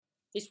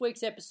This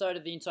week's episode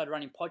of the Inside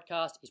Running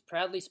Podcast is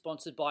proudly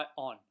sponsored by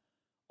On.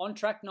 On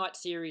Track Night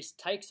Series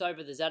takes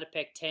over the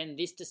Zatopek 10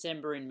 this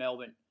December in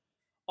Melbourne.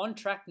 On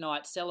Track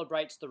Night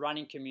celebrates the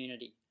running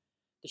community.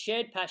 The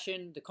shared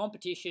passion, the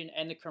competition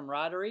and the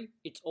camaraderie,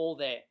 it's all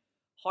there.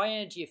 High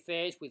energy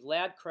affairs with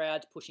loud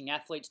crowds pushing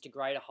athletes to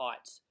greater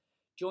heights.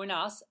 Join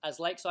us as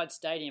Lakeside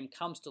Stadium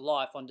comes to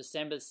life on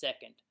December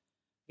 2nd.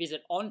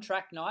 Visit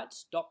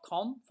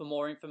ontracknights.com for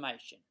more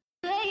information.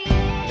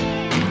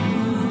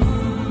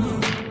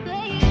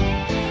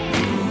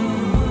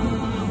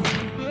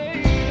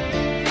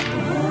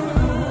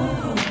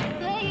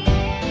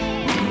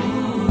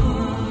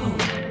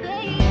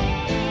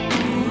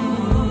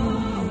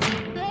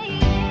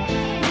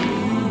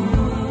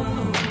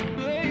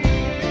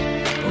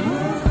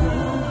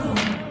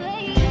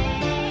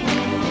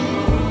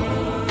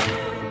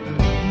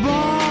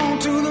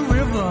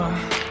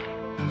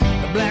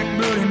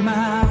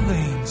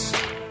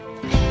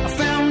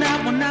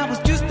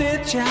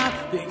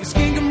 Child, your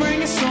skin can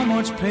bring you so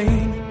much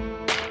pain.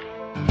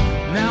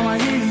 Now I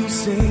hear you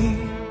say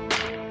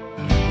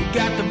you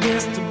got the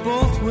best of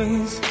both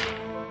ways.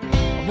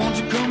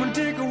 Won't you come and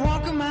take a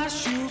walk in my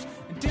shoes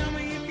and tell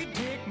me if you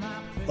take my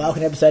place.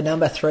 Welcome to episode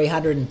number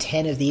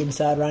 310 of the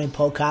Inside Running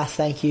Podcast.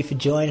 Thank you for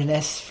joining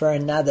us for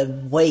another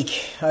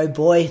week. Oh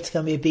boy, it's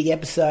going to be a big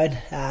episode.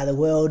 The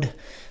world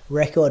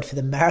record for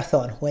the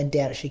marathon went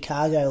down at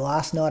Chicago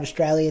last night,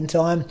 Australian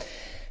time.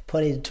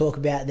 Plenty to talk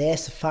about there.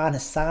 Safana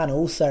San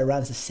also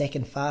runs the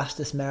second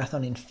fastest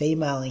marathon in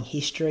femaling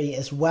history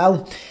as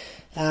well.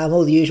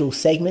 All the usual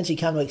segments you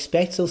come to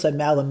expect. It's also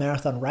Melbourne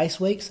Marathon Race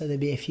Week, so there'll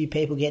be a few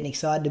people getting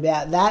excited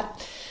about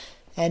that.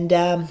 And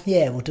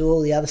we'll do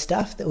all the other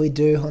stuff that we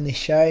do on this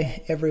show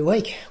every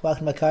week.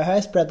 Welcome to my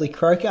co-host, Bradley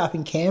Croker up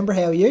in Canberra.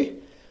 How are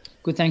you?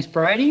 Good, thanks,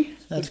 Brady.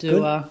 That's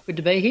good. Good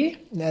to be here.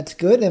 That's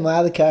good. And my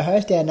other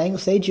co-host down in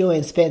Anglesey,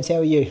 Julian Spence. How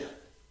are you?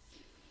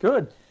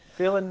 Good.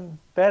 Feeling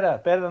better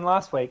than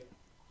last week.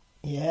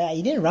 Yeah,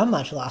 you didn't run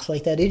much last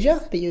week though, did you?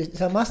 But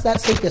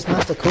that sickness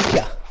must have cooked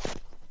you.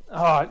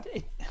 Oh,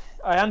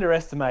 I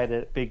underestimated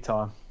it big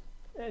time.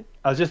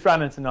 I was just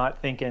running tonight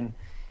thinking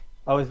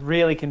I was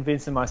really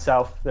convincing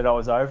myself that I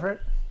was over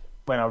it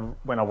when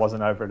I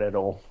wasn't over it at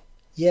all.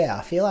 Yeah,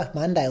 I feel like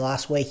Monday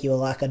last week you were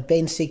like, I'd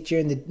been sick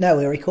No,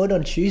 we recorded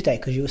on Tuesday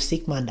because you were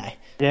sick Monday.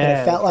 Yeah,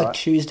 but it felt like right.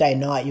 Tuesday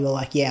night you were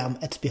like, yeah,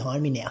 it's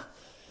behind me now.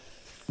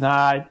 No,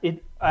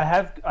 I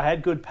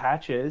had good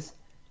patches,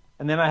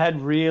 and then I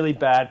had really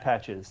bad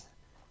patches.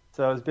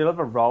 So it was a bit of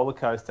a roller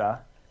coaster.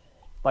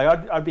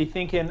 Like I'd be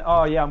thinking,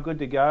 oh yeah, I'm good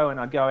to go, and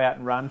I'd go out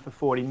and run for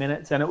 40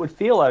 minutes, and it would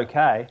feel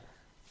okay.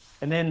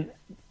 And then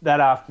that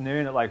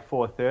afternoon at like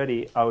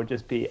 4:30, I would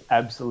just be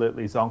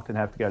absolutely zonked and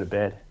have to go to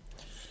bed.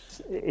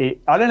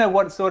 I don't know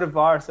what sort of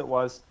virus it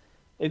was.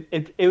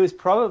 It was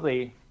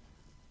probably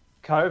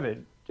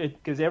COVID,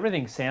 because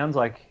everything sounds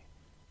like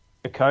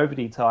a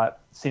COVID-y type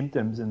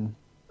symptoms, and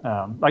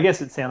I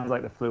guess it sounds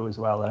like the flu as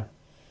well, though.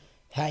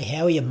 Hey,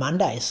 how are your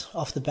Mondays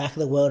off the back of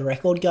the world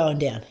record going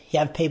down? You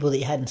have people that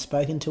you hadn't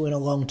spoken to in a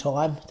long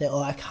time that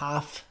are like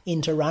half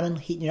into running,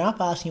 hitting you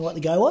up, asking you what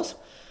the go was?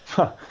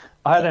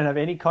 I don't have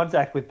any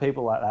contact with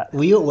people like that.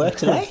 Were you at work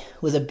today?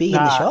 Was it big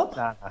in the shop?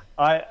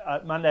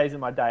 No. Mondays are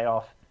my day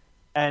off,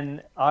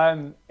 and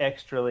I'm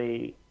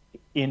extremely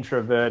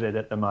introverted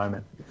at the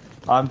moment.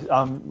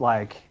 I'm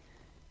like,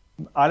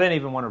 I don't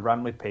even want to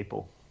run with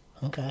people.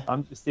 Okay.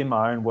 I'm just in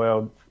my own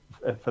world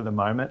for the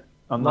moment.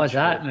 Why is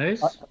that,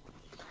 Moose?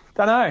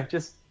 Don't know.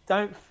 Just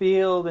don't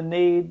feel the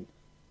need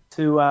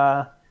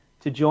to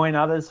join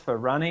others for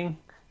running.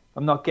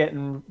 I'm not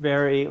getting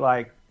very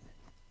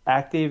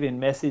active in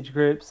message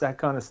groups, that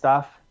kind of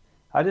stuff.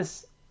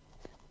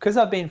 Because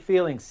I've been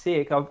feeling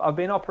sick, I've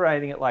been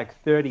operating at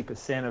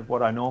 30% of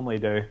what I normally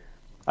do.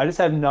 I just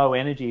have no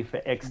energy for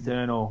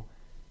external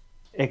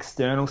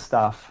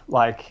stuff.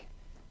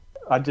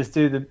 I just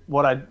do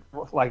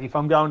if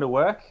I'm going to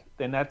work,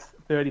 then that's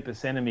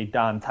 30% of me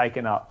done,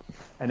 taken up,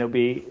 and there'll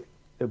be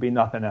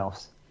nothing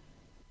else.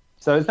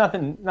 So it's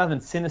nothing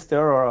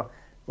sinister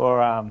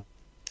or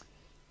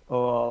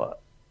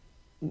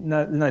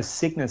no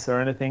sickness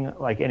or anything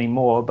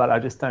anymore, but I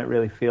just don't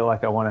really feel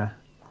like I want to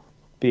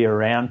be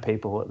around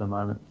people at the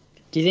moment.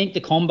 Do you think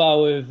the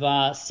combo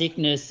of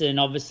sickness and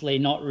obviously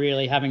not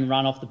really having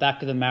run off the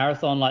back of the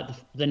marathon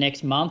the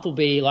next month will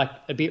be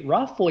a bit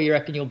rough, or you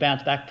reckon you'll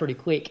bounce back pretty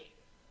quick?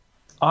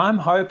 I'm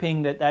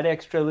hoping that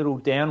extra little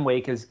down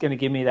week is going to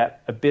give me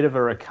a bit of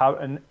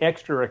an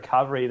extra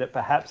recovery that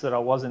I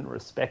wasn't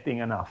respecting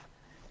enough.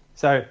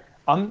 So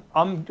I'm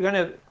going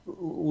to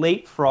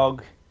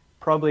leapfrog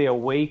probably a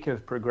week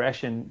of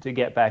progression to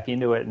get back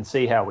into it and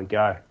see how we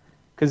go.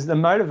 Because the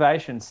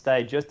motivation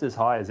stayed just as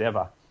high as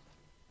ever.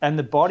 And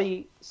the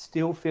body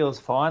still feels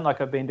fine.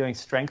 I've been doing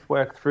strength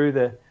work through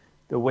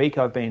the week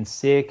I've been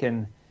sick,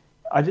 and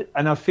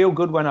I feel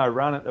good when I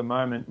run at the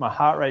moment. My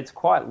heart rate's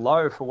quite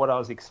low for what I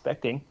was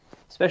expecting,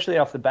 especially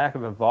off the back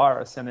of a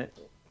virus, and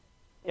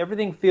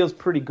everything feels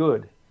pretty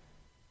good.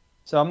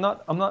 So I'm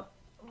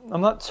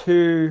not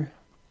too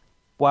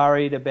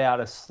worried about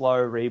a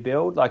slow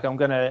rebuild. Like I'm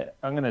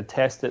gonna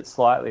test it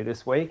slightly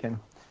this week and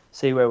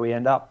see where we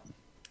end up.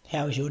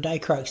 How was your day,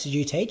 Croaks? Did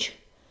you teach?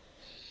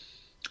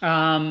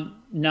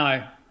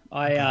 No,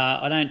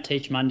 I don't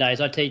teach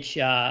Mondays. I teach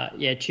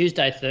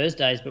Tuesday,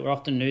 Thursdays, but we're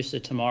off to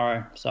Noosa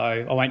tomorrow, so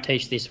I won't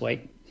teach this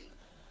week.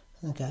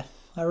 Okay.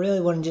 I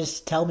really want to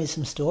just tell me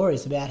some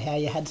stories about how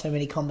you had so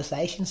many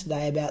conversations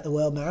today about the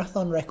World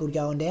Marathon record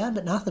going down,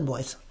 but nothing,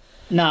 boys.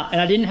 No,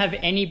 and I didn't have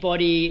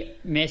anybody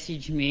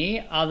message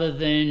me other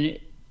than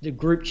the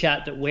group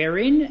chat that we're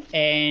in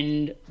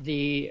and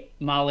the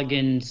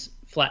Mulligan's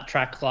Flat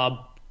Track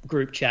Club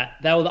group chat.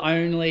 They were the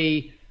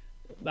only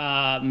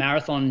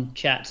marathon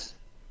chats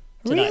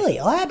today. Really?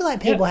 I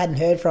had people I hadn't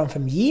heard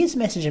from years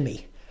messaging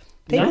me.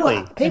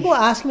 People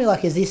are asking me,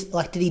 is this,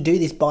 did he do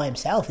this by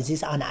himself? Is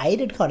this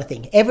unaided kind of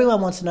thing? Everyone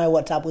wants to know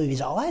what's up with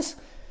his eyes.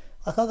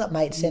 I've got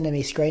mates sending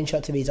me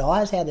screenshots of his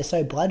eyes, how they're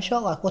so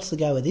bloodshot. What's the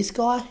go with this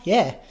guy?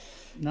 Yeah.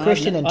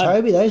 Christian and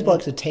Toby, those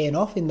blokes are teeing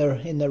off in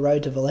the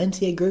Road to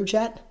Valencia group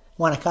chat.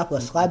 Won a couple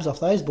of slabs off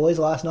those boys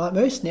last night,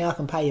 Moose. Now I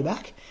can pay you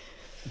back.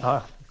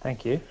 Oh,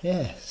 thank you.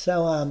 Yeah.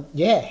 So, I'm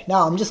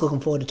just looking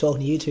forward to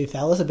talking to you two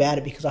fellas about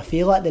it because I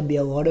feel like there'd be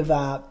a lot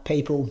of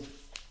people,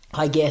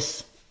 I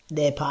guess,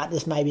 their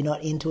partners maybe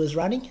not into as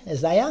running as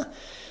they are.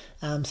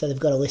 So they've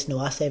got to listen to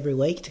us every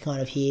week to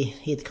kind of hear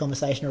the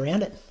conversation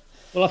around it.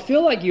 Well, I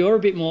feel like you're a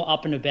bit more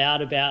up and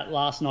about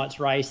last night's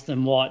race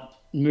than what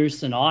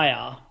Moose and I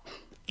are.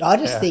 I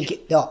just think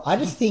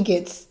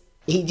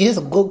he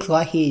just looks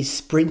like he's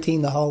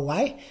sprinting the whole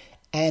way.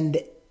 And,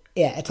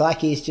 it's like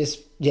he's just,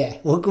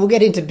 we'll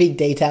get into big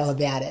detail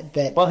about it.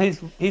 But well,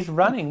 he's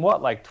running,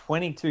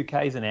 22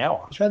 Ks an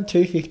hour? He's run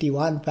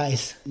 2:51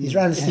 pace. He's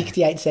run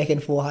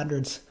 68-second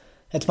 400s.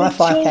 That's my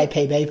 5K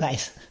PB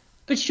pace.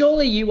 But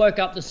surely you woke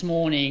up this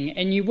morning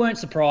and you weren't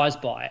surprised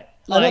by it.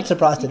 I'm not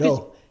surprised at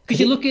all. Because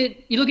you look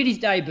at his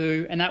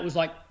debut and that was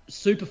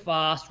super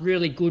fast,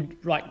 really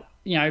good,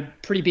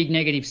 pretty big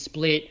negative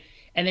split.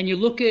 And then you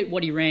look at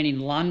what he ran in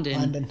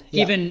London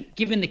given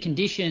the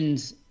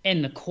conditions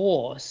and the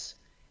course,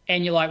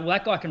 and you're like, well,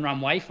 that guy can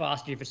run way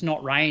faster if it's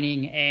not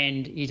raining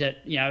and he's at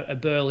a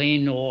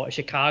Berlin or a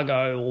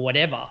Chicago or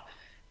whatever.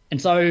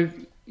 And so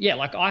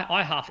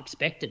I half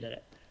expected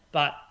it,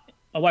 but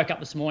I woke up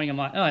this morning. I'm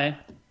like, oh yeah,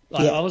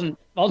 I wasn't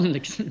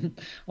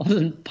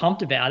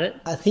pumped about it.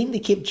 I think the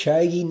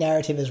Kipchoge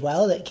narrative as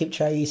well, that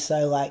Kipchoge's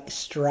so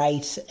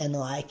straight and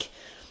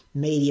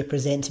media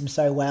presents him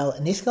so well,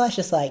 and this guy's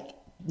just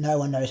no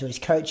one knows who his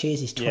coach is.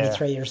 He's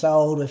 23 years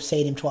old. We've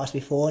seen him twice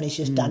before, and he's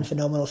just done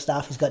phenomenal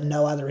stuff. He's got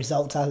no other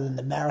results other than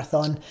the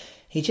marathon.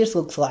 He just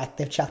looks like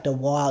they've chucked a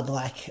wild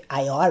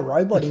AI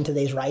robot into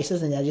these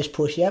races, and they just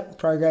push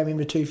program him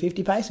to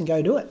 250 pace and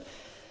go do it.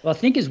 Well, I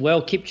think as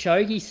well,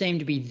 Kipchoge seemed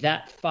to be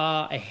that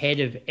far ahead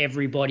of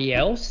everybody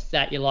else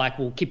that you're like,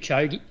 well,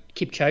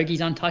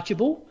 Kipchoge's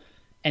untouchable.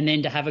 And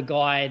then to have a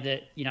guy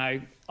that,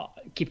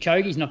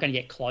 Kipchoge's not going to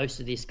get close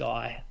to this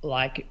guy,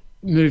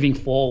 moving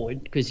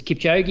forward, because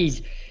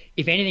Kipchoge's,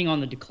 if anything,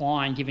 on the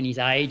decline, given his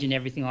age and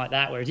everything like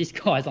that, whereas this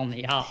guy's on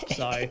the up.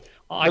 So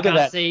I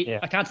can't see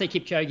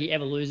Kipchoge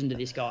ever losing to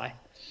this guy.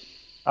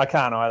 I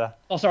can't either.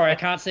 Oh, sorry, I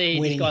can't see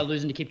this guy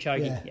losing to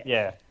Kipchoge.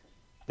 Yeah.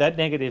 That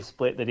negative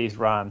split that he's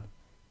run,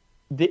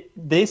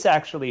 this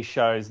actually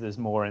shows there's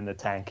more in the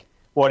tank.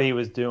 What he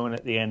was doing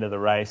at the end of the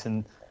race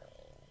and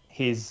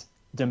his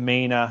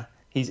demeanour,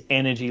 his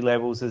energy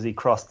levels as he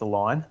crossed the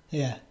line.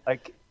 Yeah.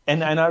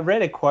 And I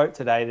read a quote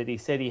today that he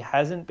said he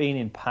hasn't been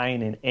in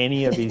pain in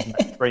any of his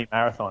 3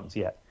 marathons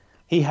yet.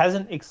 He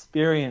hasn't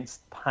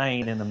experienced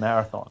pain in a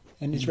marathon.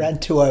 And he's ran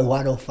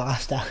 2:01 or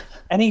faster.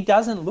 And he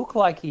doesn't look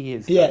like he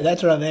is. Yeah,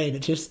 that's what I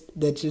mean.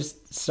 They're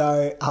just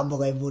so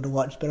unbelievable to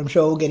watch. But I'm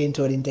sure we'll get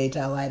into it in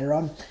detail later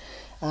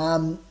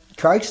on.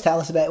 Croaks, tell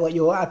us about what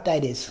your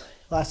update is.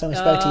 Last time we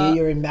spoke to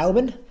you were in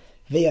Melbourne.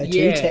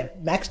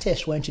 VO2 max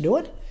test, weren't you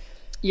doing?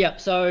 Yeah,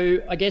 so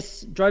I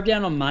guess drove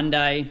down on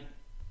Monday,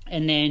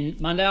 and then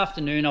Monday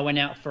afternoon I went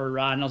out for a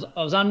run.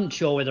 I was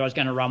unsure whether I was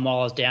going to run while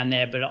I was down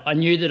there, but I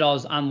knew that I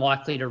was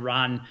unlikely to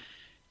run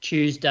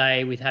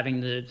Tuesday with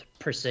having the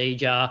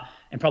procedure,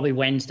 and probably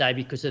Wednesday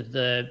because of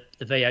the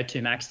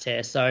VO2 max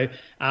test. So,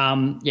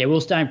 we were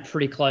staying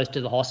pretty close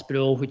to the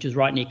hospital, which is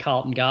right near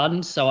Carlton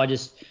Gardens. So I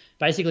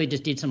basically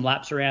just did some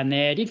laps around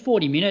there. I did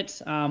 40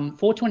 minutes,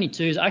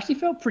 4:22s. I actually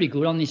felt pretty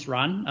good on this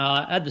run.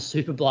 I had the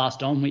Super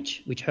Blast on,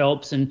 which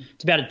helps, and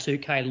it's about a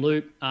 2K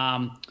loop,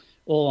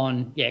 all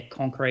on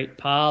concrete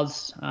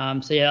paths.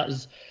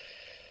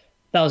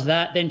 That was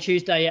that. Then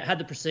Tuesday I had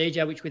the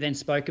procedure, which we then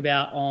spoke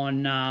about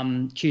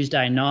on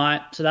Tuesday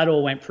night. So that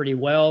all went pretty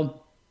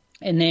well.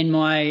 And then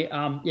my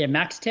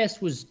max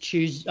test was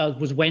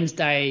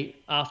Wednesday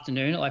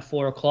afternoon at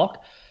 4:00.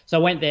 So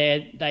I went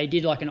there. They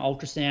did an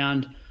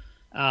ultrasound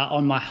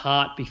on my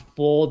heart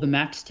before the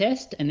max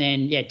test, and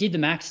then did the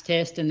max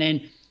test, and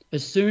then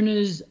as soon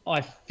as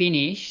I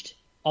finished,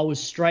 I was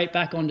straight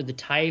back onto the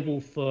table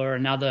for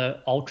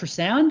another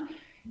ultrasound,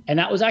 and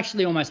that was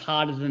actually almost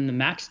harder than the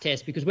max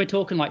test because we're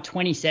talking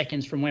 20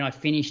 seconds from when I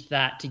finished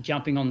that to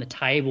jumping on the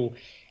table,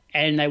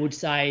 and they would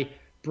say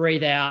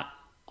breathe out,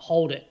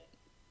 hold it,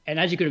 And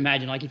as you could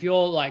imagine, like if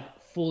you're like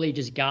fully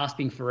just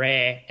gasping for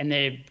air and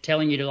they're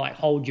telling you to like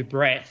hold your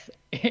breath,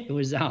 it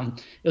was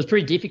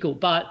pretty difficult.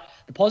 But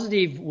the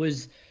positive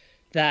was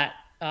that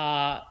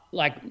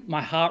like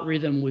my heart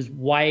rhythm was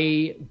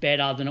way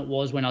better than it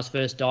was when I was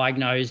first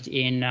diagnosed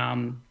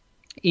in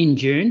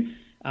June.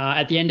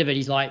 At the end of it,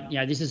 he's like,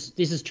 this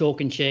is chalk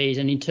and cheese.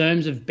 And in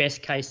terms of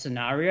best case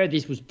scenario,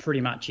 this was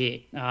pretty much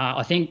it.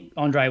 I think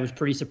Andre was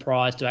pretty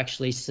surprised to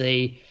actually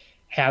see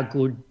how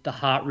good the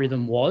heart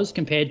rhythm was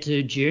compared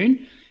to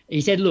June. He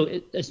said, look,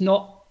 it's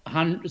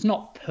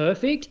not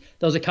perfect.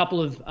 There was a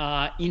couple of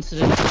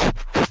incidents.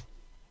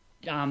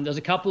 There was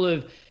a couple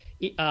of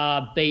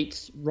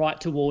beats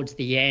right towards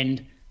the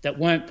end that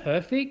weren't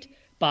perfect.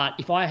 But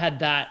if I had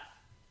that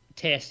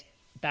test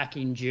back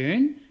in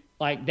June,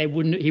 like he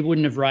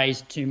wouldn't have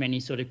raised too many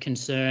sort of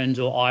concerns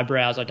or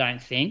eyebrows, I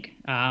don't think.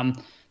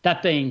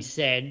 That being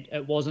said,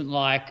 it wasn't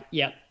like,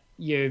 yep,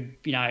 you're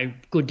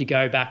good to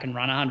go back and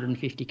run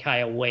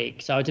 150k a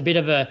week. So it's a bit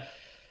of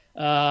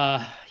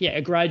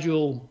a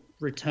gradual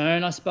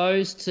return, I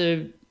suppose,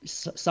 to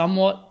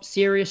somewhat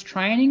serious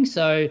training.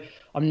 So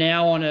I'm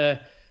now on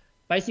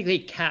basically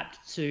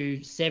capped to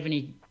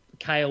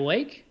 70k a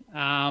week.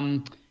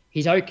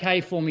 He's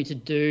okay for me to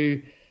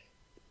do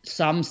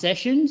some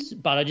sessions,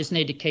 but I just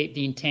need to keep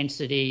the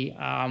intensity,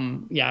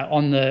 on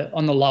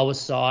the lower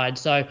side.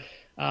 So,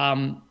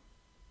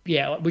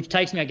 which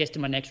takes me, I guess, to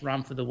my next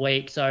run for the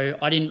week. So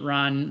I didn't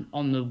run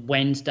on the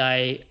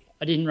Wednesday.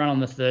 I didn't run on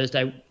the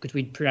Thursday because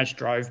we pretty much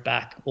drove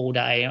back all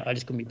day. I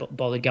just couldn't be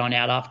bothered going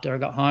out after I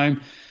got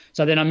home.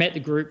 So then I met the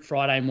group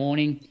Friday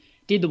morning,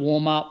 did the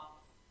warm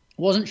up.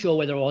 Wasn't sure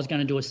whether I was going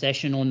to do a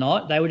session or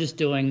not. They were just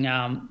doing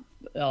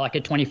like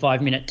a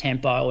 25-minute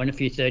tempo and a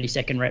few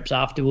 30-second reps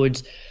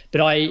afterwards.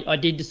 But I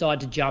did decide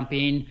to jump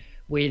in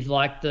with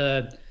like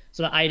the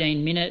sort of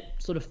 18-minute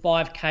sort of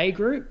 5K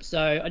group.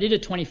 So I did a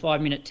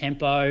 25-minute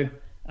tempo,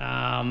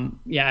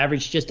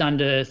 averaged just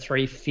under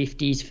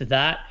 350s for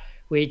that,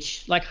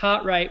 which like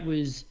heart rate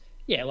was,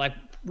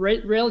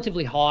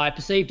 relatively high.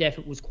 Perceived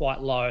effort was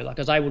quite low. Like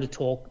I was able to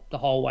talk the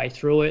whole way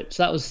through it.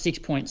 So that was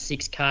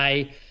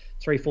 6.6K,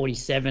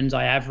 347s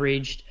I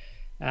averaged.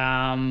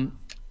 And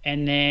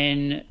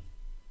then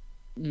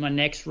my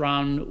next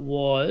run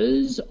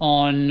was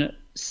on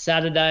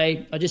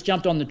Saturday. I just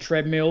jumped on the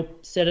treadmill,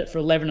 set it for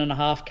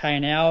 11.5k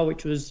an hour,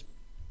 which was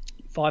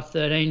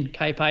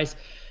 5:13k pace.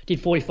 Did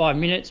 45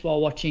 minutes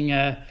while watching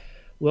a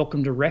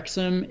Welcome to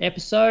Wrexham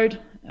episode.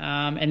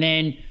 And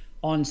then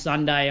on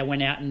Sunday, I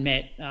went out and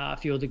met a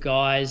few of the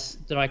guys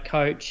that I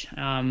coach,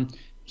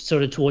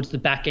 sort of towards the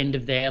back end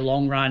of their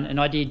long run. And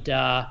I did,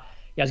 I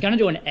was going to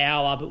do an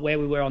hour, but where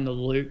we were on the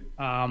loop,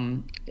 I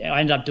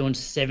ended up doing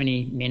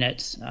 70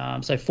 minutes.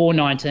 So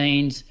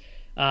 4:19s,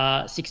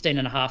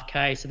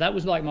 16.5k. So that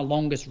was like my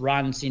longest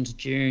run since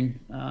June,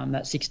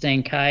 that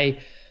 16k.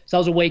 So that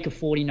was a week of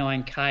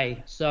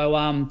 49k. So,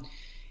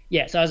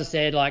 so as I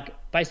said, like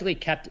basically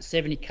capped at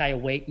 70k a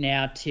week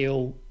now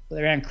till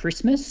around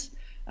Christmas.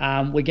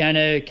 We're going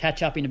to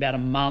catch up in about a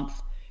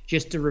month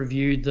just to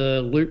review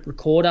the loop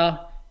recorder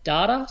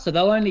data. So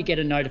they'll only get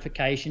a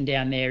notification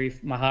down there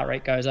if my heart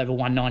rate goes over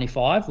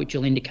 195, which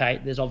will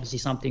indicate there's obviously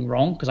something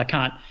wrong because I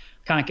can't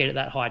get at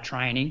that high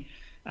training.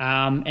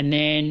 And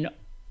then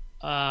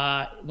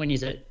when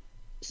is it?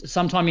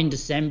 Sometime in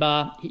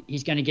December,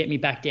 he's going to get me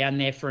back down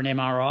there for an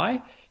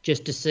MRI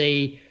just to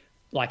see,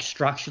 like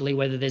structurally,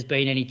 whether there's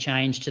been any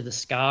change to the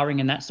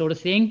scarring and that sort of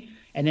thing.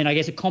 And then I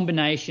guess a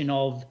combination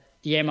of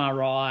the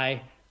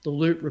MRI, the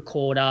loop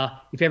recorder,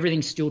 if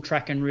everything's still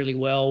tracking really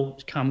well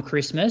come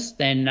Christmas,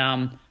 then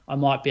I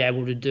might be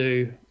able to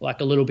do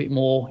like a little bit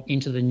more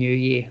into the new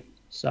year.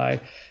 So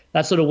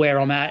that's sort of where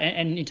I'm at.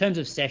 And in terms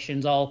of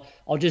sessions, I'll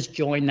just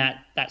join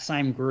that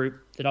same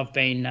group that I've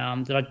been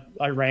that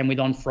I ran with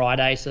on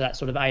Friday. So that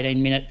sort of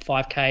 18-minute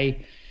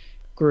 5K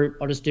group.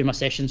 I'll just do my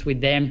sessions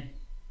with them.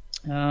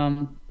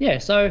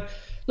 So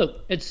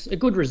look, it's a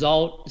good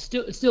result.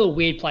 It's still a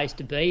weird place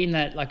to be in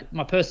that, like,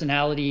 my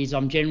personality is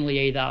I'm generally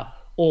either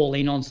all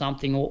in on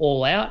something or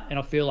all out, and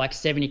I feel like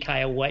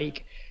 70k a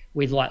week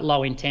with like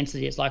low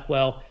intensity, it's like,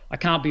 well, I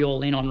can't be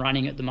all in on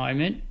running at the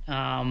moment,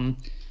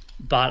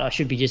 but I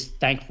should be just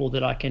thankful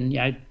that I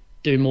can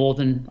do more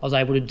than I was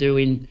able to do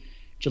in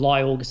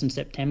July, August and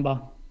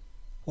September.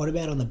 What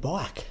about on the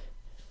bike?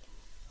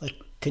 Like,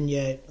 can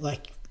you,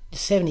 like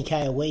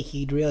 70k a week,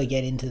 you'd really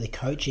get into the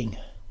coaching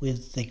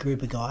with the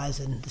group of guys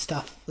and the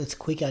stuff that's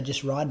quicker,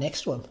 just ride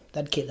next to them.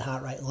 That'd keep the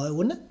heart rate low,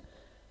 wouldn't it?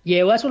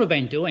 Yeah, well, that's what I've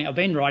been doing. I've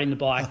been riding the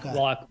bike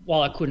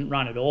while I couldn't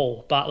run at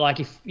all. But like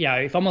if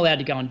I'm allowed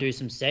to go and do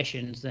some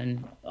sessions,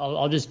 then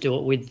I'll just do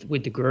it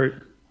with the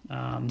group.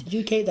 Did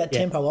you keep that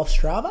tempo off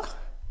Strava?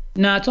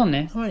 No, it's on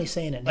there. I'm only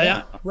seeing it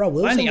now. Rob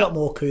Wilson got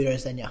more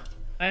kudos than you.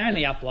 I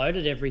only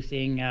uploaded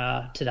everything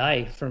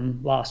today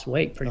from last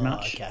week, pretty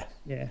much. Okay.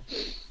 Yeah.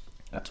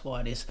 That's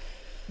why it is.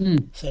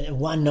 So at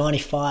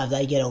 195,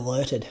 they get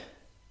alerted.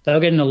 They'll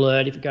get an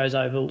alert if it goes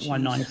over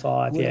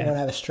 195, Wouldn't want to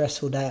have a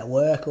stressful day at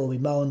work or be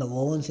mowing the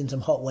lawns in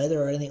some hot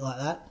weather or anything like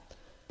that.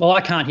 Well,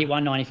 I can't hit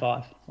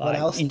 195. What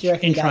else do you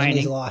reckon he does in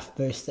his life,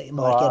 Bruce, that you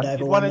might get over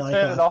you want to 195?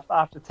 turn it off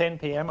after 10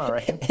 p.m, I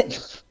reckon.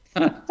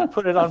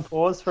 Put it on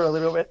pause for a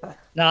little bit.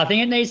 No, I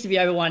think it needs to be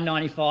over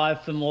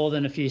 195 for more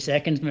than a few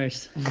seconds,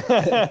 Moose. You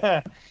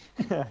can't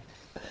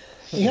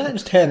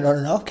just turn it on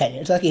and off, can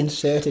you? It's like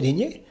inserted in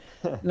you.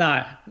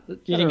 No,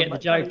 you didn't get the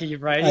joke, did you,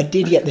 Brady? I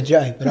did get the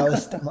joke, but I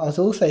was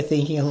also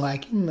thinking, I'm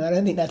like, I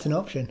don't think that's an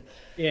option.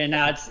 Yeah,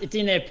 no, it's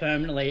in there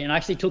permanently. And I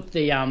actually took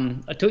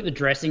the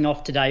dressing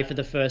off today for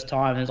the first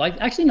time. There's like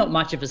actually not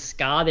much of a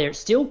scar there. It's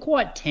still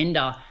quite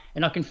tender,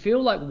 and I can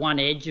feel like one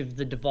edge of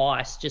the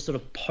device just sort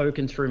of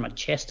poking through my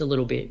chest a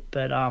little bit.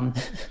 But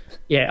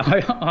yeah,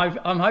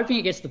 I'm hoping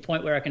it gets to the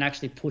point where I can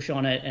actually push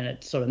on it and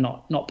it's sort of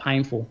not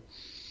painful.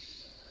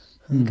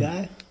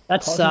 Okay,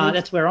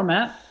 that's where I'm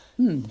at.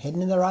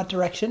 Heading in the right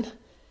direction.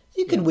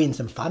 You could win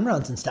some fun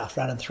runs and stuff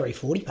running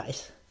 340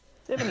 pace.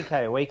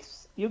 70k a week,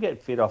 you'll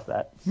get fit off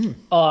that.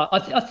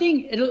 I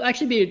think it'll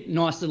actually be a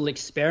nice little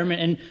experiment,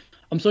 and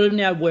I'm sort of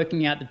now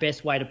working out the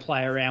best way to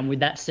play around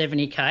with that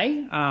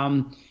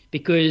 70k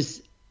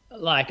because,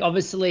 like,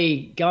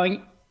 obviously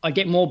I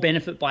get more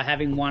benefit by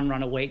having one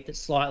run a week that's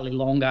slightly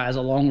longer as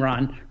a long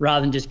run rather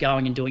than just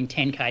going and doing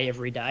 10k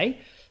every day.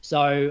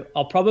 So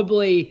I'll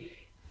probably,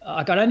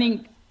 I don't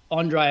think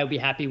Andre will be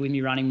happy with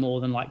me running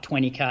more than like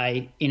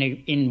 20k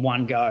in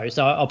one go.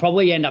 So I'll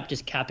probably end up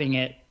just capping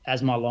it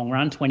as my long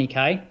run,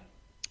 20k,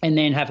 and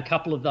then have a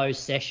couple of those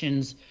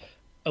sessions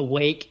a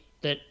week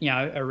that,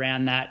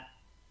 around that,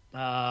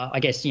 I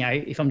guess,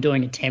 if I'm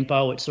doing a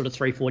tempo, it's sort of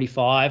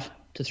 345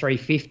 to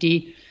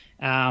 350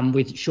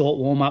 with short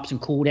warm-ups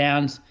and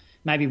cool-downs,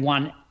 maybe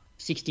one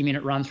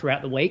 60-minute run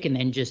throughout the week and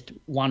then just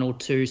one or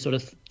two sort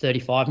of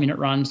 35-minute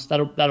runs.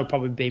 That'll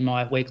probably be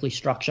my weekly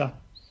structure.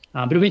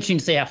 But it'll be interesting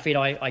to see how fit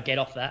I get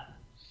off that.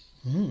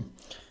 All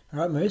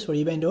right, Moose, what have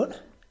you been doing?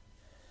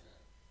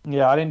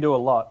 Yeah, I didn't do a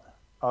lot.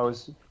 I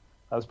was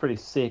pretty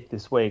sick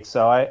this week,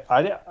 so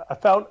I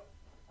felt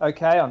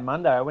okay on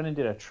Monday. I went and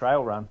did a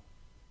trail run,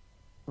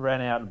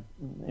 ran out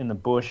in the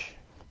bush,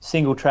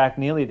 single track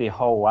nearly the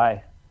whole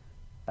way.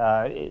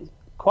 It's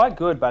quite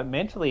good, but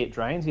mentally it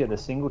drains you, the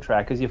single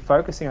track, because you're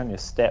focusing on your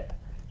step,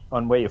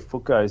 on where your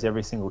foot goes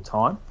every single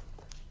time.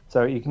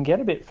 So you can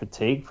get a bit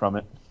fatigued from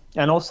it,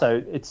 and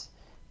also it's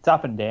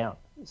up and down,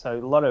 so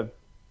a lot of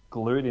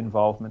glute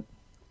involvement.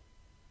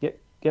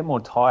 Get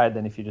more tired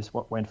than if you just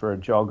went for a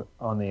jog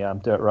on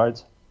the dirt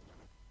roads.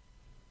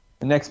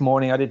 The next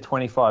morning I did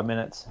 25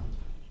 minutes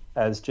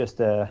as just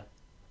that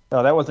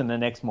wasn't the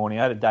next morning.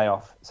 I had a day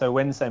off. So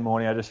Wednesday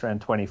morning I just ran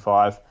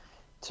 25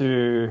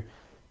 to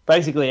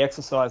basically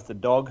exercise the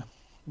dog.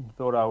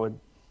 Thought I would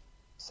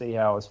see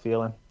how I was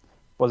feeling.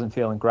 Wasn't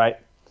feeling great.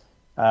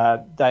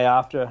 Day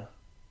after,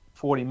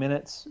 40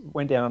 minutes,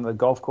 went down on the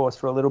golf course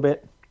for a little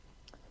bit.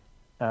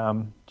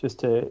 Just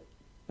to,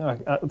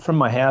 from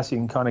my house, you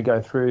can kind of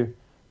go through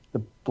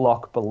the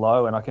block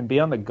below, and I can be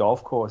on the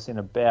golf course in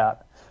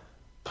about,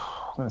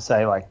 I'm going to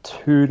say like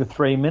 2 to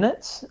 3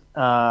 minutes.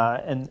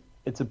 And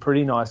it's a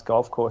pretty nice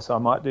golf course. So I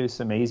might do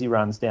some easy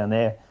runs down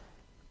there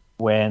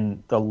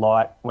when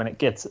it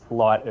gets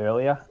light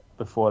earlier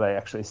before they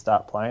actually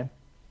start playing.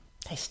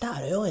 They start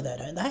early though,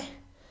 don't they?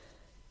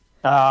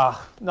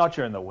 Not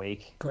during the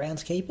week.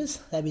 Groundskeepers,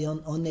 they'd be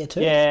on there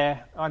too.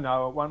 Yeah, I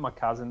know. One of my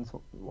cousins,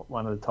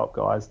 one of the top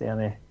guys down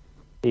there,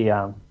 he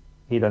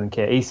doesn't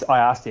care. I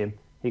asked him.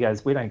 He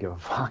goes, "We don't give a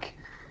fuck.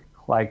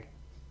 Like,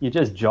 you're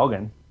just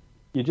jogging.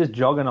 You're just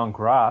jogging on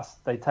grass.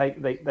 They take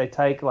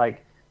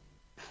like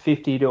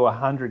 50 to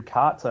 100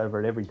 carts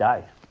over it every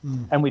day,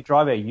 and we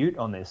drive our ute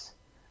on this.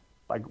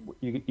 Like,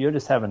 you're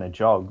just having a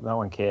jog. No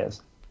one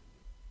cares."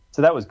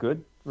 So that was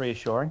good,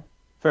 reassuring.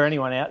 For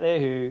anyone out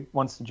there who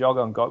wants to jog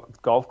on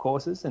golf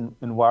courses and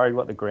worried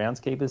what the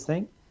groundskeepers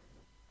think,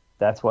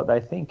 that's what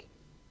they think.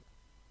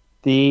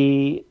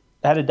 I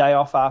had a day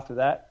off after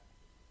that.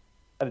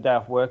 Had a day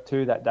off work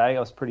too that day. I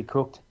was pretty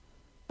cooked.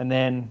 And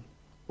then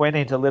went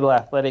into Little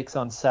Athletics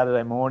on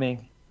Saturday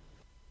morning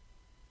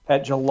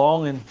at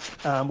Geelong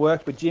and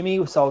worked with Jimmy.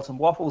 We sold some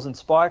waffles and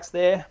spikes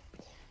there.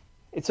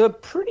 It's a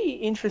pretty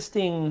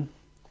interesting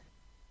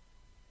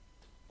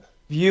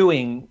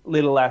viewing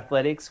Little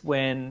Athletics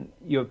when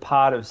you're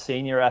part of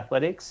senior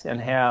athletics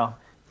and how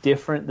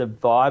different the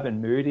vibe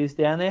and mood is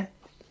down there.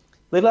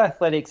 Little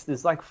Athletics,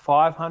 there's like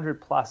 500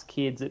 plus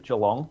kids at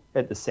Geelong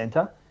at the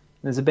centre.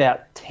 There's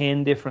about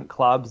 10 different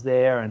clubs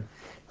there, and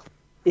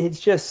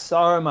it's just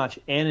so much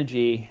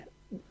energy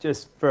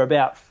just for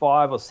about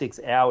 5 or 6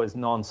 hours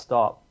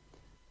non-stop.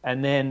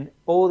 And then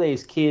all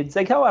these kids,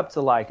 they go up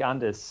to like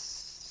under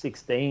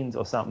 16s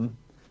or something,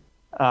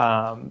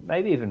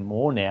 maybe even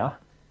more now.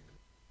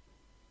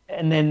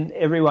 And then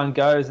everyone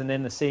goes, and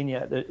then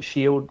the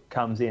shield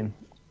comes in,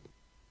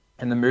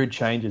 and the mood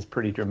changes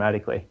pretty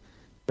dramatically.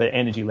 The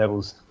energy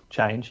levels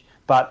change.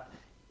 But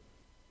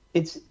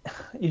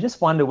you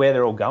just wonder where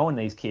they're all going,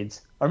 these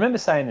kids. I remember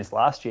saying this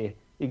last year,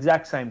 the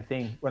exact same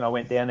thing when I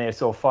went down there,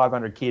 saw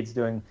 500 kids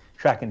doing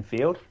track and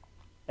field,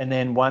 and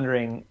then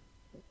wondering,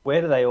 where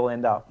do they all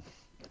end up?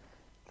 Do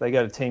they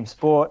go to team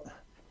sport? Do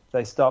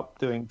they stop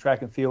doing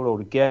track and field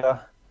altogether?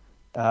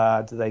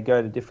 Do they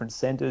go to different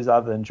centres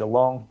other than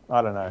Geelong?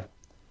 I don't know.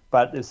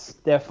 But there's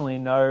definitely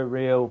no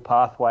real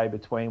pathway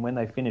between when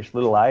they finish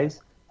Little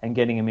A's and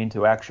getting them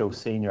into actual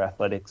senior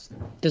athletics.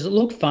 Does it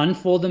look fun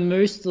for the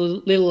Moose, the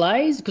Little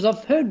A's? Because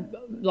I've heard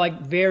like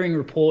varying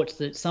reports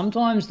that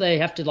sometimes they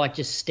have to like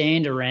just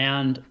stand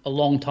around a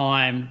long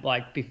time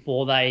like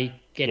before they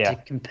get to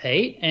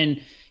compete,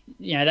 and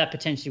that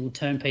potentially will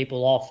turn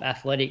people off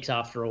athletics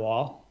after a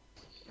while.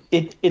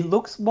 It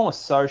looks more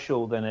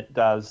social than it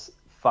does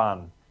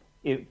fun.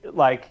 It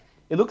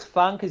looks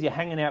fun because you're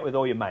hanging out with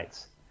all your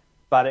mates,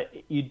 but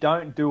you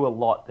don't do a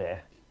lot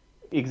there.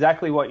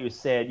 Exactly what you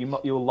said.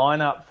 You'll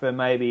line up for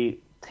maybe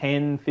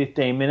 10,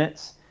 15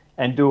 minutes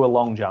and do a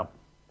long jump,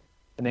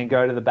 and then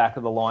go to the back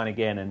of the line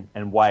again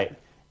and wait.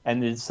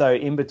 And so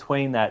in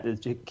between that,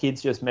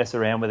 kids just mess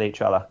around with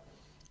each other.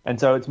 And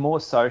so it's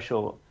more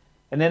social.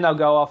 And then they'll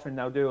go off and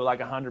they'll do like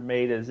 100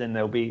 metres, and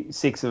there'll be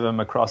 6 of them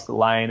across the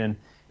lane, and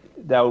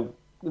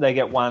they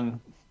get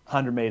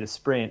 100-metre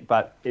sprint,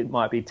 but it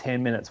might be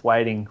 10 minutes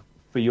waiting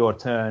for your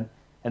turn.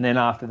 And then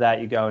after that,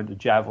 you go into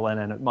javelin,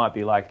 and it might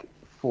be like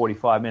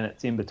 45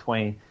 minutes in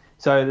between.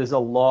 So there's a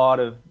lot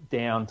of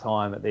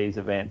downtime at these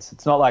events.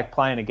 It's not like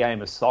playing a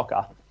game of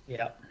soccer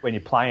when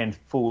you're playing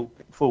full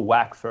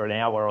whack for an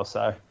hour or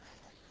so.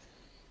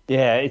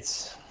 Yeah,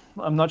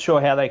 I'm not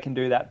sure how they can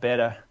do that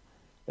better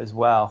as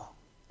well.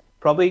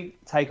 Probably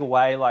take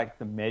away like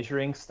the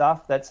measuring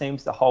stuff. That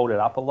seems to hold it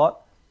up a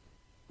lot,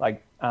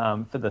 like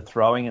for the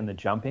throwing and the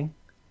jumping.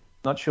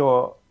 Not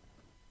sure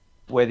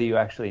whether you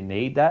actually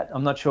need that.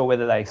 I'm not sure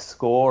whether they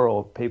score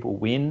or people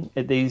win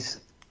at these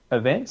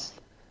events,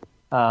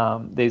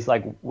 these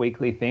like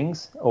weekly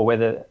things, or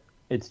whether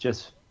it's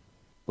just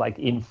like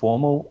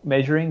informal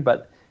measuring,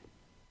 but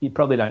you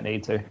probably don't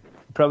need to.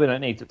 You probably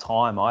don't need to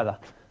time either.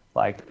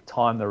 Like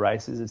time the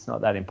races, it's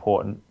not that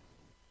important.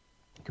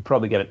 You could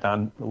probably get it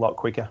done a lot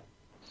quicker.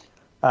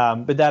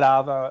 But that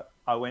Arvo,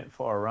 I went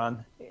for a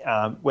run,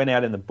 went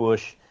out in the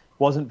bush,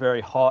 wasn't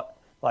very hot.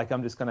 Like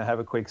I'm just going to have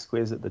a quick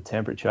squiz at the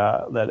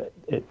temperature that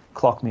it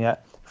clocked me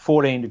at.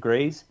 14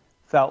 degrees,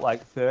 felt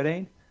like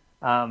 13.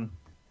 And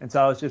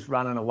so I was just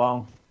running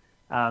along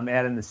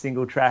out in the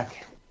single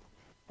track,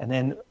 and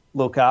then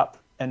look up,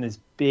 and this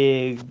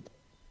big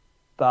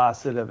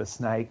bastard of a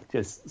snake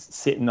just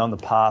sitting on the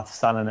path,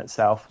 sunning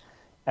itself.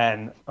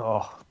 And,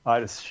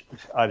 I just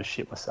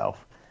shit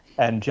myself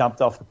and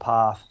jumped off the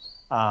path,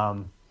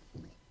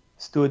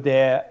 stood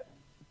there,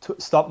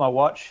 stopped my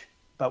watch,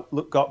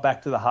 but got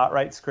back to the heart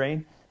rate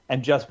screen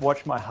and just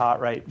watched my heart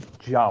rate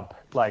jump,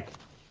 like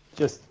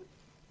just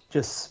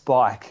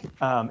spike,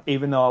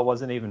 even though I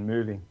wasn't even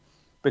moving,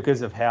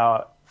 because of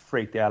how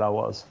freaked out I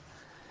was.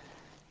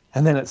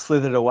 And then it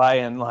slithered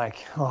away, and like,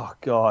 oh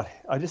God,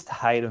 I just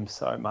hate them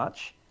so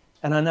much.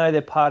 And I know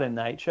they're part of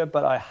nature,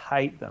 but I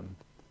hate them.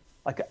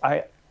 Like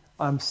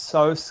I'm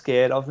so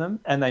scared of them,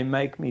 and they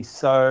make me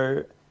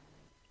so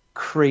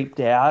creeped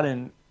out,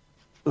 and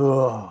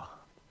ugh.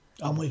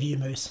 I'm with you,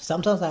 Moose.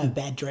 Sometimes I have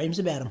bad dreams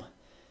about them.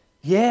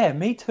 Yeah,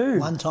 me too.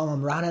 One time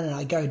I'm running and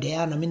I go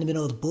down, I'm in the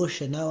middle of the bush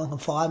and no one can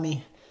find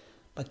me.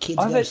 My kids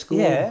go to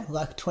school,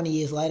 like 20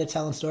 years later,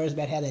 telling stories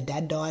about how their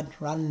dad died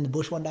running in the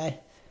bush one day.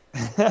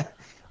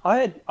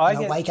 I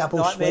wake up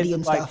all sweaty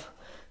and stuff.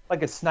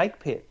 Like a snake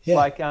pit. Yeah.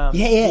 Like then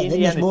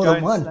there's more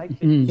than one.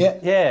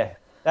 Yeah,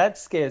 that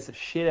scares the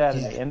shit out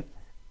of me. And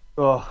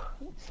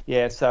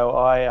so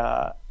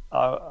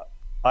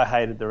I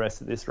hated the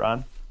rest of this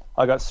run.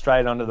 I got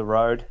straight onto the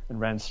road and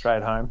ran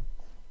straight home,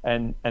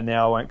 and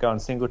now I won't go on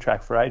single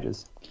track for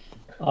ages.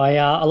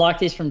 I like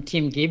this from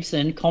Tim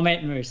Gibson.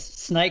 Comment, Moose.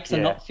 Snakes are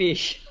not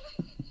fish.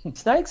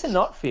 Snakes are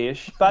not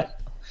fish,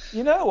 but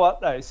you know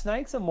what though?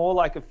 Snakes are more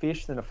like a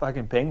fish than a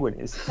fucking penguin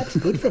is. That's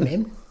good from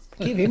him.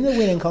 Give him the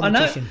winning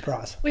competition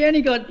prize. We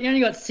only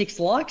got 6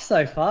 likes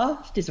so far.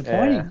 It's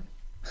disappointing.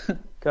 Yeah.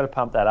 Got to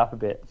pump that up a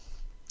bit.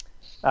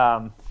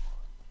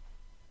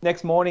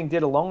 Next morning,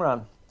 did a long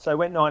run. So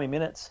went 90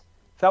 minutes.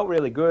 Felt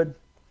really good.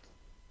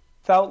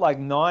 Felt like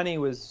 90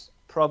 was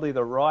probably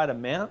the right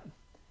amount.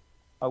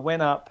 I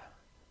went up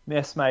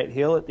Messmate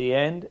Hill at the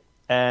end,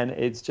 and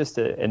it's just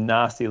a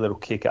nasty little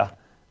kicker.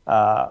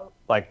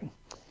 Like,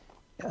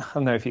 I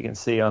don't know if you can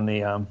see on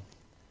the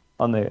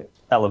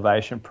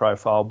elevation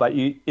profile, but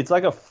it's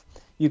like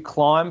you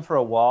climb for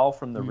a while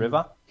from the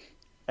river,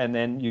 and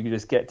then you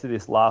just get to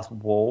this last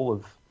wall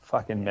of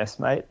fucking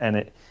Messmate, and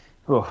it.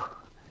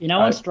 You know,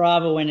 on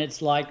Strava, when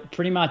it's like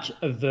pretty much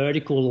a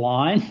vertical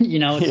line,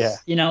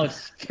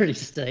 it's pretty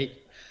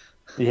steep.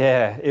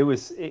 Yeah, it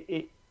was,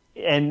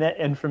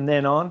 and from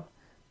then on,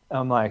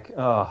 I'm like,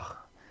 I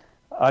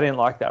didn't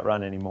like that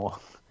run anymore.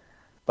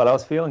 But I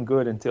was feeling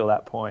good until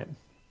that point.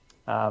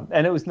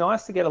 And it was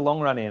nice to get a long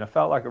run in. I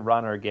felt like a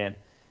runner again.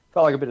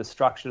 Felt like a bit of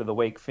structure to the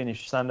week.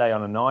 Finished Sunday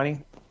on a 90.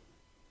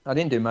 I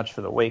didn't do much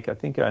for the week. I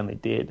think I only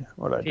did,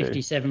 what did I do?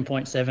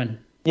 57.7.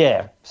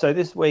 Yeah, so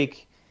this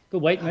week...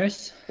 Good week,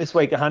 Moose. This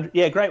week, 100.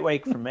 Yeah, great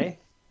week from me.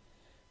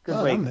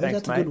 Good week,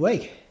 thanks, that's mate. A good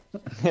week.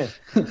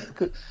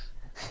 Good.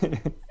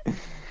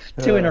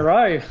 2 in a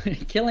row.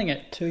 Killing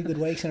it. 2 good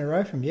weeks in a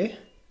row from you.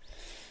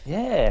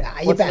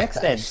 Yeah. You're back,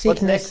 next then?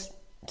 Sickness.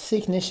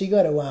 Sickness, you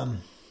got to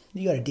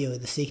deal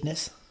with the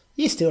sickness.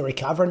 You're still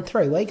recovering.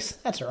 3 weeks.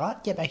 That's all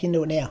right. Get back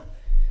into it now.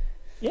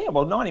 Yeah,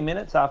 well, 90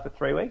 minutes after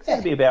 3 weeks.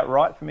 That'd be about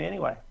right for me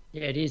anyway.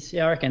 Yeah, it is.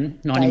 Yeah, I reckon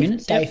 90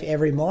 minutes. Day for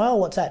every mile.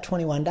 What's that,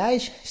 21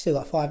 days? Still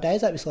got 5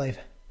 days up your sleeve.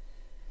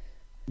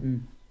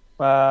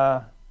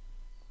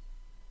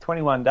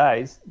 21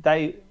 days.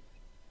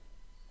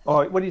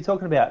 Oh, what are you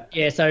talking about?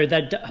 Yeah, so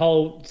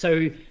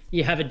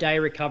you have a day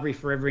recovery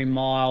for every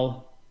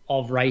mile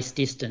of race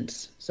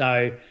distance.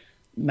 So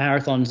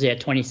marathons,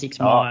 26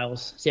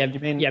 miles. So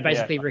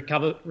basically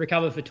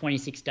recover for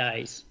 26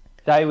 days.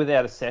 Day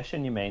without a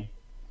session, you mean?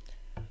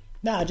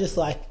 No, just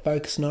like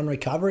focusing on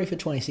recovery for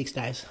 26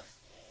 days.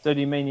 So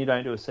do you mean you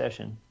don't do a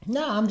session?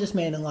 No, I'm just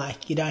meaning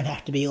like you don't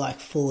have to be like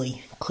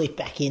fully clipped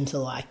back into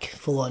like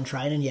full-on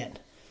training yet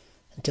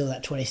until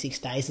that 26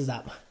 days is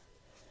up.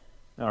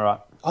 All right.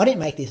 I didn't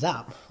make this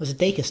up. Was it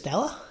D.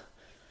 Costello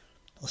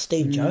or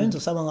Steve Jones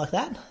or someone like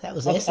that? That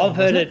was their I've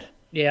heard it.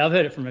 Yeah, I've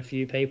heard it from a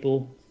few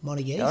people.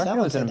 Montague, I reckon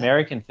it was an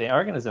American thing. I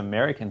reckon it's an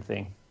American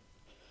thing.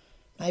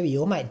 Maybe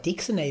your mate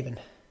Dixon even.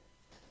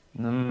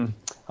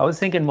 I was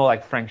thinking more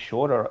like Frank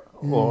Short or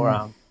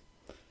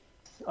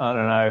I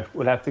don't know.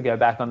 We'll have to go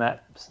back on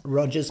that.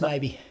 Rogers,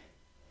 maybe.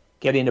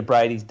 Get into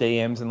Brady's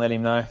DMs and let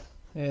him know.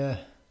 Yeah.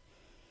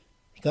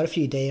 Got a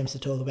few DMs to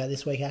talk about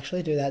this week,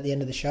 actually. Do that at the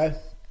end of the show.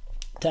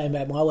 Tell you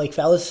about my week,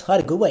 fellas. I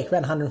had a good week,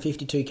 around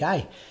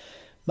 152k.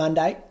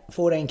 Monday,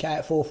 14k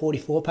at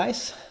 4:44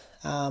 pace.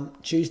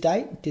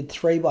 Tuesday, did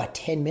 3 by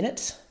 10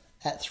 minutes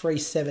at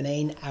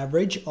 3:17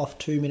 average off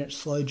 2 minutes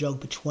slow jog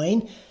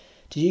between.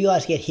 Did you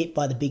guys get hit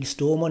by the big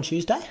storm on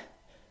Tuesday?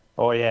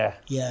 Oh, yeah.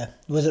 Yeah.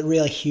 Was it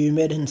really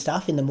humid and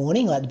stuff in the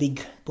morning, like the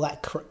big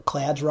black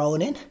clouds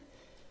rolling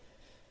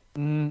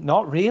in?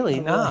 Not really,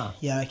 no.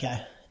 Yeah,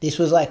 okay. This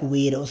was like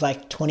weird. It was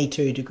like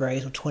 22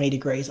 degrees or 20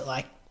 degrees at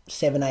like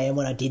 7 a.m.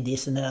 when I did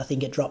this, and then I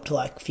think it dropped to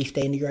like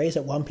 15 degrees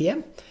at 1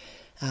 p.m.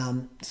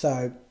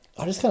 So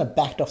I just kind of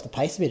backed off the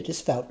pace a bit. It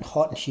just felt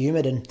hot and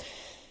humid, and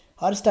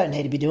I just don't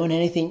need to be doing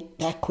anything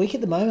that quick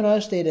at the moment. I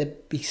just need to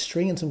be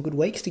stringing some good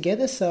weeks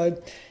together.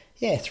 So,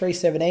 yeah,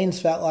 3:17s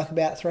felt like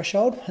about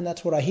threshold, and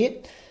that's what I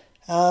hit.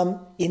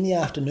 In the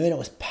afternoon, it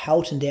was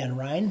pelting down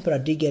rain, but I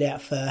did get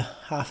out for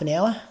half an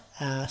hour,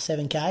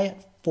 7k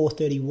at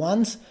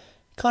 4:31s.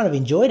 Kind of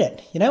enjoyed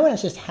it. You know, when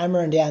it's just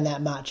hammering down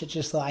that much, it's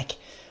just like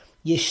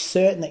you're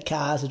certain that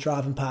cars are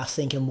driving past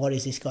thinking, what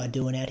is this guy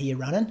doing out here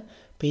running?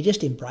 But you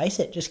just embrace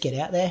it. Just get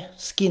out there.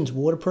 Skin's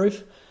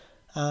waterproof.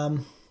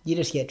 You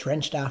just get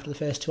drenched after the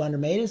first 200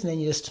 metres, and then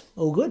you're just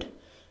all good.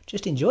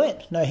 Just enjoy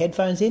it. No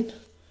headphones in.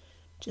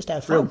 Just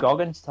have fun. Real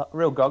Goggins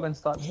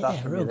type stuff.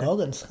 Yeah, real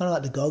Goggins. Kind of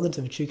like the Goggins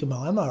of a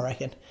Chukamoama, I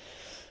reckon.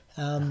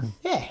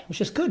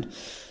 Which is good.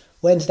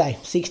 Wednesday,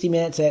 60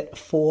 minutes at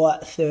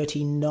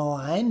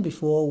 4:39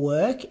 before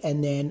work.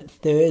 And then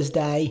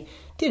Thursday,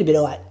 did a bit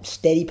of like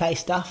steady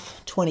pace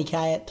stuff.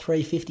 20k at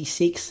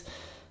 3:56.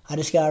 I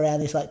just go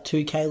around this like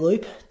 2k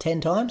loop 10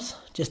 times.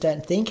 Just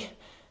don't think.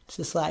 It's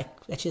just like,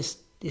 it's just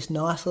this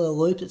nice little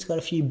loop that's got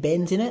a few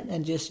bends in it,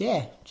 and just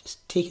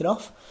tick it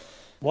off.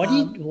 Why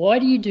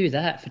do you do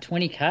that for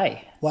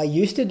 20k? Well, I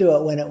used to do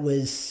it when it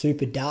was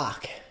super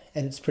dark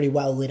and it's pretty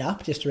well lit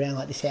up, just around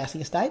like this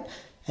housing estate.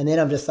 And then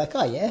I'm just like,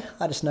 oh yeah,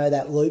 I just know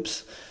that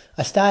loops.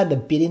 I started a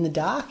bit in the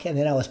dark, and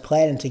then I was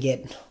planning to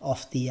get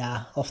off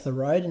the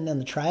road and on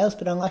the trails,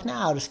 but I'm like,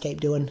 nah, I'll just keep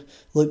doing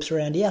loops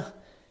around here.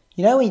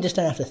 You know, when you just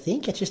don't have to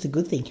think, it's just a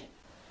good thing.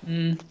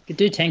 You could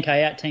do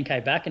 10k out,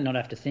 10k back, and not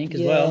have to think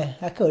as well. Yeah,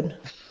 I could.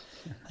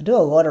 I do a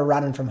lot of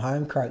running from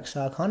home, Croak,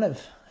 so I kind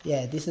of,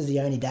 this is the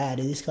only day I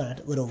do this kind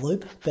of little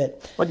loop.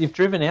 But what, you've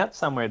driven out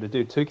somewhere to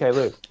do 2k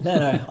loop?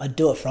 No, I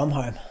do it from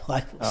home.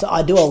 So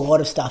I do a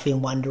lot of stuff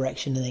in one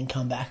direction and then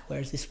come back,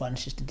 whereas this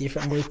one's just a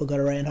different loop I got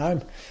around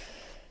home.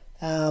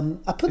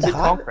 I put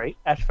concrete,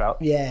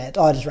 asphalt? Yeah,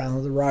 I just ran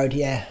on the road.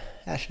 Yeah,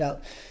 asphalt.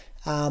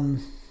 I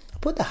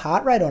put the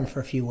heart rate on for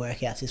a few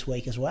workouts this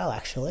week as well,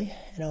 actually,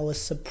 and I was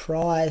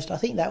surprised. I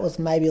think that was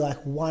maybe like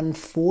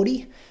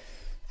 140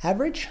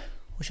 average,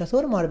 which I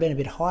thought it might have been a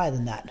bit higher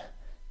than that,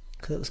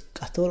 because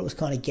I thought it was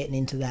kind of getting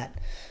into that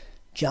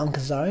junk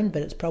zone,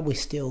 but it's probably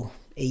still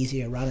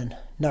easier running.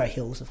 No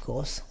hills, of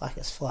course, like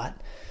it's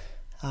flat.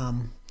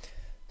 So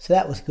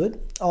that was good.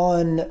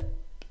 On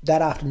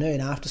that afternoon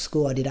after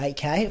school, I did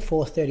 8k at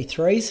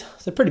 4:33s.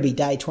 It's a pretty big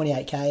day,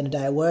 28k in a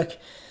day of work.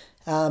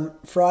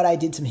 Friday,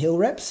 did some hill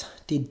reps,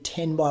 did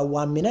 10 by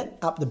 1 minute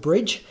up the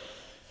bridge.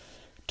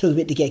 Took a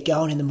bit to get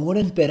going in the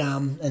morning, but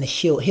and the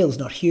hill's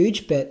not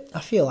huge, but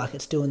I feel like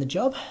it's doing the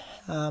job.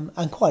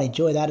 I quite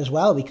enjoy that as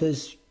well,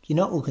 because you're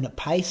not looking at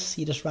pace.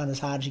 You just run as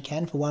hard as you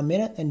can for 1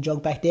 minute and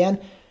jog back down.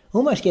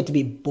 Almost gets a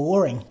bit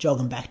boring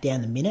jogging back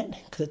down the minute,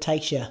 because it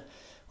takes you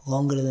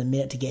longer than a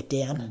minute to get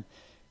down.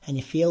 And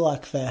you feel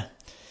like for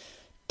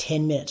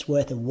 10 minutes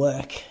worth of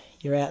work,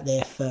 you're out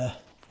there for,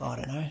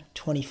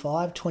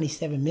 25,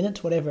 27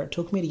 minutes, whatever it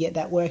took me to get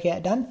that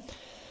workout done.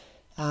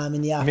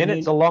 In the afternoon.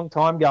 Minute's a long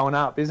time going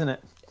up, isn't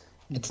it?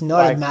 It's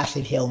not a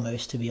massive hill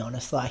moose, to be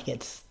honest. I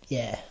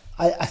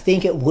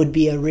think it would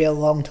be a real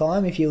long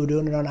time if you were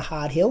doing it on a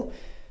hard hill.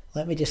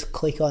 Let me just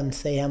click on and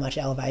see how much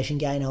elevation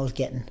gain I was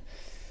getting.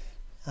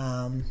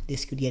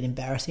 This could get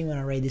embarrassing when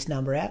I read this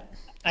number out.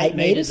 8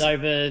 metres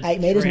over 8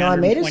 metres, 9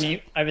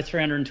 metres? Over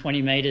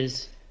 320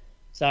 metres.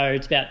 So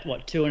it's about,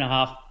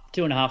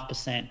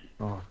 2.5%.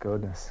 Oh,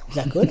 goodness. Is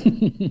that good?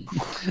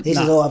 This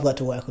is all I've got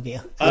to work with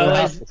here.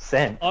 I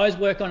always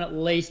work on at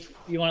least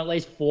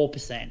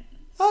 4%.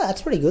 Oh,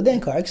 that's pretty good then,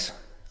 Croaks.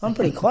 I'm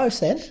pretty close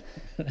then.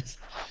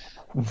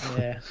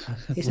 Yeah.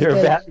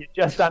 You're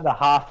just under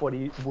half what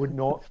you would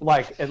not,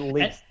 like, at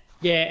least.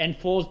 And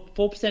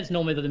 4% is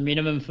normally the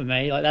minimum for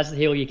me. Like, that's the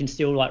hill you can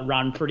still, like,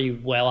 run pretty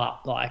well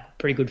up, like,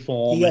 pretty good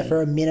form. You go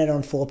for a minute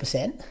on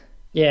 4%?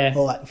 Yeah.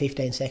 Or like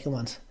 15-second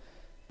ones?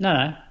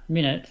 No,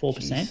 minute, 4%.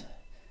 Jeez.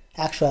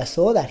 Actually, I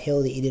saw that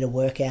hill that you did a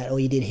workout, or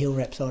you did hill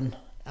reps on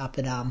up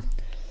at,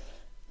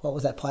 what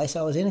was that place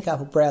I was in?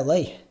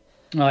 Broadley.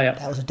 Oh, yeah.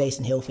 That was a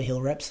decent hill for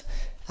hill reps.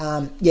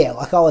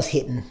 Like I was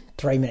hitting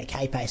 3-minute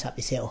K pace up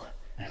this hill,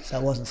 so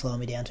it wasn't slowing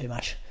me down too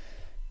much.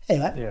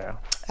 Anyway. Yeah.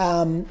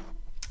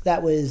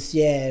 That was,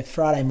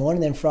 Friday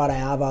morning. Then Friday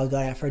arvo, I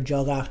got out for a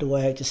jog after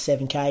work, just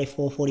 7K,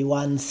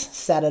 441s.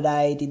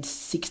 Saturday, did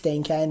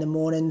 16K in the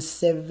morning,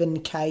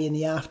 7K in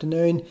the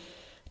afternoon.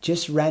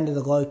 Just ran to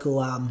the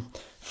local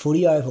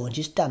footy oval and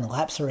just done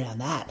laps around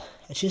that.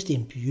 It's just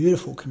in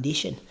beautiful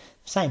condition.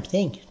 Same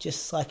thing,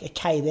 just like a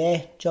K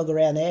there, jog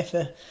around there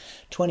for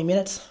 20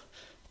 minutes,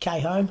 K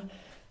home.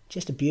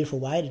 Just a beautiful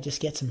way to just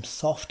get some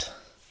soft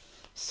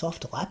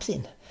laps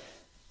in.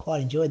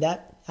 Quite enjoyed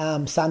that.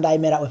 Sunday,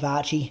 met up with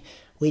Archie.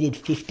 We did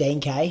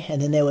 15K,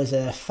 and then there was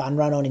a fun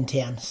run on in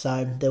town.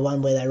 So the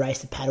one where they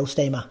raced the paddle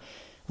steamer,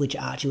 which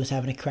Archie was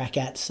having a crack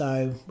at.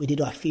 So we did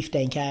like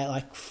 15K,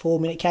 like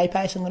 4-minute K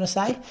pace, I'm going to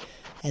say.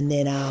 And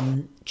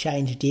then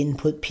changed in,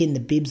 pinned the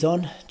bibs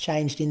on,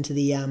 changed into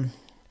the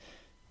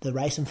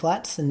racing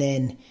flats. And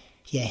then,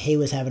 he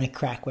was having a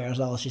crack, whereas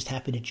I was just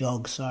happy to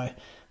jog. So I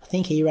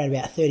think he ran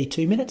about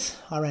 32 minutes.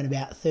 I ran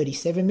about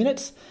 37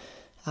 minutes.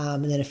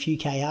 And then a few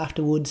K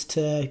afterwards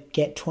to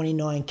get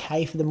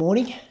 29K for the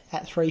morning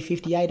at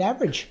 3:58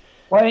 average.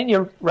 Why didn't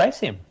you race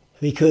him?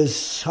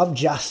 Because I've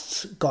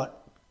just got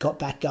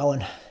back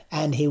going,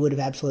 and he would have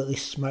absolutely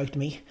smoked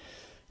me.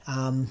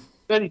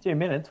 32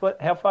 minutes?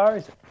 How far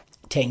is it?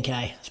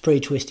 10K. It's pretty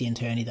twisty and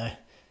turny though.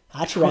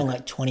 I actually ran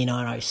like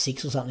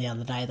 29.06 or something the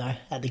other day though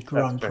at the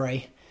Grand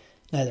Prix.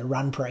 No, the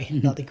Run Prix,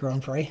 not the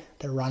Grand Prix,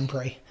 the Run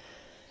Prix.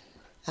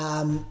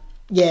 I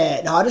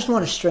just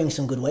want to string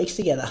some good weeks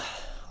together.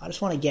 I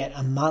just want to get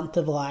a month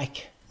of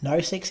like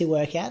no sexy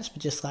workouts,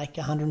 but just like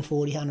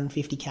 140,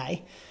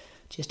 150K,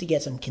 just to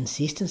get some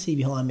consistency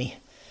behind me.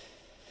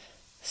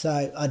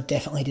 So I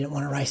definitely didn't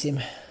want to race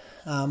him.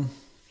 And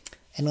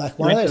like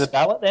one you of went those. To the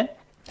ballot then?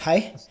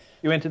 Hey?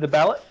 You went to the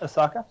ballot,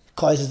 Osaka?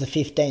 Closes the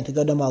 15th. I've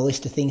got it on my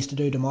list of things to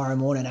do tomorrow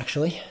morning,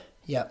 actually.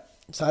 Yep.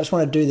 So I just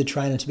want to do the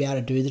training to be able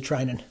to do the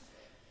training.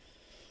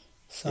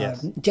 So,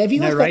 yes. Have you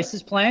no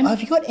races planned?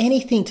 Have you got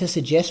anything to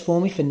suggest for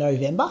me for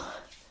November?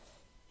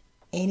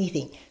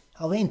 Anything?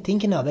 I've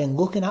been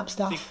looking up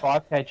stuff. Big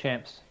 5K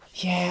champs.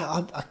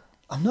 Yeah,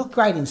 I'm not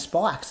great in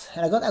spikes.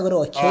 And I got that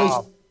little Achilles.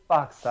 Oh,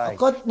 fuck's sake.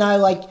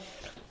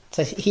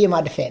 So hear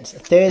my defence.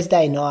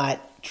 Thursday night,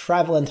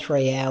 travelling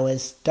 3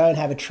 hours, don't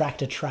have a track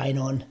to train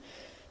on.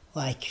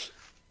 Like,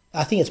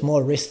 I think it's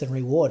more risk than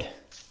reward.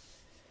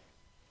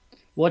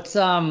 What's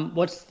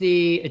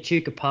the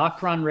Echuca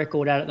Park run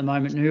record at the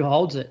moment, and who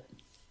holds it?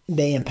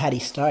 Me and Paddy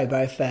Stowe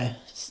both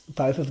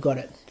have got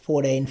it.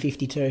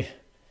 14:52.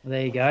 Well,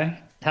 there you go.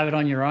 Have it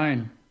on your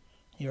own.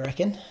 You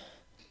reckon?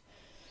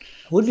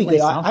 Would be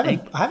good. I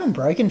haven't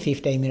broken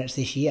 15 minutes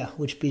this year,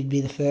 which would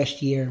be the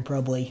first year in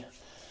probably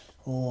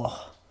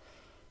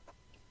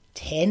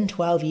 10,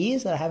 12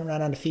 years that I haven't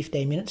run under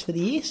 15 minutes for the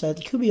year. So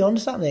it could be on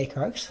to something there,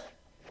 Croaks.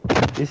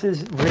 This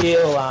is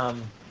real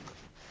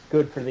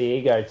good for the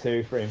ego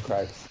too for him,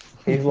 Croaks.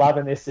 He's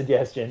loving this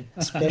suggestion.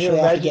 Especially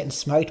after getting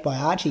smoked by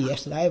Archie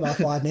yesterday by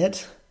 5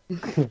 minutes.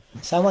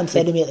 Someone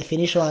said to me at the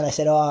finish line, they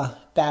said,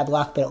 bad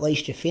luck, but at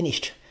least you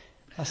finished.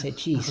 I said,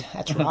 geez,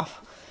 that's rough.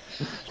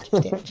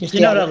 Do you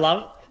know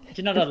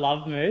what I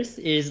love, Moose?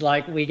 Is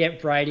like we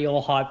get Brady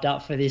all hyped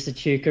up for this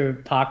Echuca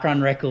Park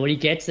run record. He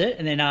gets it,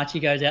 and then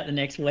Archie goes out the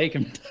next week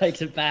and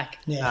takes it back.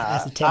 Yeah,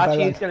 that's a tempo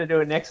Archie's going to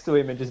do it next to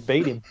him and just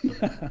beat him.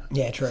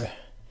 Yeah, true.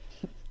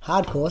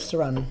 Hard course to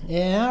run.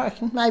 Yeah, I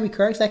reckon maybe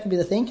Croaks, that could be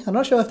the thing. I'm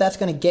not sure if that's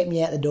going to get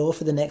me out the door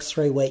for the next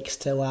 3 weeks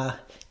to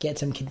get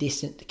some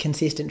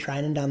consistent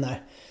training done, though.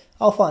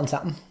 I'll find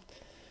something.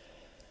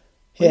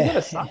 Well, you got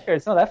a sucker.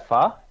 It's not that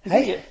far. You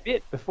Hey? get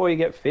fit before you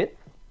get fit.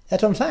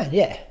 That's what I'm saying,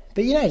 yeah.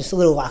 But, just a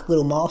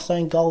little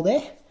milestone goal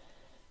there.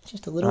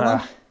 Just a little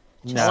one.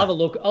 I'll have a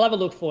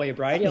look for you,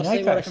 Brady. I'll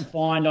see what I can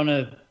find on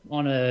a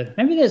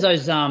maybe there's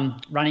those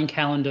running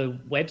calendar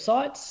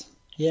websites.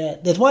 Yeah,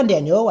 there's one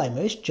down your way,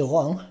 Moose,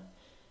 Geelong.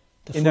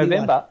 In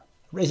November?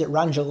 One. Is it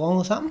Run Geelong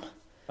or something?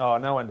 Oh,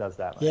 no one does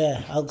that, mate.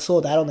 Yeah, I saw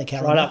that on the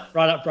calendar.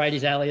 Right up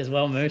Brady's alley as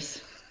well,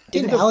 Moose.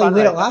 Didn't Ali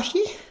win it last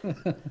year?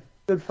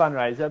 Good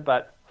fundraiser,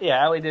 but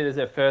yeah, Ali did as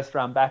her first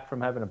run back from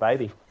having a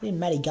baby. Didn't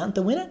Matty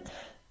Gunther win it?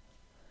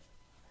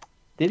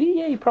 Did he?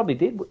 Yeah, he probably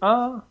did.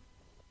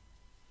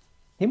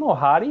 Him or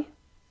Hardy?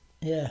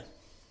 Yeah.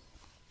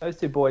 Those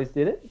two boys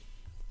did it.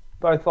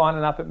 Both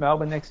lining up at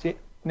Melbourne next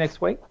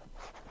week.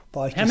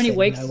 Both How many said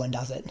weeks? No one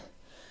does it.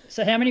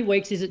 So how many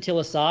weeks is it till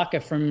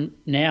Osaka from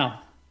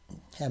now?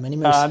 How many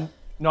moves?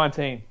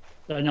 19.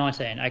 So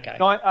 19, okay.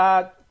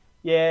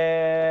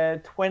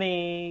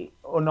 20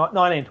 or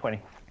 19, 20.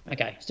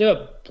 Okay, still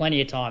have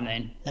plenty of time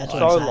then. That's what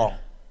So I'm saying. long.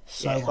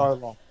 So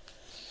long.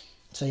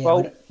 So yeah, Well,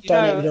 we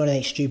don't need to do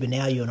anything stupid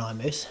now, you and I,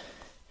 Moose.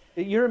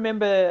 You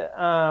remember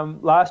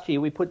last year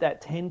we put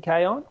that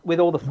 10K on with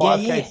all the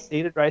 5K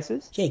seeded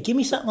races? Yeah, give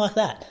me something like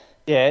that.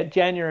 Yeah,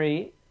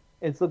 January.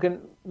 It's looking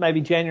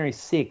maybe January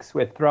 6th.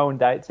 We're throwing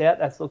dates out.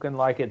 That's looking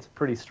like it's a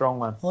pretty strong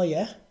one. Oh,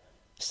 yeah?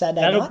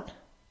 Saturday night?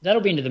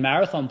 That'll be into the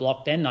marathon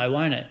block then, though,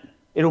 won't it?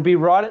 It'll be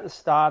right at the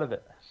start of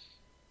it.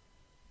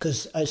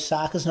 Because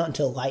Osaka's not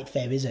until late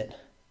Feb, is it?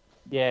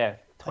 Yeah,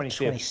 Like 25th.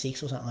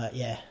 26 or something like that,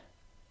 yeah.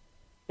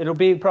 It'll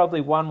be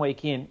probably 1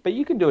 week in, but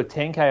you can do a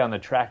 10K on the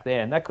track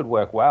there, and that could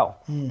work well.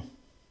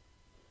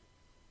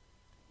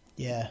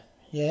 Yeah,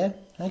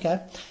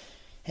 okay.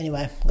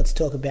 Anyway, let's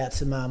talk about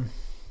some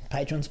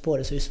Patreon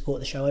supporters who support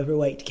the show every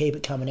week to keep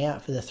it coming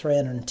out for the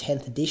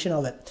 310th edition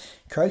of it.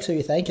 Croaks, who are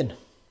you thanking?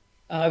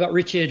 I got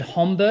Richard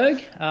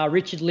Homburg.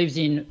 Richard lives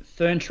in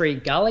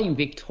Ferntree Gully in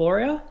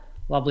Victoria.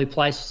 Lovely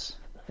place.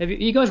 Have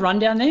you guys run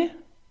down there?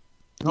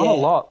 Not a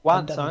lot. I've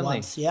Once done it only.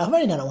 once. Yeah, I've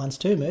only done it once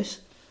too,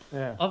 Moose.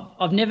 Yeah.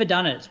 I've never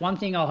done it. It's one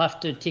thing I'll have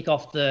to tick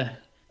off the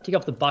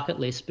bucket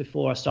list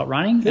before I start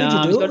running. Who did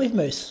you do it with,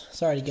 Moose?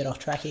 Sorry to get off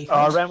track here.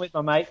 I ran with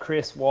my mate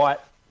Chris White.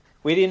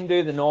 We didn't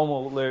do the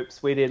normal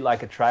loops. We did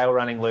like a trail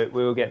running loop.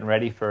 We were getting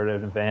ready for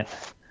an event.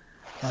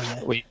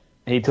 Oh, yeah.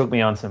 He took me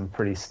on some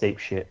pretty steep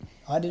shit.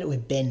 I did it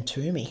with Ben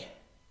Toomey.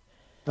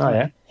 Oh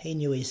yeah. He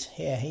knew his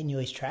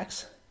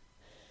tracks.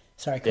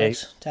 Sorry,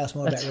 Croaks. Tell us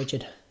more about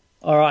Richard.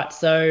 All right,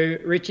 so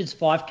Richard's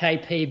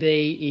 5K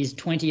PB is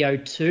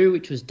 20:02,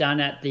 which was done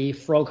at the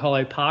Frog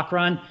Hollow Park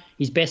Run.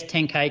 His best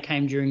 10K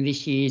came during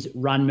this year's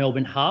Run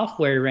Melbourne Half,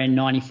 where he ran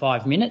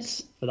 95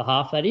 minutes for the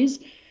half, that is.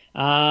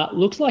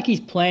 Looks like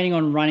he's planning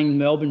on running the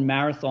Melbourne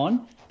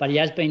Marathon, but he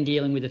has been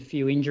dealing with a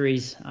few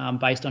injuries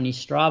based on his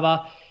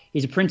Strava.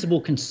 He's a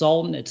principal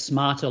consultant at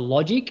Smarter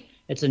Logic.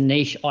 It's a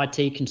niche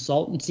IT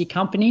consultancy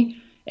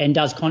company and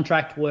does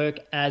contract work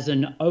as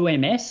an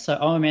OMS. So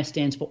OMS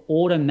stands for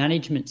Order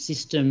Management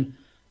System.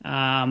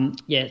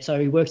 So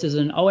he works as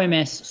an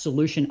OMS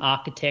solution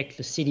architect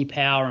for City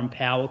Power and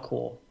Power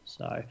Core.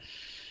 So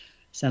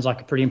sounds like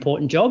a pretty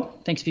important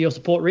job. Thanks for your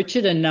support,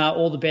 Richard, and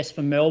all the best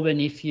for Melbourne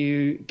if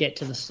you get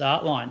to the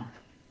start line.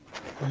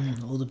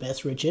 All the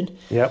best, Richard.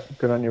 Yep,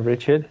 good on you,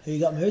 Richard. Who you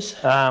got,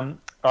 Moose?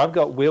 I've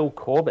got Will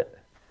Corbett.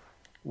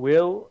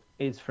 Will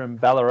is from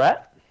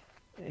Ballarat.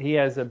 He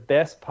has a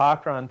best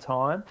parkrun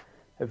time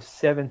of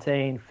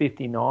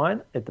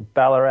 17:59 at the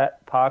Ballarat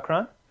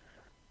Parkrun.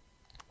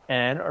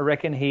 And I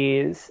reckon he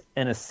is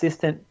an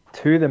assistant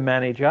to the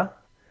manager,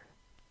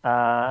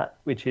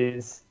 which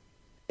is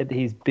at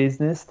his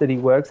business that he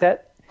works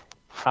at,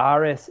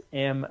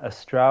 RSM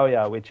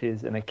Australia, which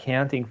is an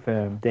accounting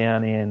firm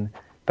down in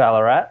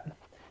Ballarat.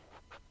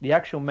 The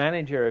actual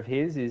manager of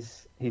his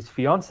is his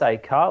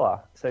fiancée,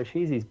 Carla. So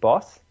she's his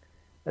boss.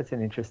 That's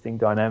an interesting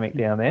dynamic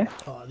down there.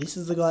 Oh, this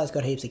is the guy that's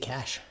got heaps of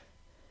cash.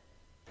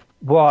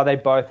 Well, they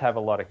both have a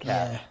lot of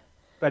cash. Yeah.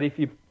 But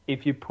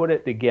if you put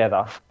it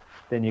together,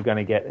 then you're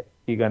going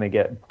to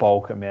get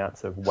bulk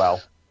amounts of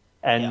wealth,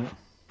 and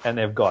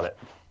they've got it.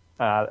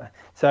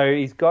 So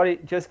he's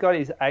just got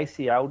his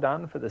ACL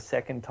done for the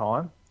second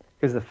time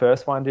because the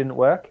first one didn't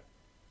work.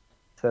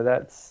 So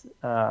that's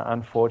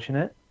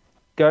unfortunate.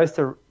 Goes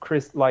to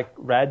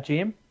Rad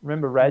Gym.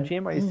 Remember Rad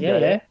Gym? I used to go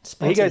there.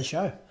 Sponsor the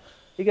show.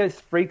 He goes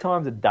 3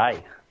 times a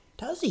day.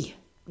 Does he?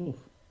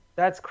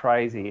 That's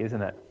crazy,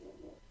 isn't it?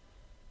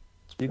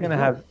 You're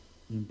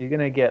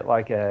gonna get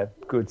like a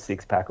good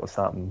 6-pack or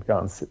something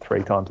going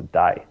 3 times a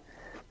day.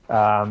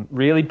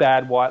 Really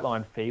bad white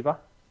line fever.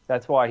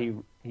 That's why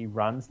he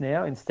runs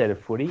now instead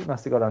of footy. He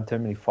must have got on too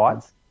many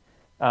fights.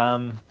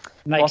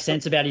 Makes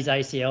sense about his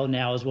ACL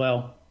now as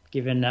well,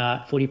 given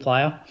footy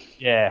player.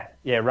 Yeah.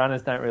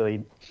 Runners don't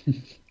really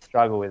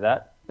struggle with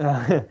that.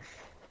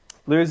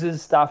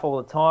 Loses stuff all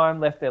the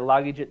time. Left their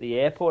luggage at the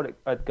airport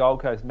at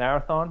Gold Coast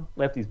Marathon.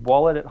 Left his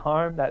wallet at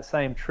home that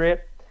same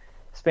trip.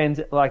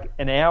 Spends like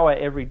an hour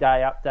every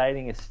day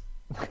updating his.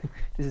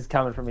 This is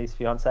coming from his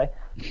fiance.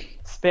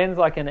 Spends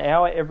like an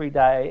hour every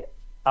day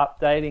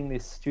updating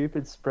this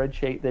stupid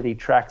spreadsheet that he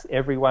tracks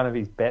every one of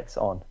his bets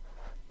on,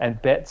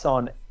 and bets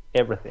on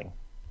everything.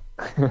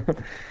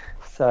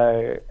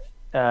 So,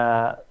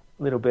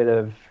 little bit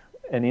of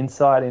an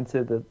insight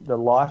into the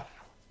life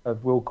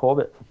of Will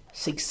Corbett.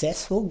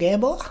 Successful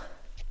gambler?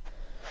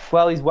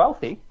 Well, he's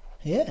wealthy.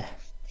 Yeah.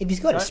 If he's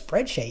got a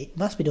spreadsheet,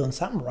 must be doing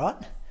something right.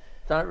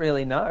 Don't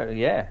really know.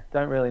 Yeah,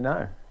 don't really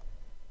know.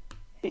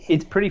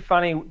 It's pretty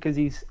funny because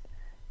he's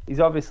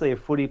obviously a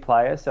footy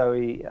player, so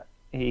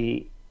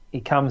he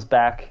comes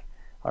back.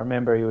 I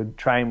remember he would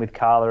train with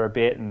Carla a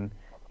bit, and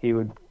he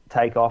would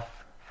take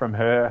off from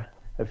her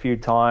a few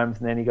times,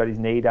 and then he got his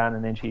knee done,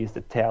 and then she used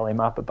to towel him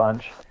up a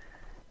bunch.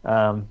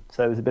 So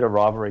there's a bit of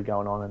rivalry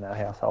going on in that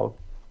household.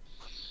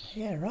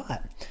 Yeah, right.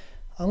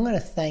 I'm going to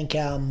thank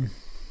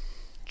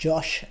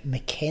Josh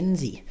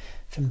McKenzie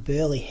from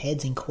Burleigh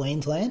Heads in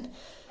Queensland.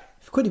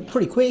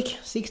 Pretty quick,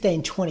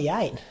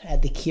 16:28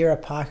 at the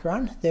Kira Park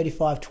Run,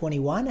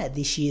 35:21 at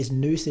this year's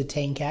Noosa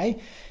 10K,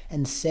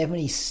 and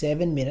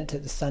 77 minutes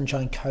at the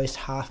Sunshine Coast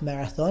Half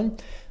Marathon.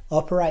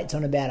 Operates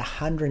on about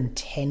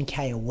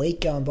 110k a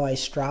week going by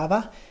his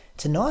Strava.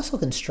 It's a nice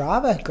looking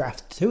Strava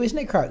graph too, isn't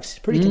it, Croaks?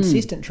 Pretty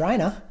consistent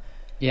trainer.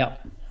 Yeah.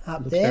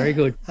 Up Looks there. very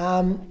good.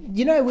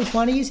 You know which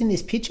one he is in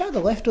this picture, the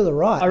left or the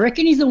right? I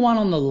reckon he's the one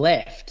on the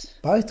left.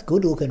 Both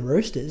good looking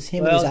roosters.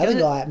 Him and his other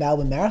guy at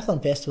Melbourne Marathon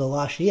Festival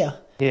last year.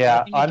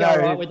 Yeah, I know.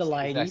 Right with the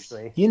ladies.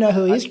 Exactly. You know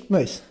who he is,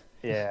 Moose?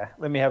 Yeah,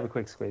 let me have a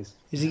quick squeeze.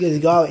 Does he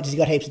got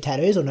heaps of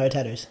tattoos or no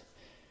tattoos?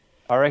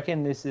 I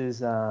reckon this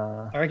is.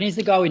 I reckon he's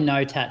the guy with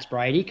no tats,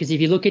 Brady. Because if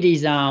you look at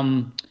his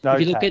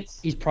look at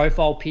his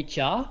profile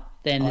picture,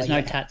 then there's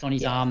no tats on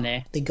his arm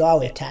there. The guy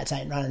with tats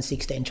ain't running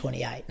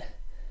 16:28.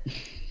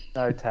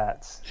 No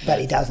tats. But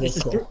he does look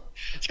cool.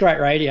 It's great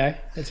radio.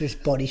 That's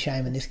just body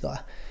shaming this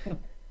guy.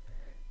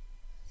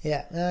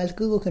 Yeah, no, he's a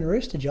good looking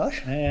rooster,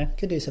 Josh. Yeah.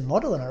 Could do some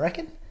modelling, I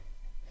reckon.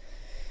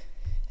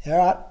 All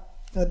right.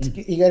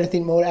 You got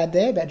anything more to add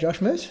there about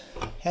Josh Moose?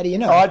 How do you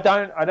know? Oh, I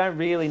don't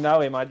really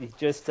know him. I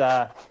just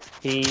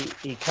he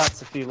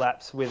cuts a few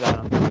laps with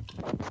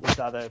this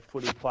other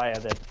footy player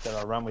that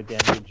I run with down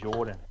here,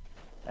 Jordan,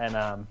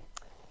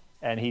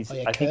 and he's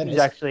I think he's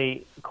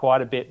actually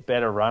quite a bit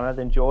better runner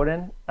than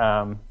Jordan,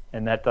 and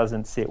that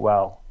doesn't sit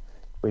well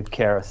with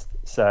Keris.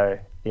 So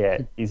yeah,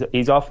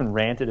 he's often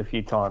ranted a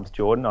few times,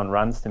 Jordan, on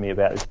runs to me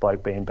about this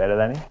bloke being better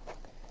than him.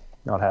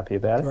 Not happy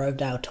about it.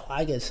 Grovedale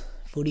Tigers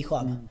Footy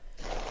Club.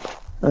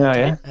 Oh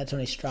yeah, that's on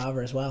his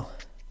Strava as well.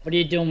 What are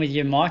you doing with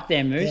your mic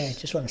there, Moose? Yeah,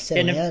 just want to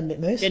settle down a bit,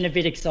 Moose. Getting a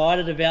bit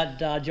excited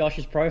about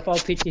Josh's profile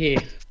picture here.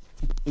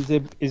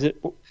 Is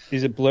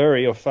it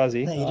blurry or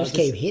fuzzy? No, you just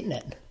keep hitting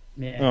it.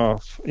 Yeah. Oh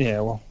yeah,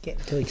 well,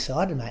 getting too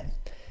excited, mate.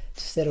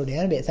 Just settle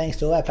down a bit. Thanks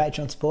to all our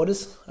Patreon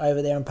supporters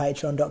over there on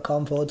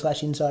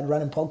patreon.com/Inside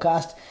Running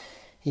Podcast.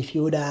 If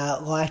you would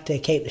like to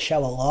keep the show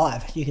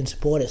alive, you can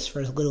support us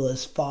for as little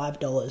as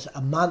 $5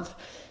 a month.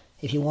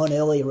 If you want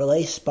early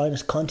release,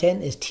 bonus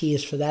content, there's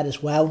tiers for that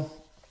as well.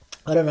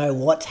 I don't know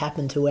what's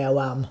happened to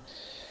our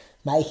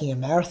making a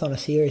marathon a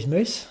series,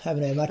 Moose.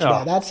 Haven't heard much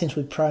about that since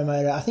we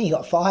promoted it. I think you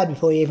got fired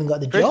before you even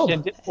got the job.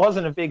 Christian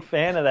wasn't a big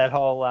fan of that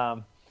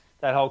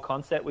whole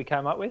concept we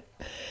came up with.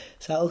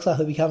 So it looks like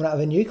we'll be coming up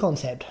with a new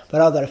concept. But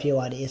I've got a few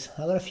ideas.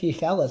 I've got a few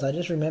fellas. I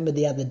just remembered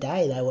the other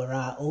day they were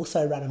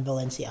also running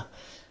Valencia.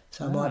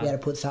 So I might be able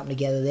to put something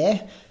together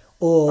there.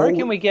 Or I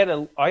reckon we get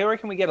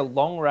a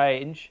long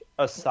range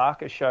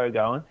Osaka show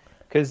going,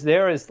 because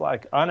there is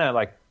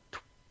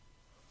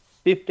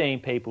 15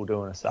 people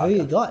doing Osaka. Who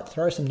you got?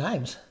 Throw some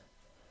names.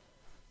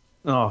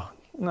 Oh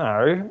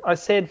no, I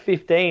said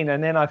 15,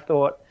 and then I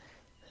thought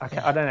I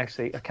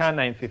can't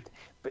name 15.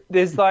 But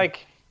there's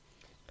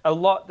a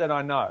lot that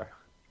I know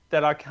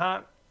that I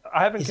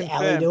haven't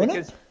confirmed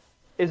because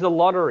it's a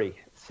lottery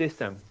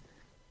system.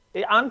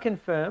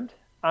 Unconfirmed,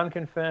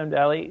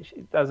 Ali.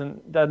 She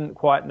doesn't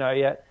quite know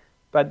yet.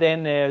 But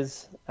then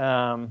there's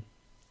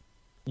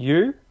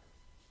you.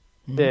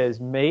 There's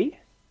me.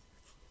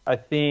 I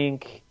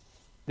think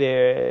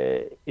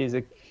there is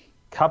a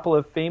couple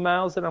of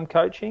females that I'm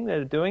coaching that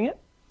are doing it.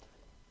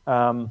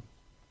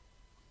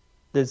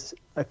 There's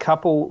a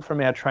couple from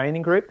our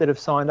training group that have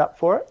signed up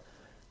for it.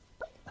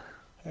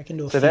 I reckon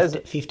do a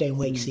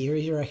 15-week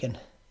series, you reckon?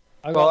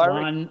 I got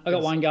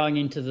one going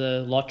into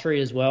the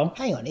lottery as well.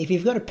 Hang on, if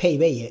you've got a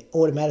PB, you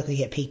automatically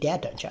get picked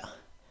out, don't you?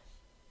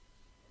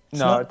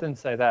 It didn't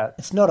say that.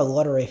 It's not a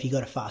lottery if you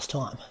got a fast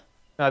time.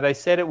 No, they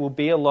said it will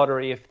be a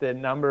lottery if the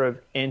number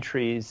of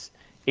entries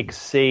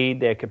exceed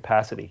their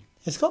capacity.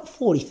 It's got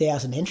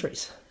 40,000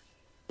 entries.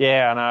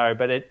 Yeah, I know,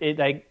 but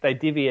they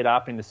divvy it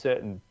up into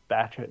certain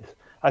batches.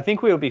 I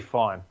think we'll be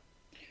fine.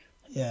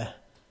 Yeah.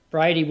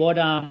 Brady, what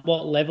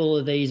level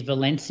are these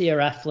Valencia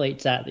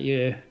athletes at that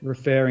you're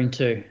referring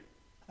to?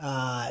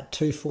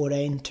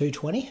 214,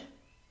 220.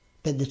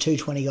 But the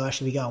 220 guy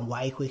should be going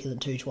way quicker than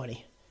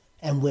 220.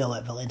 And Will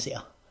at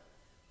Valencia.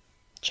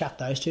 Chuck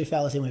those two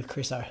fellas in with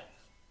Chriso.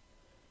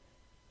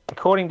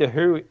 According to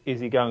who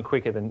is he going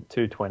quicker than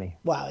 220?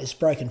 Wow, it's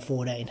broken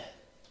 14.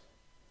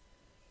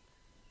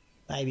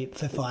 Maybe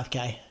for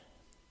 5K.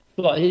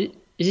 What, is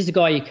this the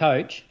guy you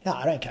coach? No,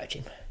 I don't coach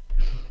him.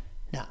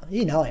 No,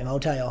 you know him. I'll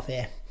tell you off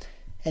air.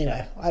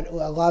 Anyway, I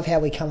love how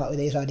we come up with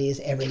these ideas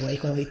every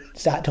week when we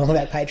start talking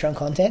about Patreon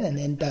content and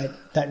then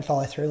don't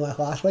follow through like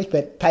last week.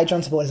 But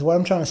Patreon supporters, what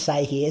I'm trying to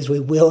say here is we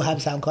will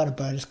have some kind of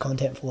bonus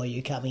content for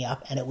you coming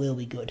up, and it will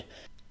be good.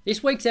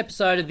 This week's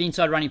episode of the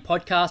Inside Running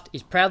Podcast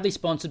is proudly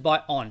sponsored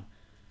by On.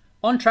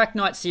 On Track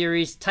Night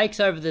Series takes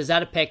over the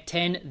Zatopek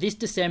 10 this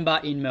December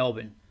in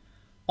Melbourne.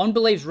 On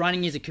believes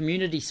running is a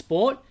community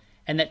sport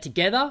and that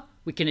together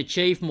we can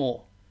achieve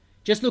more.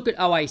 Just look at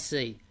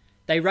OAC.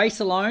 They race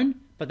alone,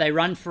 but they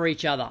run for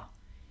each other.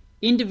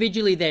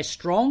 Individually they're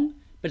strong,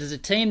 but as a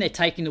team they're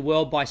taking the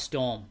world by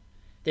storm.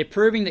 They're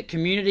proving that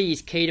community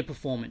is key to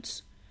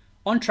performance.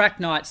 On Track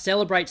Night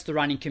celebrates the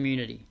running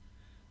community.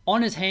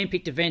 On has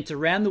handpicked events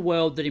around the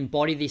world that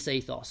embody this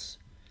ethos.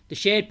 The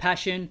shared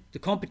passion, the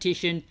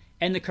competition,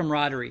 and the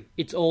camaraderie,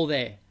 it's all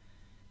there.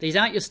 These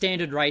aren't your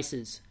standard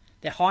races.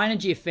 They're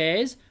high-energy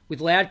affairs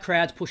with loud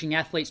crowds pushing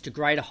athletes to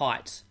greater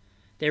heights.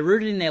 They're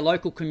rooted in their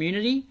local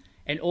community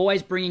and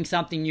always bringing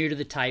something new to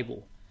the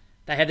table.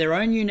 They have their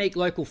own unique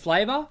local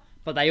flavour,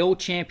 but they all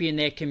champion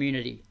their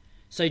community.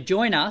 So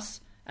join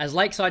us as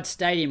Lakeside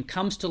Stadium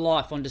comes to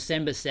life on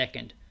December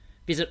 2nd.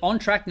 Visit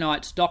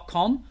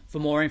ontracknights.com for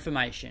more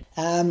information.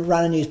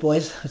 Running news,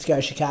 boys. Let's go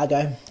to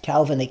Chicago.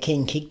 Kelvin, the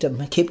king,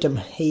 Kiptum.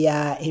 He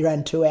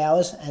ran 2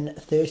 hours and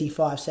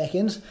 35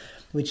 seconds,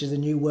 which is a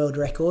new world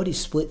record. His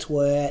splits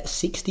were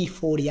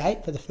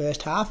 60-48 for the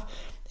first half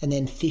and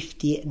then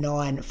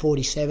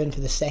 59-47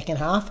 for the second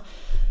half.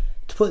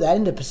 To put that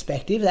into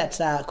perspective, that's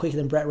quicker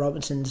than Brett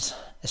Robinson's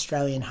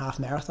Australian half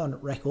marathon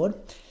record.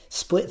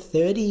 Split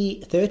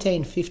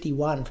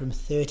 13:51 from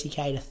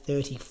 30k to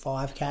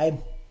 35k.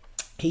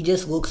 He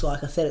just looks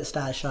like, I said at the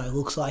start of the show,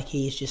 looks like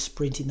he is just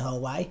sprinting the whole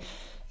way,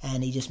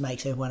 and he just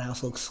makes everyone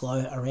else look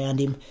slow around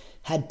him.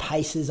 Had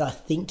paces, I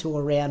think, to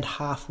around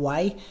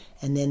halfway,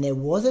 and then there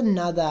was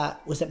another,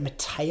 was it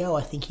Mateo,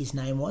 I think his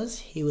name was?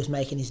 He was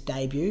making his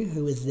debut,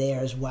 who was there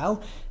as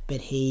well,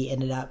 but he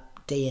ended up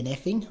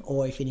DNFing,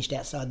 or he finished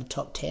outside the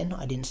top 10.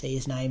 I didn't see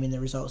his name in the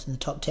results in the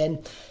top 10.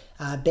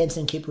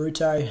 Benson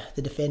Kipruto,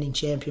 the defending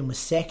champion, was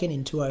second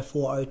in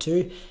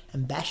 2:04.02,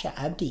 and Basha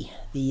Abdi,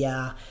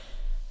 the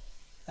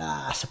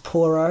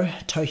Sapporo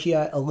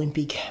Tokyo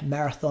Olympic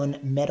Marathon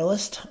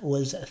medalist,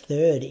 was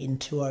third in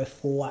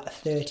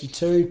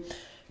 2:04.32.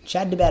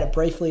 Chatted about it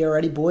briefly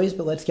already, boys,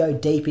 but let's go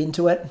deep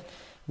into it.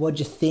 What'd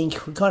you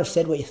think? We kind of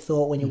said what you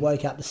thought when you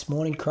woke up this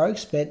morning,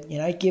 Croaks, but,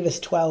 give us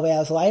 12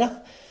 hours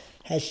later.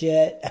 Has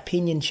your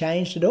opinion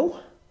changed at all?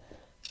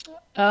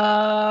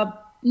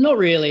 Not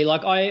really.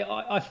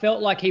 I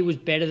felt like he was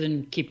better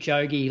than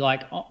Kipchoge,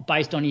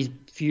 based on his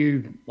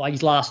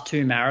his last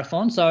two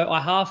marathons. So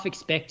I half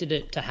expected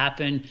it to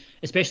happen,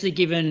 especially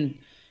given,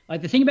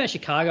 the thing about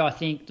Chicago, I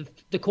think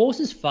the course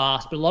is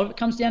fast, but a lot of it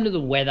comes down to the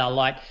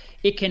weather.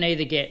 It can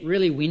either get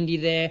really windy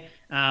there.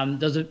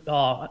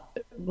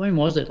 When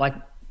was it?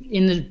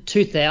 In the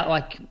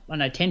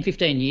 2000, 10,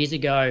 15 years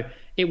ago,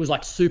 it was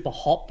super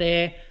hot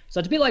there. So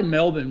it's a bit like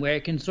Melbourne, where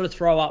it can sort of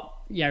throw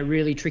up,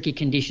 really tricky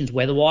conditions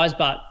weather-wise,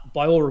 but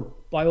by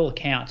all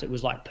accounts, it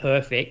was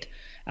perfect.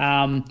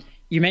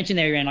 You mentioned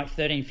there around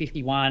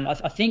 13:51.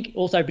 I think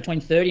also between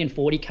 30 and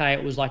 40k,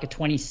 it was a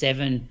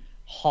 27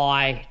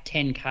 high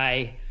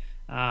 10k,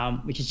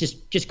 which is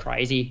just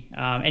crazy.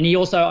 And he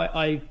also,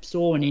 I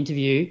saw an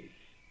interview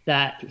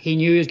that he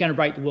knew he was going to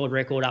break the world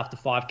record after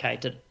 5k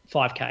to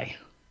 5k.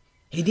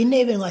 He didn't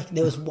even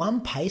there was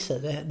one pacer.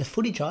 The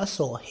footage I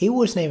saw, he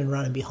wasn't even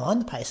running behind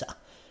the pacer.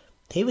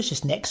 He was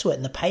just next to it,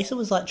 and the pacer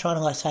was trying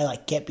to say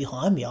get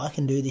behind me, I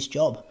can do this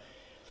job.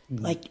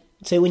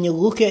 So when you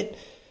look at,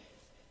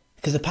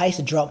 because the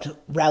pacer dropped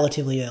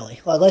relatively early,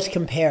 let's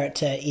compare it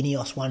to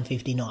Ineos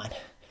 159.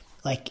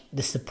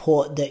 The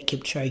support that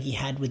Kipchoge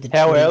had with the trees.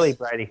 How early,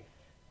 Brady?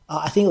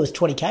 I think it was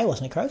 20k,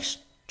 wasn't it, Croaks?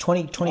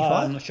 25?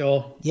 I'm not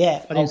sure.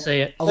 Yeah. I didn't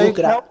see it. I'll look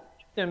it up.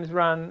 Kiptum's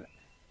run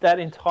that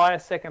entire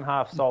second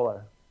half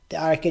solo.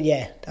 I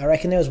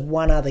reckon there was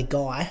one other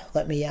guy.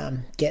 Let me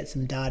get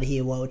some data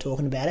here while we're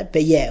talking about it.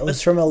 But yeah, it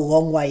was from a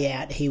long way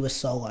out. He was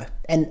solo,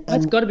 and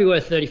that's got to be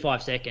worth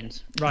 35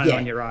 seconds running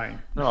on your own.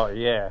 Oh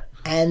yeah.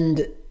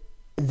 And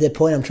the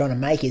point I'm trying to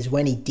make is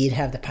when he did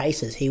have the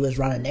paces, he was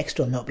running next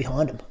to him, not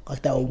behind him.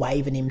 They were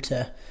waving him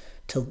to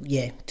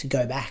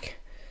go back.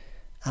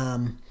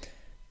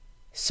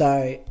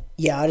 So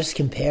yeah, I just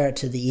compare it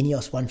to the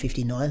Ineos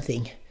 159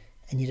 thing,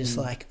 and you're just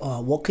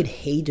what could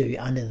he do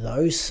under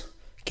those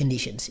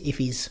conditions if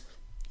he's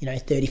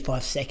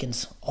 35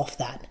 seconds off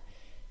that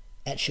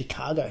at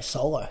Chicago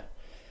solo?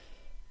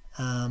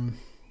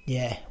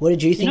 What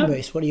did you think,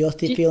 Moose? What are your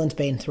feelings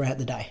been throughout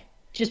the day?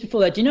 Just before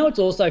that, do you know what's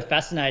also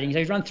fascinating? So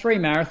he's run 3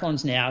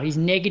 marathons now. He's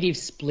negative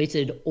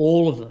splitted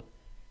all of them,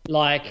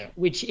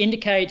 which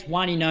indicates,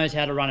 one, he knows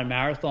how to run a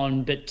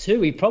marathon, but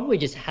two, he probably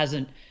just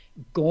hasn't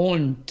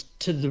gone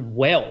to the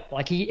well.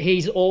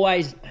 He's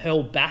always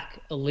held back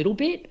a little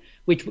bit,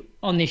 which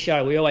on this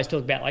show we always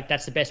talk about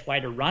that's the best way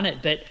to run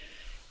it. But,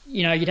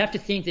 you'd have to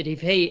think that if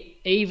he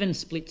even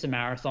splits a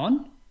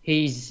marathon,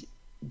 he's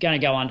going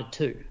to go under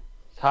 2.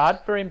 It's hard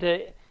for him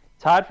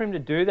to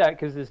do that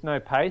because there's no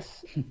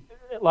pace.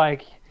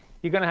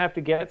 You're going to have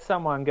to get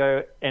someone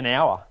go an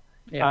hour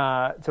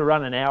to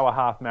run an hour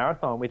half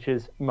marathon, which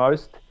is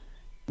most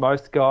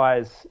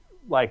guys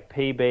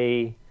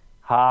PB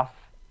half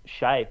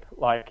shape,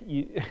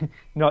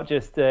 not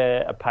just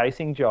a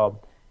pacing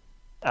job.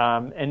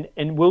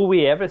 And will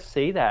we ever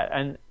see that?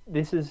 And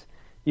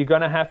you're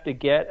going to have to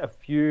get a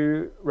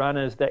few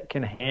runners that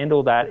can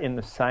handle that in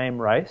the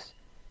same race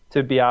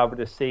to be able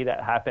to see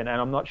that happen. And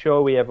I'm not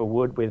sure we ever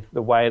would with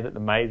the way that the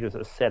majors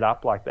are set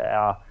up like they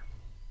are,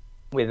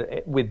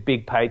 with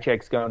big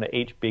paychecks going to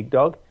each big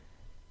dog.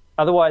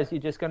 Otherwise,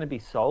 you're just going to be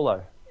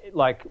solo,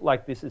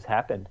 like this has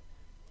happened.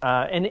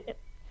 And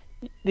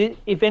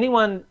if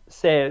anyone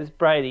says,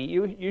 Brady,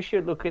 you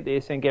should look at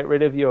this and get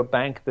rid of your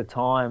bank the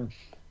time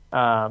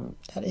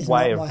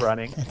way of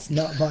running. That's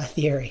not my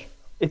theory.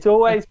 It's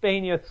always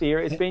been your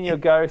theory. It's been your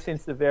go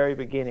since the very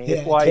beginning.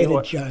 Yeah, it's been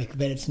a joke,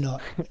 but it's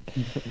not.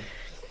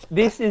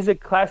 This is a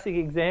classic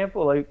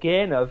example,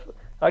 again, of,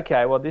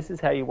 okay, well, this is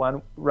how you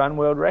run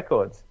world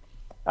records.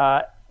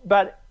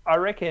 But I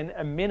reckon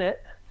a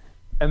minute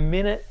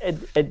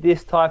at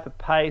this type of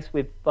pace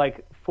with,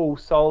 like, full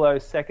solo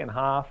second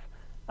half,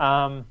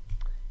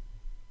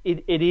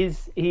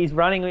 he's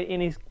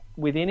running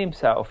within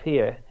himself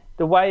here.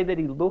 The way that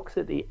he looks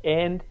at the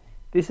end,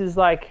 this is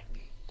like,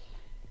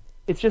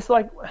 it's just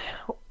like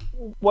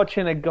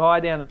watching a guy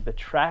down at the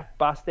track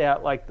bust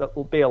out like that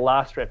will be a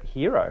last rep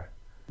hero,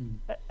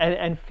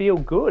 and feel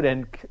good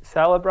and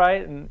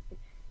celebrate. And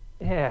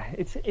yeah,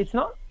 it's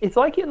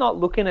like you're not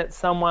looking at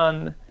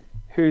someone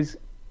who's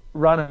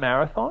run a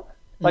marathon.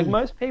 Like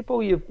most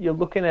people, you're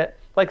looking at,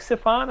 like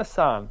Safana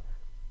San.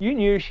 You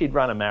knew she'd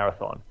run a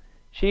marathon.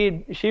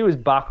 She was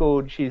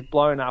buckled. She's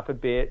blown up a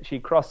bit. She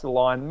crossed the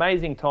line.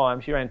 Amazing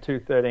time. She ran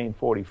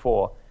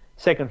 2:13.44,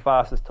 second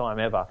fastest time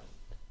ever.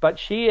 But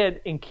she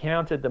had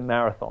encountered the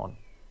marathon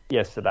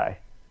yesterday,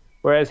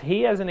 whereas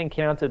he hasn't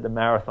encountered the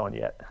marathon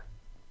yet.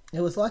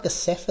 It was like a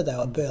Cepha,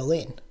 though, at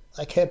Berlin.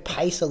 Like, her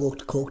pacer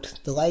looked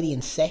cooked. The lady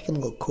in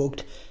second looked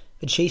cooked,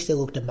 but she still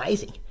looked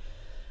amazing.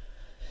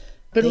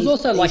 But it was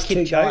also like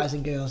two guys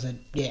and girls are,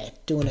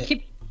 doing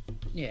it.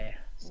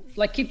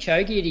 Like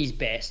Kipchoge at his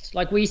best.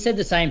 Like, we said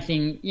the same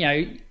thing, you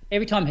know,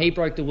 every time he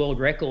broke the world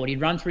record, he'd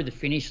run through the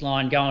finish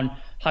line, go and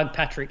hug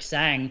Patrick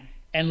Sang,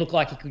 and look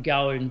like he could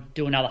go and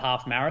do another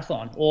half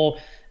marathon. Or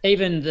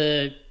even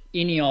the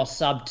Ineos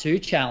sub 2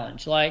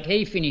 challenge. Like,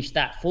 he finished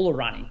that full of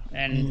running.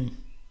 And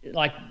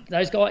like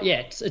those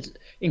guys, it's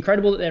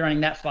incredible that they're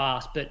running that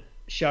fast, but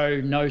show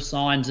no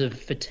signs of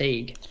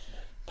fatigue.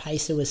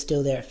 Pacer was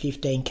still there at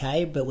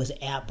 15k, but was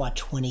out by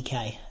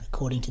 20k,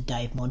 according to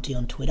Dave Monty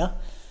on Twitter.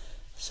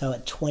 So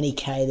at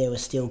 20k, there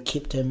was still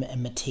Kiptum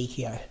and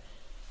Matikio.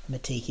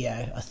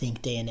 Matikio, I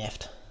think,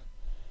 DNF'd.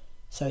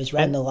 So he's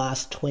ran the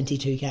last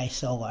 22k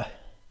solo.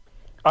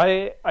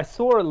 I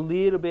saw a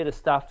little bit of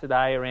stuff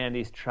today around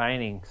his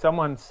training.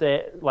 Someone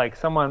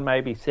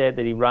maybe said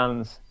that he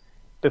runs,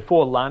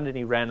 before London,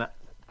 he ran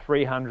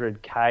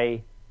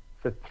 300k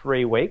for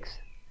 3 weeks.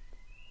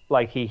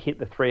 Like, he hit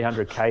the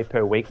 300k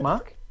per week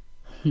mark.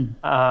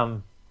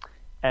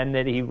 And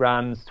that he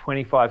runs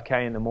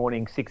 25k in the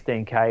morning,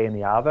 16k in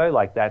the Arvo.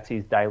 Like, that's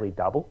his daily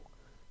double.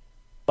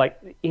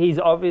 Like, he's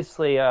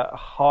obviously a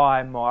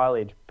high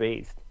mileage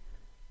beast.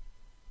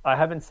 I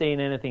haven't seen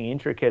anything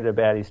intricate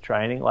about his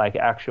training, like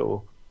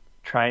actual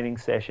training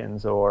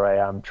sessions or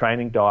a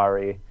training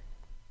diary.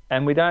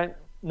 And we don't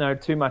know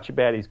too much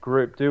about his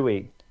group, do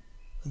we?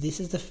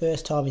 This is the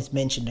first time he's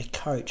mentioned a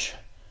coach.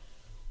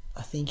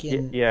 I think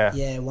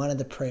in one of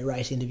the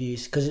pre-race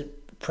interviews, because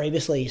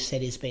previously he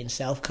said he's been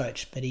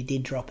self-coached, but he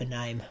did drop a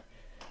name.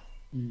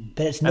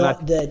 But it's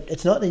not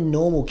the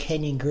normal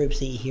Kenyan groups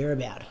that you hear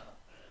about.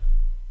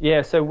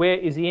 Yeah, so where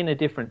is he, in a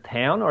different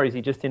town, or is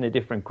he just in a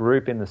different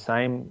group in the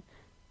same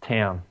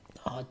town?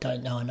 I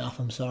don't know enough,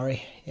 I'm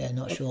sorry. Yeah,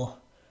 not sure.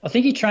 I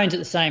think he trains at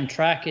the same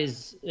track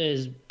as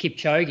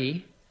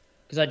Kipchoge,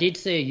 because I did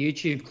see a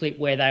YouTube clip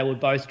where they were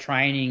both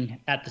training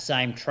at the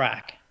same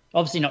track.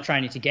 Obviously not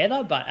training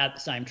together, but at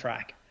the same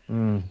track.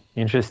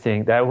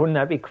 Interesting. Wouldn't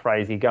that be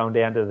crazy, going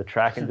down to the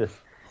track and just...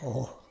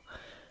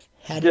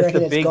 How do you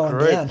reckon it's gone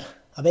down?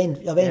 I've been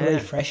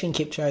refreshing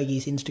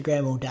Kipchoge's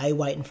Instagram all day,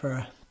 waiting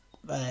for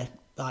I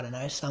don't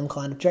know, some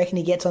kind of... Do you reckon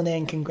he gets on there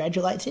and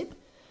congratulates him?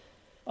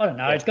 I don't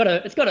know. It's got to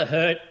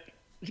hurt.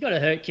 It's got to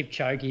hurt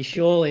Kipchoge,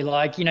 surely.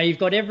 Like, you know, you've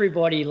got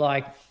everybody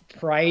like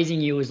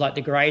praising you as like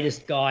the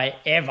greatest guy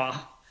ever,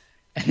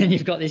 and then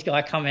you've got this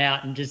guy come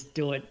out and just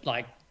do it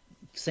like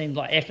seems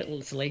like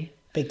effortlessly.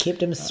 But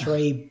Kiptum's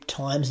 3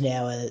 times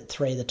now at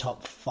 3 of the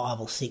top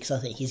 5 or 6. I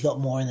think he's got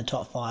more in the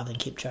top 5 than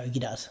Kipchoge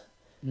does.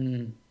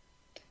 Do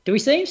we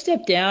see him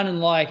step down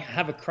and like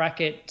have a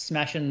crack at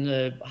smashing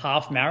the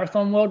half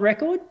marathon world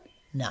record?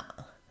 Nah.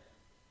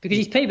 Because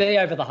his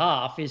PB over the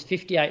half is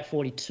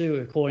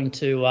 58.42 according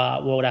to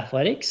World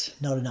Athletics.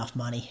 Not enough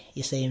money.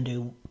 You see him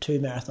do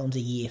 2 marathons a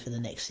year for the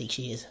next 6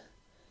 years.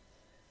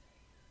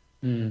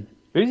 Who's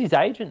his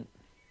agent?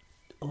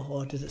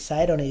 Or does it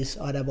say it on his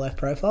IWF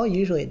profile?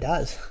 Usually it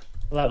does.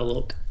 We'll have a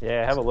look.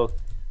 Yeah, have a look.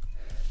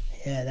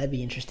 Yeah, that'd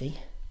be interesting.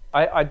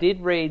 I did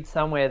read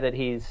somewhere that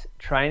his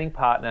training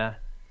partner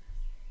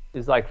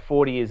is like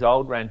 40 years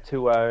old, ran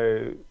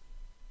 2:04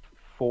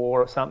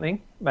 or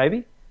something,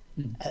 maybe.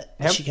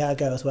 At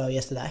Chicago as well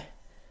yesterday.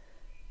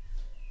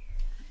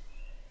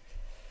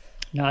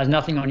 No, there's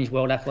nothing on his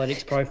World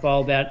Athletics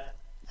profile about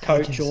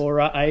coach Agents. Or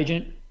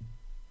agent.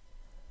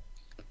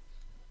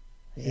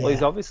 Yeah. Well,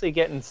 he's obviously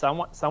getting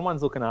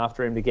someone's looking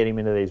after him to get him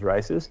into these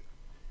races.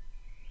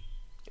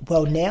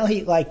 Well, now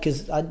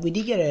because we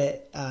did get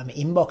a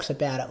inbox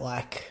about it,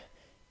 like,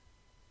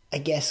 I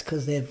guess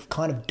because they've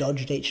kind of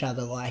dodged each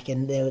other, like,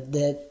 and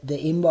the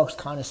inbox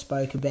kind of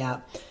spoke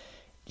about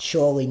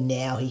surely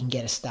now he can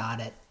get a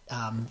start at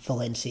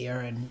Valencia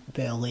and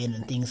Berlin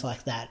and things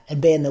like that,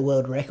 and being the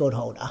world record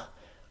holder,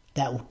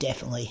 that will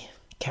definitely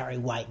carry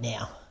weight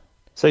now.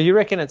 So you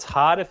reckon it's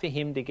harder for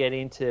him to get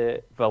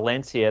into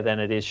Valencia than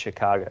it is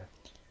Chicago?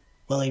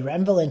 Well, he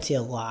ran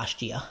Valencia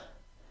last year,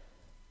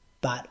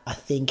 but I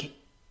think,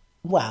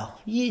 well,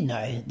 you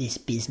know this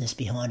business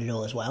behind it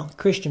all as well.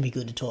 Christian be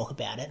good to talk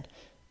about it.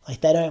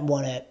 Like, they don't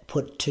want to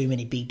put too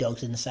many big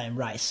dogs in the same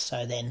race,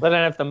 so then... They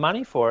don't have the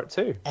money for it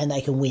too. And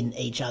they can win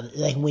each other.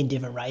 They can win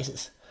different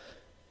races.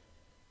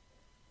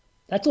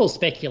 That's all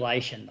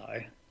speculation,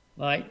 though.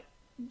 Like,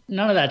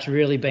 none of that's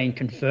really been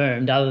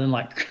confirmed other than,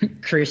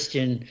 like,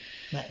 Christian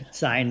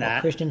saying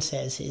that. Christian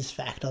says is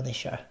fact on this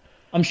show.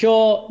 I'm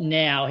sure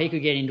now he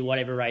could get into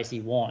whatever race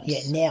he wants. Yeah,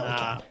 now he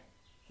can.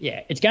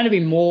 Yeah, it's going to be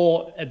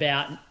more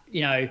about,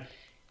 you know,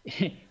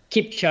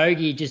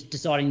 Kipchoge just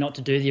deciding not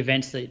to do the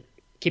events that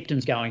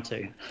Kiptum's going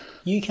to.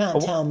 You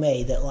can't tell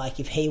me that, like,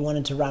 if he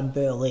wanted to run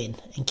Berlin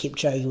and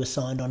Kipchoge was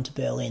signed on to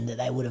Berlin, that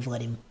they would have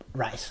let him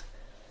race.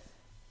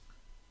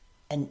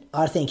 And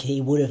I think he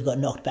would have got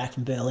knocked back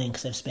from Berlin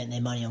because they've spent their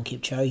money on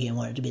Kipchoge and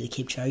wanted it to be the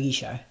Kipchoge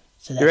show.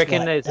 So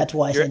that's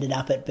why he's ended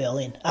up at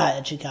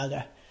at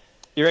Chicago.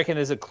 You reckon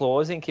there's a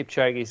clause in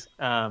Kipchoge's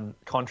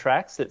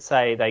contracts that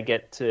say they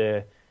get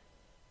to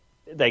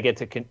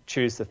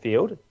choose the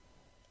field?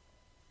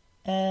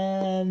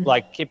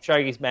 Like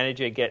Kipchoge's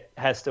manager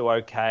has to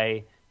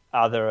okay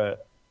other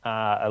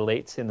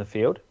elites in the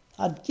field?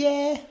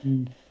 Yeah.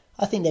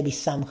 I think there'd be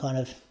some kind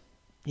of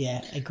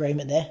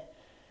agreement there.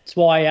 That's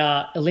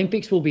why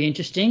Olympics will be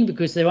interesting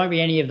because there won't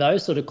be any of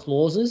those sort of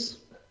clauses.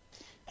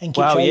 And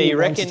Kipchoge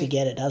wants to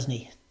get it, doesn't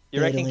he?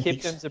 You reckon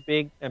Kiptum's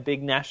a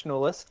big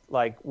nationalist,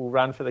 like will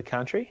run for the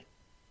country?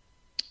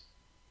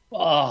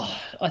 Oh,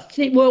 I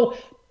think. Well,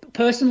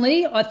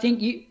 personally, I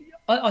think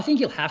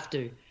you'll have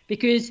to,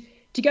 because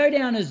to go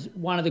down as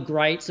one of the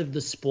greats of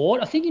the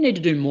sport, I think you need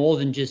to do more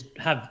than just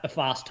have a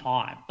fast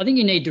time. I think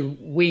you need to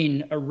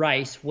win a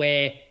race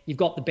where you've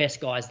got the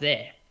best guys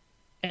there.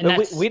 And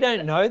but we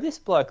don't know this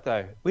bloke,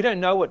 though. We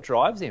don't know what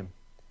drives him.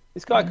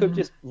 This guy could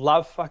just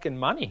love fucking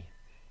money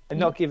and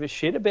not give a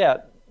shit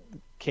about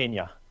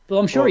Kenya. Well,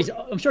 I'm sure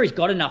he's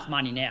got enough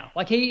money now.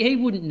 Like he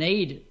wouldn't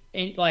need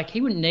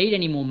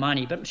any more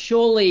money. But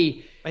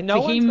surely, no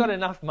one's got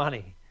enough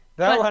money.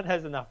 No one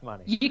has enough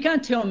money. You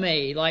can't tell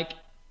me like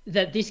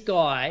that. This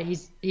guy,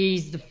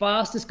 he's the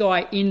fastest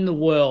guy in the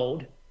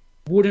world,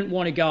 wouldn't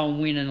want to go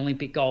and win an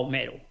Olympic gold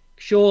medal.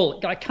 Surely,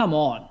 like, come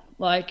on.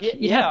 Like,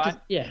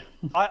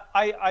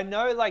 I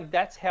know, like,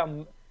 that's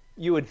how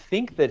you would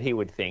think that he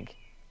would think.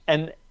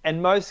 And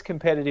most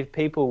competitive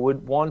people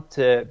would want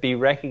to be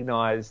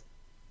recognised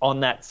on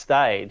that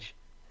stage.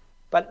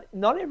 But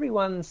not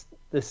everyone's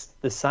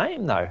the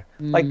same, though.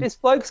 Like, this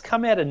bloke's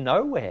come out of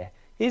nowhere.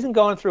 He hasn't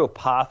gone through a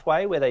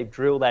pathway where they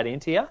drill that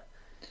into you.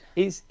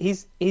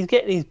 He's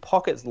getting his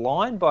pockets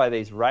lined by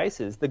these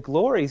races. The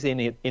glory's in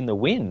the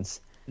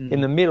wins,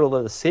 in the middle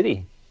of the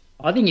city.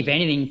 I think, if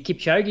anything,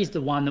 Kipchoge's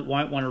the one that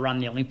won't want to run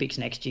the Olympics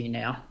next year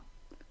now,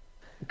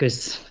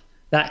 because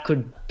that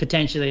could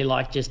potentially,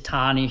 like, just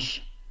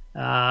tarnish,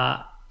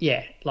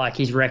 like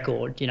his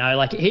record. You know,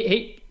 like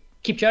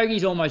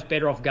Kipchoge's almost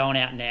better off going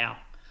out now.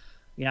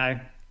 You know,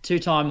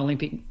 2-time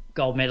Olympic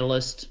gold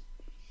medalist,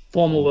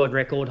 former world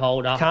record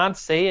holder. Can't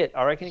see it.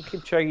 I reckon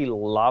Kipchoge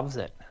loves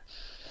it.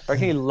 I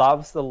reckon he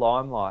loves the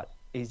limelight.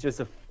 He's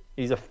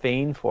a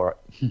fiend for it.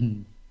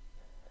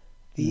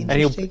 And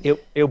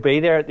he'll be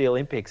there at the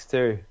Olympics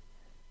too.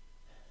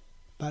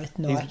 Both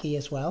Nike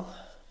as well.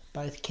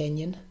 Both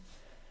Kenyan.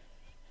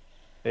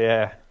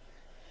 Yeah.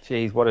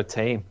 Jeez, what a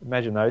team.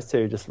 Imagine those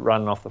two just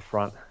running off the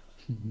front.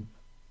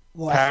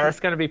 Well, Paris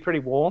going to be pretty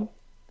warm.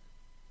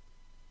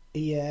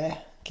 Yeah.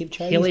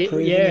 Kipchoge's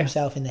proven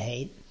himself in the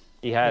heat.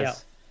 He has. Yeah.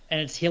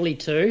 And it's hilly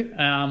too.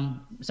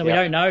 So we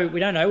don't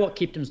know what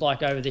Kiptum's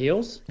like over the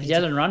hills. He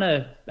hasn't run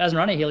a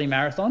hilly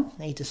marathon.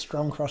 Needs a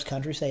strong cross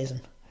country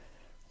season.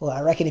 Well,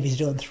 I reckon if he's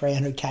doing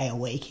 300k a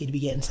week, he'd be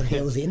getting some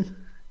hills in.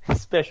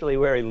 Especially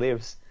where he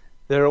lives.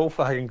 They're all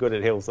fucking good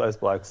at hills, those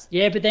blokes.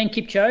 Yeah, but then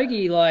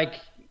Kipchoge,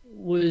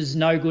 was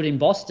no good in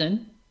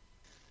Boston.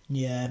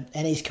 Yeah,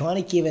 and he's kind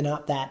of given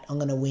up that I'm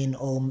going to win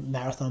all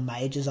marathon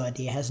majors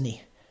idea, hasn't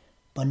he?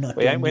 By not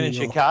we ain't winning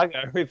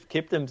Chicago if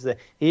Kiptum's there.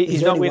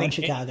 He's not winning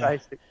Chicago. I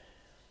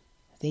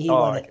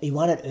think he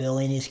won it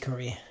early in his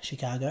career,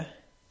 Chicago.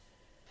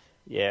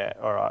 Yeah,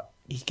 all right.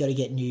 He's got to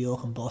get New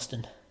York and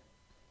Boston.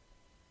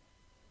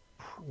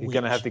 You're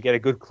going to have to get a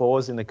good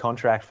clause in the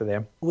contract for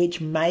them.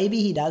 Which maybe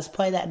he does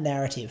play that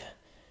narrative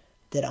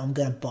that I'm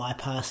going to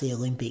bypass the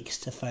Olympics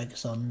to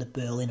focus on the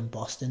Berlin and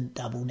Boston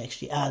double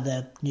next year.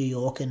 The New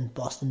York and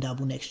Boston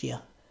double next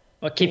year.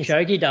 What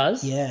Kipchoge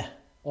does? Yeah.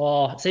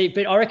 Oh, see,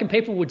 but I reckon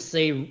people would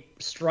see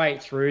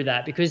straight through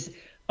that, because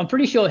I'm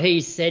pretty sure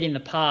he's said in the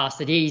past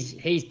that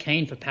he's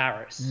keen for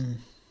Paris.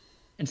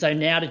 And so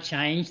now to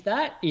change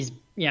that is,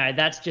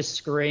 that's just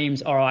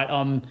screams, all right,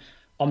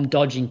 I'm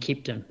dodging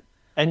Kiptum.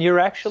 And you're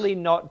actually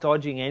not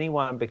dodging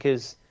anyone,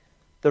 because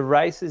the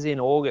race is in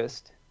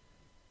August,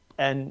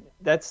 and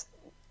that's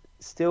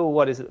still,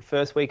 what is it, the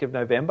first week of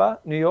November,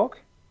 New York?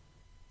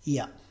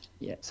 Yeah.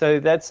 Yeah. So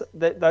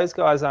those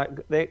guys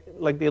aren't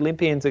like the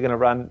Olympians are going to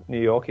run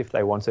New York if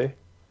they want to.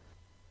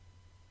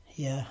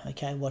 Yeah,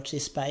 okay, watch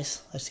this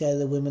space. Let's go to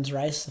the women's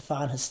race.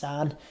 Safan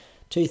Hassan,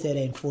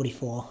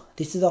 2:13.44.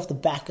 This is off the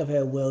back of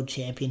her World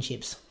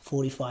Championships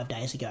 45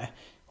 days ago,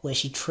 where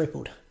she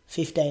tripled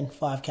 15,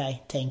 5K,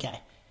 10K.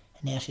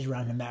 And now she's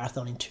running a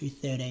marathon in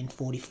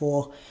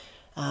 2:13.44.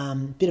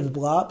 Bit of a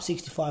blow up,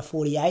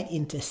 65.48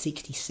 into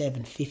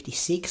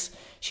 67.56.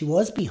 She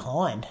was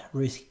behind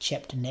Ruth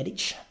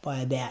Cheptanetich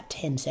by about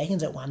 10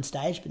 seconds at one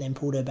stage, but then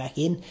pulled her back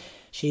in.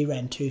 She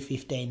ran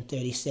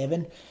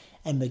 2:15.37.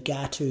 And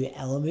Magatu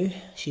Alamu,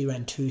 she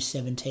ran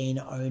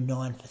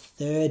 2:17.09 for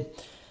third.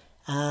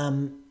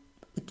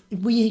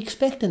 Were you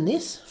expecting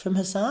this from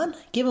Hassan?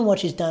 Given what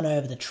she's done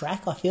over the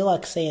track, I feel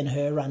like seeing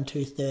her run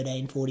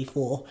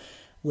 2:13.44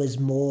 was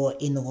more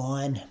in the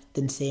line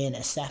than seeing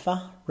a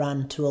Safa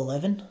run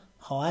 2:11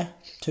 high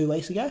 2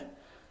 weeks ago.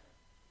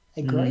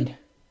 Agreed?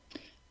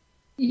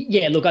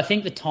 Yeah, look, I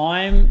think the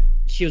time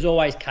she was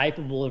always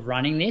capable of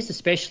running this,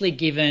 especially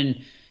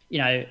given,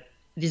 this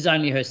is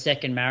only her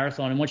second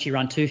marathon, and what she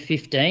run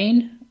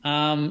 2:15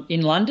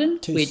 in London,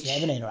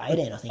 2:17 or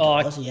 18, I think it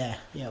was. Yeah,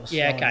 it was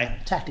okay.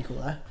 Tactical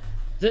though.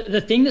 The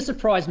thing that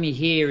surprised me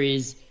here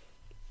is,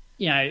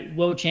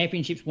 World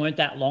Championships weren't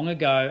that long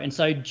ago, and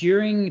so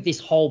during this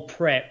whole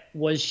prep,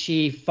 was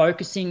she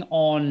focusing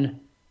on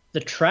the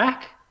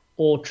track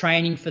or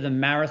training for the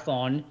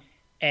marathon,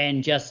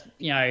 and just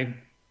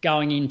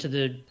going into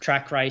the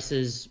track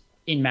races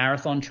in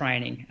marathon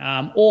training,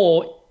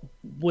 or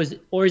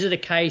is it a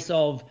case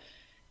of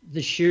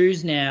the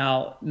shoes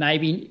now,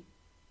 maybe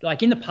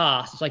like in the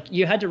past, it's like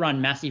you had to run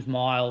massive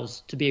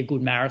miles to be a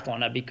good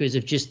marathoner because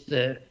of just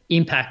the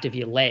impact of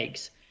your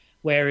legs.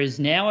 Whereas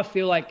now I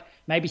feel like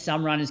maybe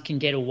some runners can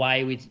get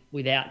away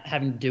without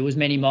having to do as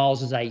many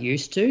miles as they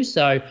used to.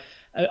 So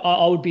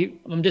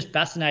I'm just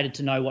fascinated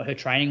to know what her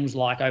training was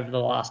like over the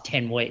last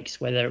 10 weeks,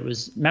 whether it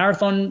was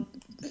marathon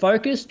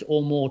focused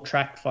or more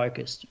track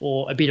focused,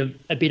 or a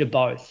bit of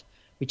both,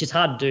 which is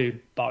hard to do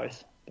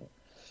both.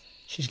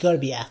 She's got to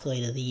be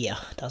Athlete of the Year,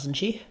 doesn't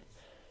she?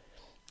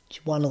 She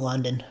won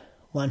London,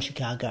 won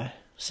Chicago,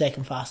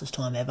 second fastest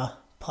time ever,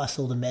 plus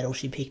all the medals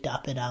she picked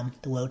up at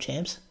the World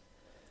Champs.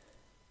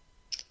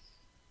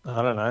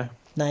 I don't know.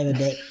 Name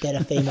a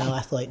better female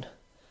athlete.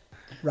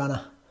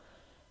 Runner.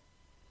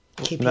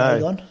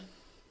 Kiptum.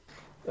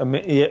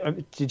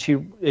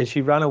 Did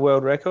she run a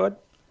world record?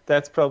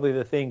 That's probably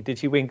the thing. Did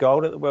she win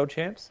gold at the World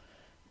Champs?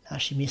 No,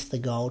 she missed the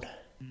gold.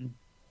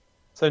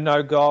 So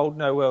no gold,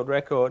 no world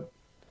record.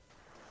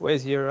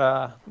 Where's your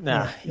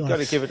you got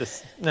to give it a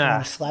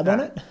want a slab on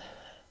it.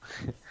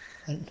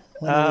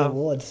 One of the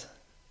awards.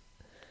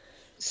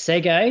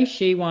 Sege,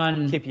 she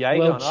won.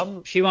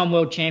 She won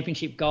World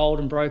Championship gold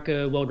and broke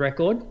a world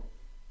record.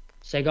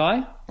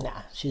 Sege.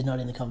 Nah, she's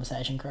not in the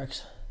conversation,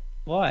 Crooks.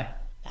 Why?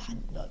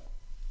 Nah,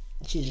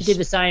 she did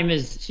the same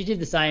as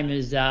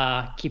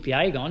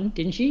Kipyegon,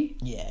 didn't she?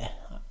 Yeah.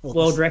 Well,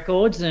 world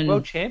records and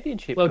World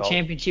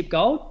Championship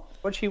gold.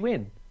 What'd she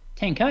win?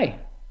 10K.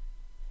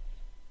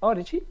 Oh,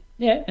 did she?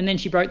 Yeah, and then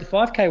she broke the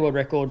 5K world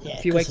record a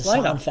few weeks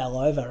later. The sun fell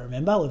over,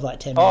 remember, with like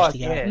 10 minutes to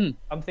go. Yeah.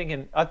 I'm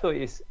thinking. I thought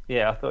you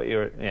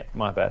were. Yeah,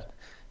 my bad.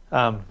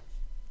 What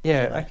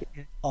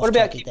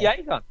about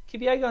Kipyegon?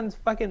 Kipyegon's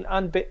fucking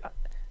unbeaten.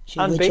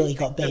 She literally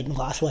got beaten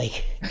last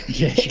week.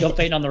 Yeah, she got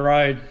beaten on the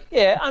road.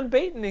 Yeah,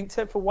 unbeaten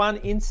except for one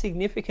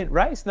insignificant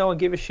race no one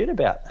give a shit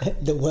about.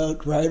 The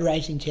World Road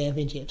Racing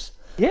Championships.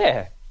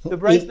 Yeah, the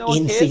race no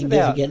one cares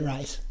about. Insignificant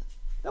race.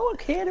 No one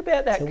cared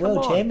about that. It's a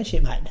World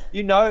Championship, mate.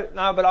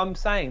 But I'm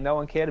saying no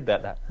one cared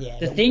about that. Yeah.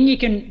 The thing you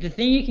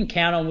can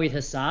count on with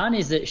Hassan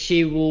is that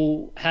she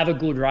will have a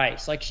good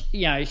race. Like,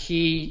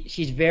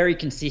 she's very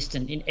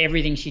consistent in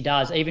everything she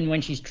does, even when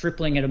she's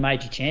tripling at a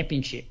major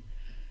championship.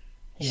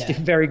 She's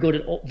very good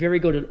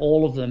at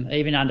all of them,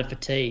 even under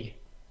fatigue.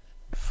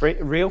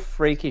 Real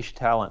freakish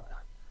talent.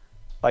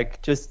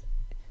 Like the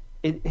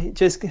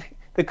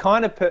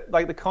kind of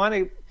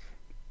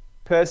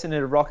person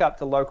to rock up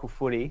to local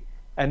footy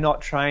and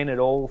not train at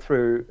all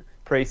through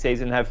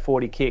pre-season and have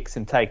 40 kicks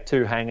and take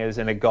 2 hangers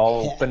and a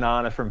goal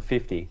banana from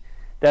 50.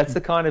 That's the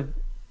kind of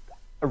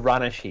a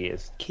runner she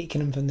is.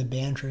 Kicking them from the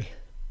boundary.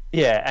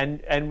 Yeah,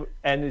 and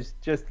it's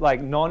just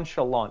like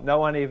nonchalant. No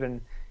one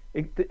even...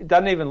 It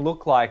doesn't even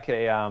look like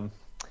a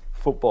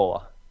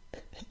footballer.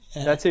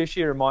 Yeah. That's who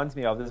she reminds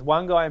me of. There's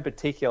one guy in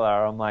particular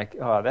I'm like,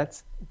 oh,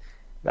 that's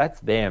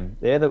them.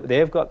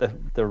 They've got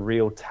the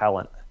real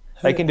talent.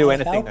 They can do AFL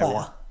anything they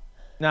want.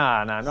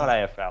 No, not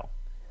AFL.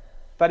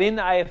 But in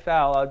the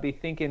AFL, I'd be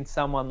thinking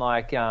someone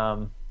like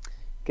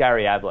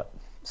Gary Ablett,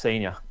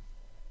 Senior.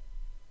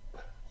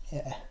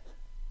 Yeah,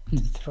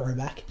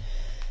 throwback.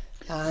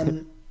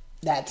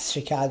 That's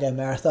Chicago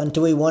Marathon.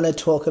 Do we want to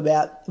talk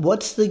about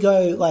what's the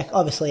go? Like,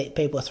 obviously,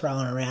 people are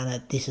throwing around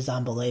it. This is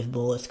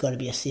unbelievable. It's got to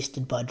be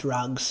assisted by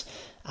drugs.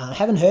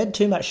 Haven't heard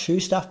too much shoe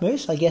stuff,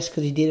 Moose. I guess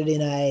because he did it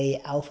in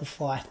a Alpha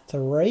Fly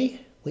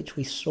 3, which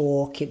we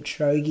saw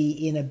Kipchoge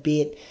in a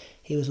bit.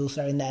 He was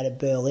also in that at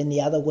Berlin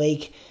the other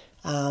week.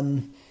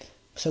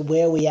 So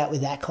where are we at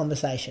with that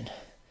conversation?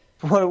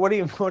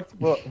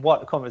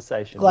 What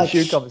conversation? Like,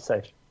 The shoe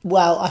conversation.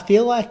 Well, I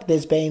feel like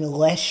there's been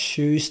less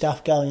shoe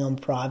stuff going on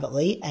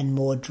privately and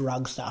more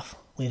drug stuff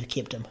with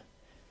Kiptum.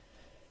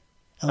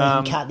 And we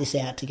can cut this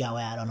out to go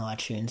out on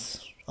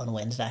iTunes on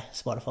Wednesday,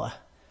 Spotify.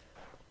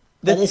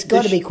 But there's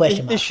got to be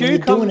question marks. The shoe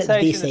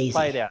conversation is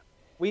played out.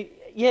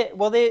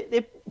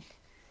 The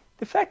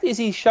fact is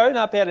he's shown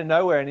up out of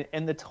nowhere,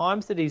 and the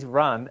times that he's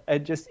run are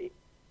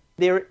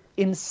they're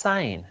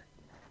insane.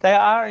 They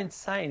are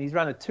insane. He's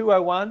run a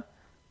 2:01.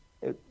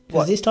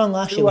 Because this time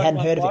last year we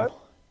hadn't heard of him.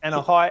 And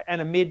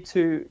a mid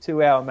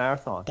 2-hour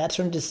marathon. That's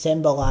from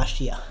December last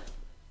year.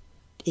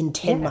 In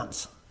 10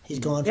 months, he's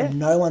gone from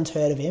no one's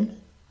heard of him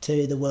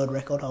to the world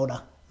record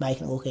holder,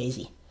 making it look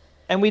easy.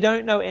 And we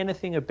don't know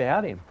anything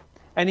about him.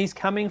 And he's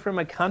coming from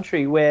a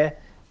country where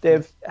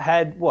they've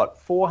had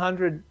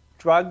 400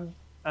 drug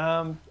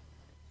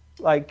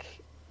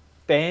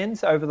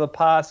bans over the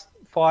past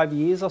 5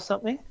 years or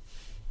something.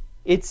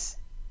 That's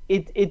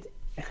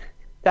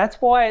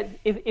why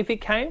if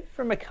it came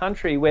from a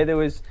country where there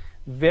was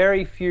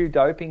very few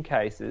doping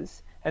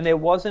cases and there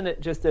wasn't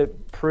just a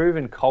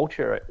proven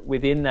culture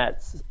within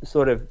that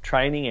sort of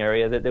training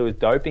area that there was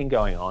doping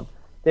going on,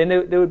 then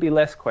there would be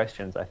less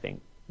questions, I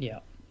think.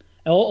 Yeah.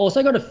 I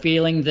also got a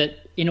feeling that,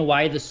 in a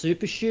way, the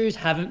super shoes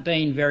haven't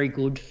been very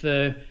good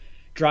for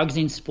drugs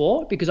in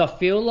sport, because I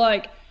feel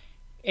like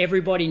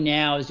everybody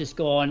now has just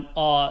gone,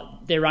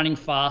 they're running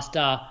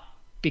faster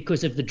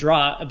because of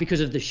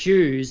the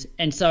shoes.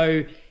 And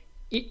so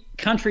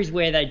countries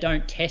where they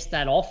don't test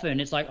that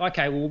often, it's like,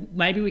 okay, well,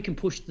 maybe we can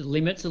push the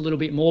limits a little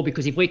bit more,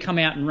 because if we come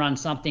out and run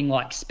something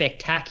like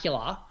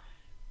spectacular,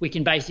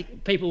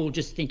 people will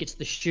just think it's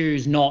the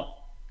shoes, not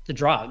the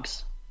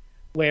drugs.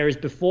 Whereas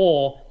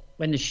before,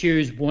 when the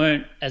shoes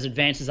weren't as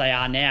advanced as they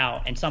are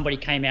now, and somebody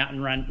came out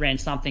and ran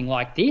something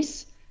like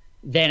this,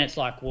 then it's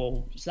like,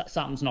 well,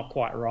 something's not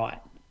quite right.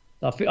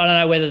 I don't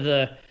know whether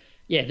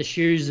the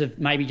shoes have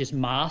maybe just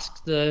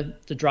masked the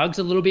drugs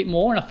a little bit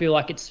more, and I feel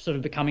like it's sort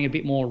of becoming a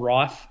bit more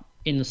rife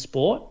in the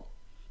sport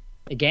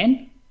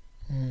again.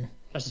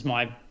 That's just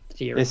my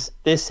theory.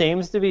 There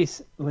seems to be,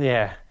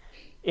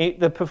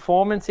 the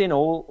performance in a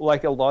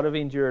lot of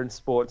endurance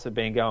sports have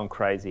been going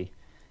crazy.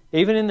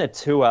 Even in the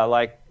tour,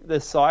 like the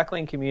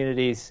cycling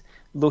community's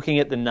looking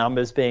at the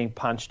numbers being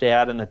punched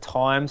out and the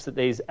times that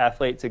these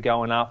athletes are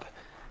going up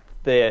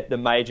the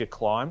major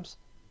climbs,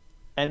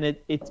 and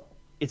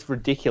it's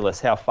ridiculous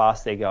how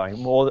fast they're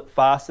going,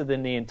 faster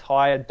than the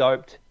entire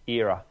doped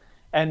era.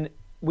 And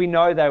we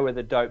know they were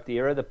the doped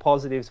era. The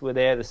positives were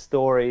there, the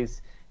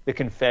stories, the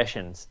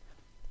confessions.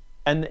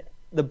 And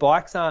the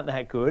bikes aren't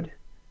that good.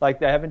 Like,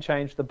 they haven't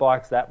changed the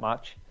bikes that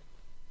much.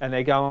 And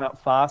they're going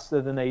up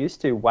faster than they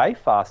used to, way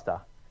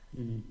faster.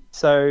 Mm-hmm.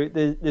 So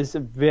there's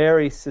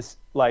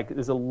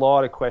a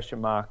lot of question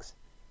marks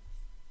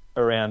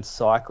around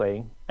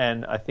cycling.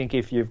 And I think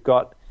if you've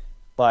got,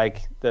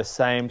 like, the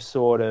same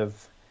sort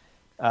of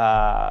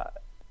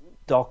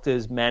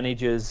doctors,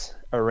 managers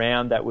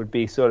around that would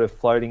be sort of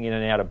floating in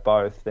and out of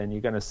both, then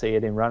you're going to see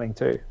it in running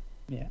too.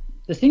 Yeah.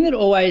 The thing that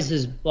always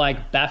has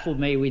baffled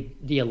me with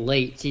the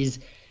elites is,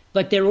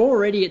 they're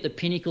already at the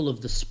pinnacle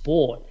of the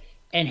sport,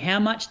 and how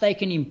much they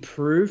can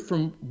improve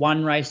from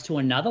one race to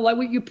another. Like,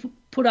 you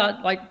put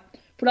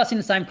us in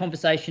the same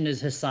conversation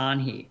as Hassan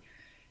here,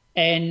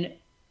 and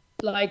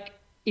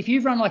if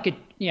you've run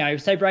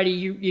say Brady,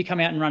 you come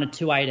out and run a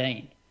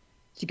 2:18.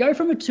 To go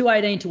from a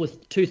 2:18 to a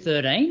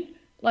 2:13,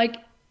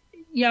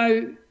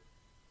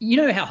 you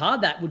know how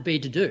hard that would be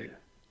to do.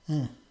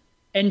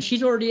 And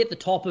she's already at the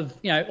top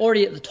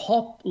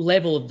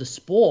level of the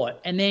sport,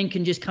 and then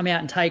can just come out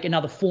and take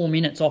another 4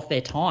 minutes off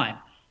their time.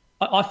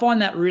 I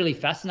find that really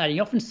fascinating.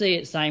 You often see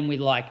it same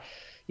with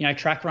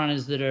track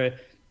runners that are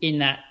in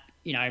that,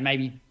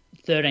 maybe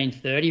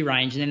 13:30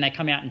 range, and then they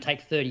come out and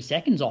take 30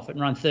 seconds off it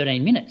and run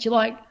 13 minutes. You're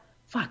like,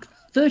 fuck,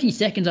 30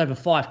 seconds over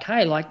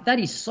 5K, that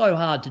is so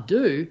hard to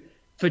do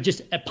for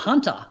just a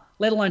punter,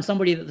 let alone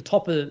somebody at the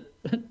top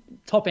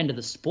end of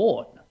the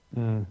sport.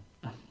 So,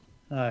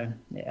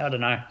 yeah, I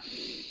don't know.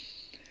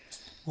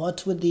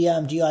 What's with the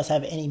do you guys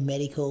have any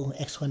medical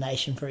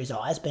explanation for his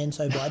eyes being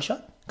so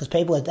bloodshot?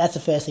 Because that's the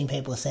first thing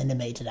people are sending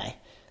me today.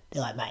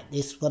 They're like, mate,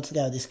 let's go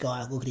with this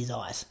guy, look at his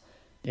eyes.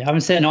 Yeah, I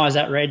haven't seen eyes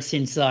that red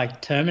since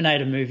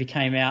Terminator movie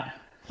came out.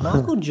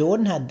 Michael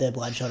Jordan had the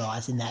bloodshot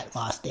eyes in that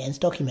Last Dance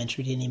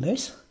documentary, didn't he,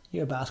 Moose?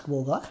 You're a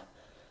basketball guy.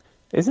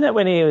 Isn't it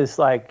when he was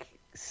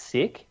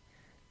sick?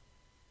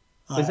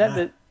 Was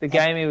that the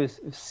game he was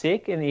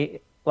sick and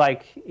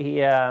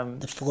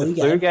the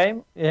flu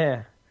game?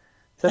 Yeah.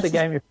 Is that the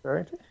game you're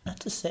referring to?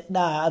 No,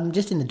 I'm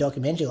just in the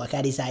documentary,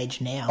 at his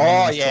age now.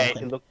 Oh,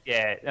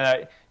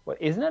 yeah.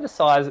 Isn't it a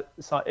size?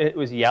 It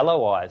was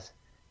yellow eyes.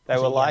 They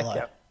were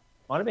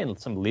might have been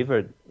some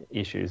liver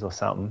issues or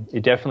something.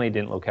 It definitely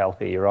didn't look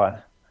healthy. You're right.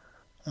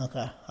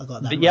 Okay, I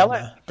got that. But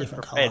yellow,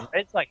 different colour.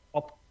 It's like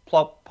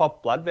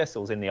pop blood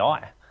vessels in the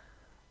eye.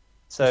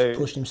 So he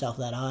pushed himself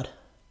that hard.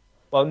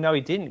 Well, no, he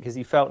didn't, because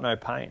he felt no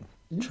pain.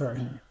 True.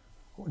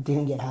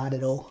 Didn't get hard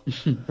at all.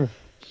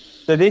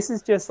 So this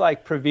is just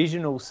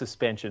provisional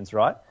suspensions,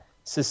 right?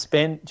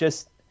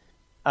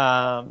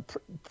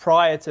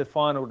 prior to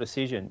final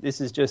decision.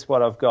 This is just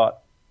what I've got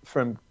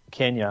from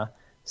Kenya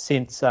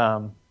since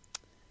I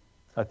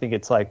think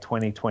it's like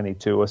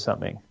 2022 or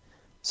something.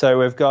 So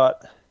we've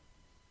got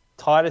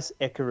Titus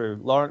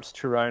Ekaru, Lawrence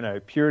Chirono,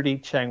 Purity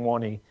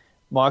Changwani,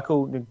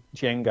 Michael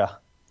Njenga,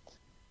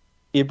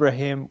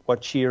 Ibrahim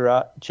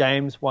Wachira,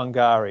 James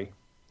Wangari,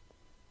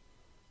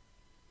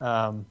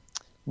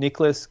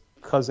 Nicholas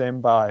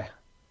Kozembai,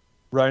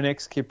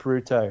 Ronex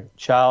Kipruto,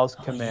 Charles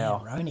Kamau.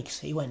 Yeah, Ronex,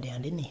 he went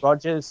down, didn't he?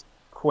 Rogers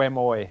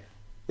Kwemoy.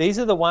 These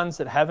are the ones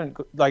that haven't,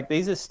 like,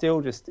 these are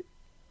still just,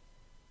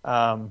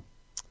 they're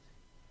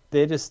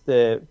just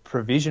the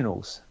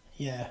provisionals.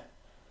 Yeah.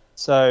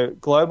 So,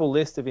 global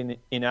list of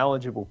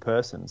ineligible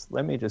persons.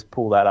 Let me just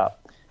pull that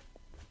up.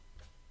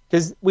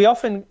 Because we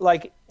often,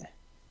 like,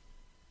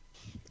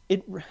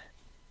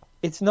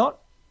 it's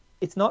not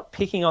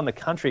picking on the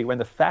country when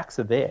the facts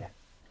are there.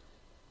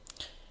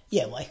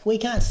 Yeah, like, we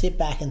can't sit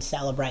back and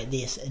celebrate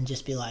this and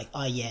just be like,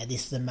 oh yeah,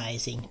 this is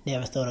amazing.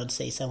 Never thought I'd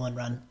see someone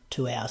run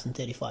 2 hours and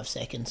 35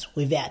 seconds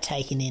without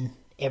taking in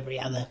every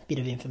other bit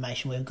of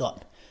information we've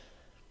got,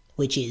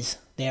 which is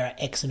there are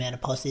X amount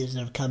of positives that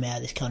have come out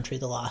of this country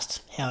the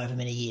last however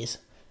many years.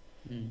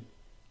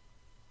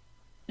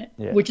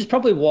 Yeah. Which is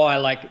probably why,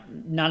 like,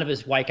 none of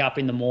us wake up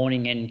in the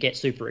morning and get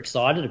super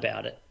excited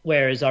about it.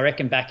 Whereas I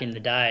reckon back in the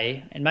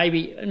day, and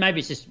maybe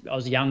it's just I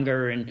was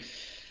younger and,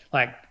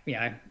 like, you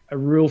know, a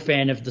real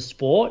fan of the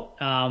sport.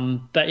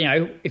 But, you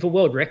know, if a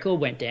world record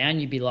went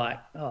down, you'd be like,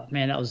 oh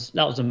man, that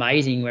was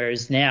amazing.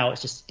 Whereas now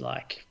it's just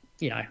like,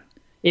 you know,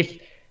 if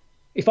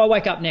I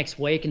wake up next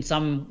week and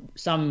some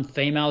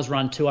females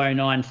run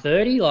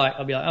 2:09:30, like,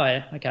 I'll be like, oh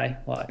yeah, okay,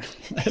 like,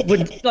 it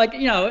wouldn't, like,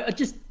 you know, it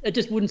just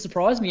wouldn't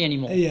surprise me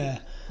anymore. Yeah.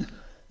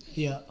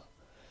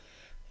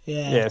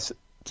 Yes,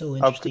 it's all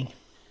interesting.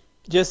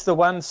 Just the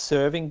one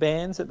serving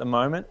bands at the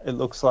moment, it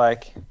looks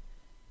like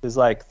there's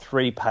like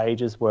 3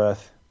 pages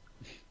worth,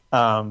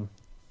 and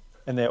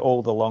they're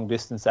all the long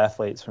distance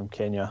athletes from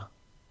Kenya.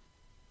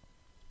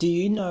 Do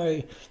you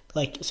know,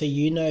 like, so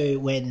you know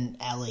when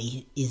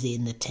Ali is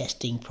in the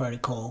testing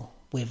protocol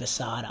with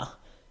Asada,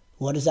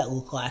 what does that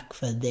look like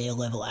for their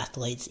level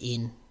athletes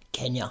in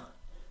Kenya?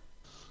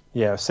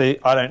 Yeah, see,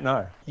 I don't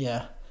know.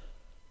 Yeah.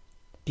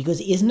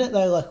 Because isn't it,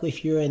 though, like,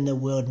 if you're in the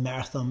World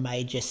Marathon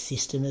Major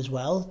system as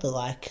well,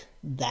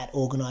 that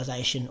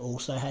organisation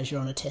also has you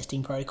on a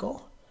testing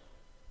protocol?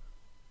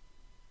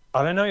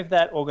 I don't know if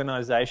that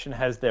organisation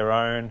has their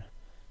own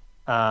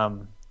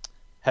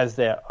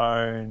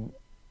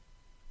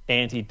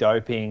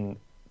anti-doping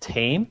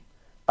team.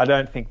 I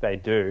don't think they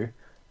do.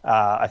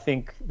 I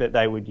think that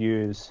they would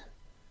use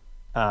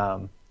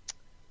the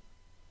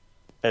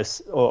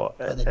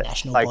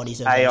national like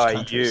bodies of AIU, those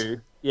countries.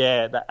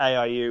 Yeah, the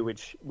AIU,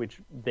 which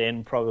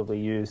then probably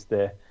use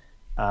the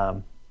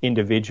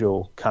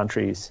individual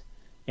countries'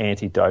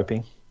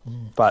 anti-doping.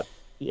 But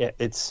yeah,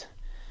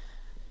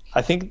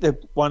 I think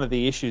that one of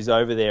the issues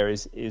over there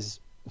is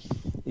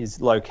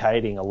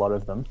locating a lot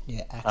of them.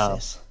 Yeah,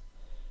 access.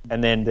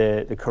 And then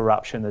the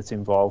corruption that's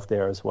involved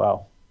there as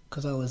well.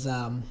 Because I was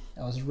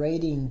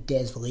reading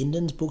Des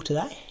Linden's book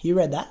today. You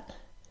read that?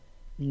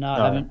 No,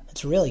 I haven't.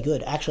 It's really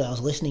good. Actually, I was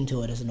listening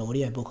to it as an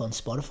audiobook on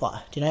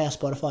Spotify. Do you know how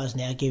Spotify is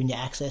now giving you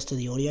access to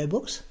the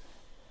audiobooks?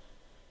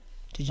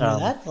 Did you know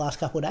that the last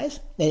couple of days?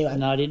 Anyway,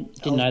 no, I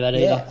didn't know that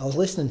either. Yeah, I was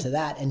listening to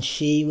that, and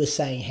she was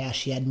saying how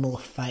she had more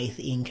faith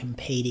in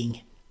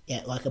competing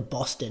at like a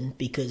Boston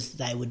because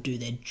they would do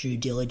their due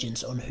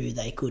diligence on who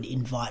they could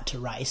invite to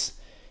race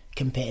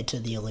compared to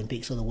the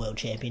Olympics or the World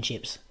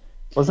Championships.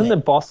 Wasn't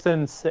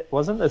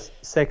the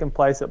second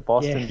place at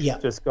Boston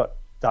just got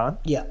done?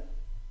 Yeah.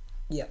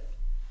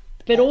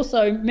 But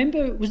also,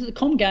 remember, was it the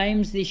Com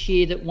Games this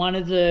year that one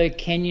of the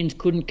Kenyans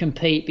couldn't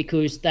compete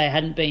because they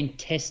hadn't been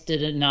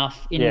tested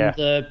enough in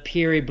the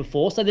period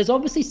before? So there's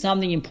obviously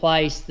something in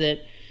place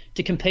that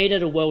to compete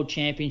at a World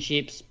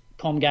Championships,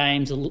 Com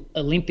Games,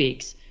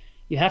 Olympics,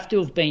 you have to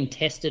have been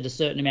tested a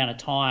certain amount of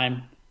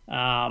time.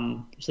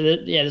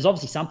 There's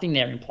obviously something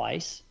there in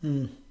place.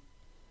 Yeah,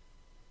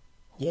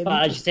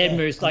 but as you said,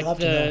 Moose, like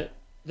the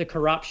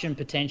corruption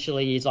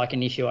potentially is like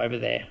an issue over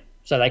there.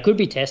 So they could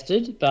be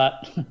tested,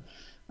 but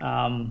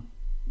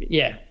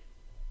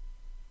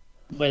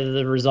whether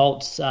the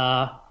results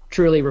are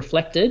truly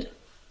reflected,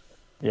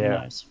 who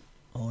knows?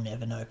 We'll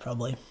never know,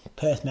 probably.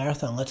 Perth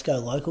Marathon, let's go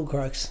local,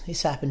 Croaks.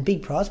 This happened.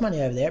 Big prize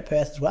money over there at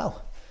Perth as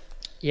well.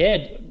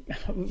 Yeah,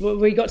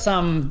 we got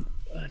some.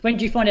 When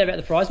did you find out about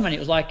the prize money? It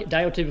was like a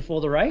day or two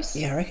before the race?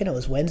 Yeah, I reckon it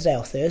was Wednesday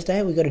or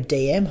Thursday. We got a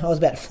DM. I was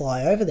about to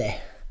fly over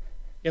there.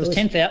 It was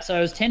 10,000. So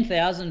it was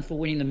 10,000 for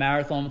winning the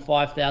marathon,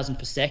 5,000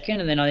 for second,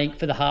 and then I think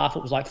for the half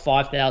it was like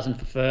 5,000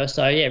 for first.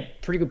 So yeah,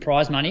 pretty good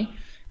prize money.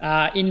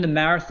 In the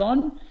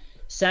marathon,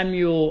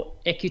 Samuel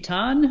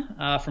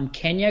Ekutan from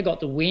Kenya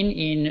got the win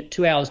in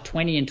 2 hours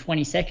 20 and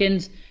 20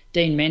 seconds.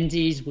 Dean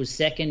Menzies was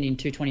second in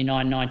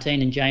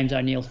 2:29.19 and James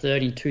O'Neill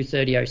third in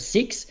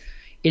 2:30.06.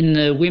 In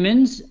the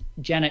women's,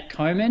 Janet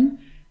Coman,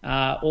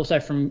 also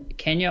from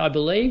Kenya, I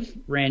believe,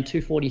 ran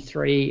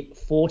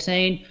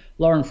 2:43.14.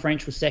 Lauren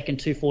French was second,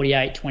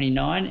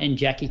 2:48.29, and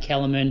Jackie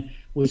Kellerman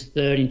was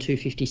third in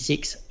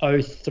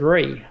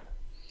 2:56.03.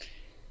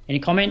 Any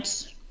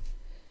comments?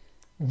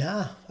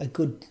 Nah,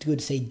 good to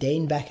see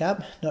Dean back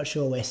up. Not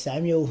sure where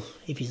Samuel,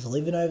 if he's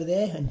living over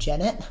there, and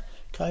Janet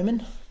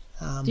Coleman.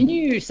 Didn't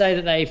you say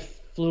that they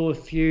flew a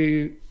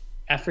few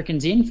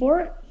Africans in for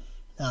it?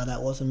 No,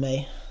 that wasn't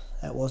me.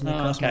 That wasn't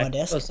across my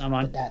desk. Was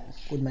someone. But that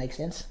would make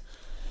sense.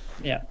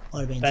 Yeah. Might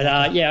have been but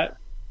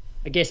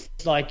I guess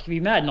like you'd be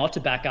mad not to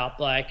back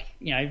up. Like,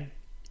 you know,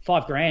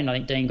 $5,000 I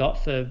think Dean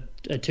got for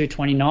a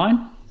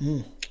 2:29.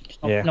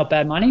 Not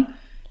bad money.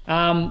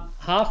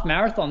 Half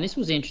marathon. This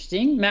was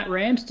interesting. Matt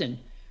Ramsden.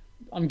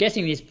 I'm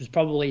guessing this was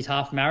probably his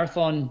half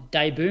marathon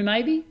debut,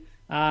 maybe.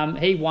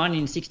 He won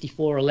in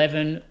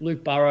 64.11.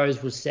 Luke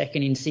Burrows was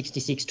second in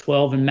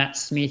 66.12, and Matt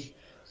Smith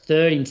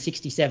third in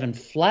 67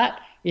 flat.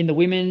 In the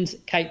women's,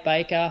 Kate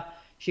Baker,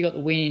 she got the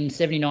win in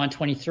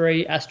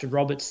 79.23. Astrid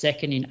Roberts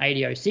second in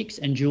 80.06,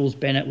 and Jules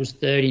Bennett was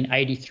third in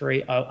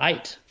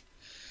 83.08.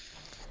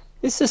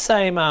 This is the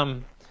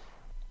same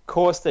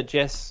course that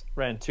Jess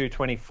ran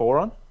 2:24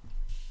 on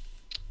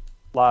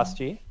last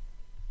year.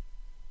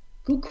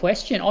 Good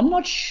question. I'm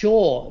not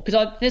sure because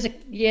I feel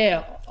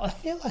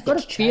like I've got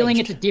a feeling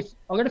it's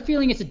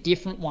a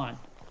different one.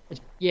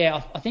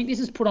 I think this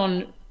is put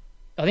on.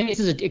 I think this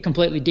is a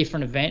completely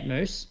different event,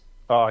 Moose.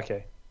 Oh,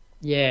 okay.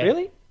 Yeah.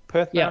 Really?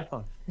 Perth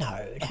Marathon? No,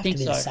 it'd have to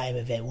be the same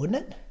event,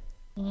 wouldn't it?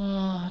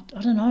 I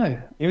don't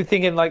know. You were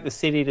thinking like the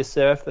City to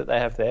Surf that they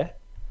have there?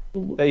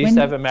 They used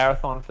to have a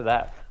marathon for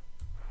that.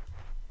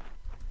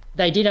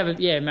 They did have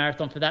a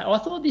marathon for that. I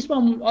thought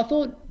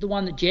the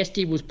one that Jess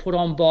did was put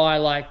on by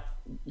like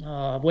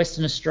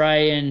Western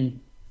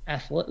Australian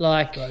athlete,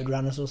 like road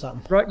runners or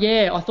something. Right?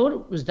 Yeah, I thought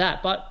it was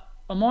that, but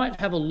I might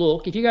have a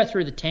look. If you go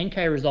through the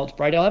 10K results,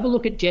 Brady, I'll have a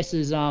look at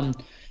Jess's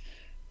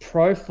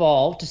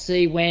profile to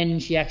see when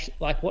she actually,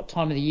 like, what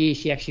time of the year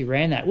she actually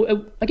ran that.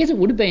 I guess it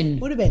would have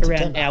been around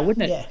September. now,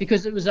 wouldn't it? Yeah.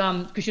 Because it was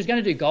because she was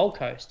going to do Gold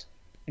Coast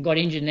and got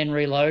injured and then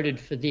reloaded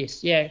for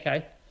this. Yeah,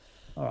 okay,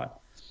 all right.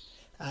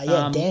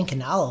 Dan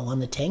Canala won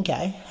the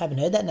 10K. Haven't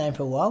heard that name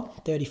for a while.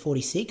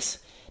 30.46.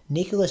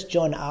 Nicholas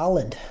John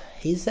Arland.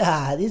 He's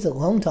a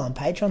long-time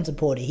Patreon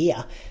supporter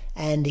here,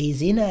 and he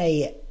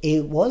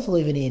was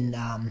living in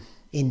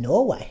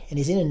Norway, and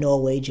he's in a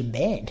Norwegian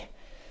band,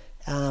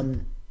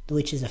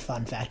 which is a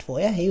fun fact for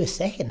you. He was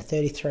second,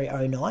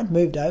 33.09,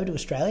 moved over to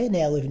Australia,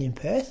 now living in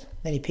Perth.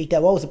 Then he picked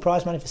up, what was the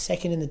prize money for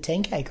second in the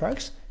 10K,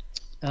 Croaks?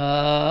 Picked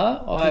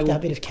up a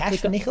bit of cash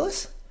for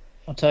Nicholas.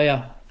 I'll tell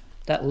you,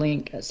 that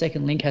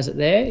second link has it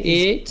there.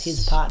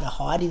 His partner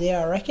Heidi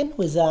there, I reckon,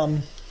 was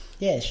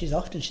she's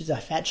a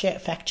fact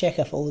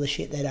checker for all the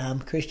shit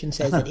that Christian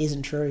says that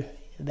isn't true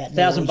about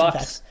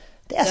 $1,000.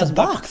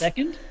 $1,000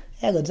 second.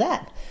 How good's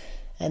that?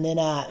 And then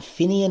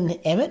Finian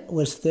Emmett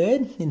was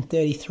third in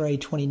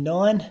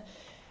 33.29.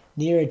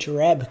 Neera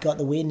Jarab got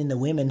the win in the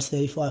women's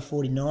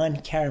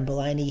 35.49. Karen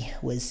Bellany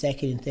was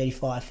second in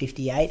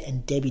 35.58,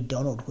 and Debbie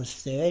Donald was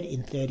third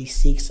in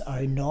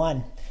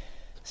 36.09.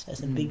 So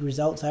some big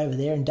results over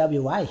there in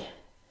WA.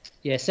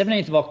 Yeah,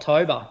 17th of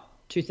October,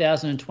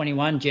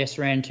 2021, Jess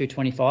ran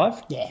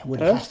 2:25. Yeah, it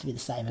has to be the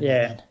same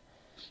event.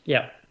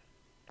 Yeah.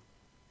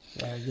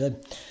 Very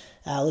good.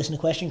 Listen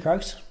to question,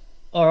 Croaks.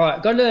 All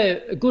right, got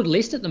a good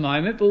list at the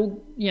moment, but,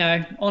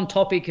 on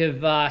topic of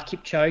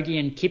Kipchoge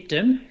and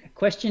Kiptum, a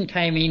question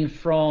came in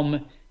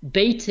from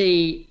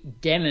BT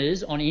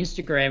Demers on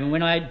Instagram, and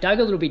when I dug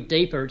a little bit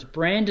deeper, it's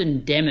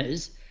Brandon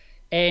Demers,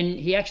 and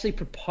he actually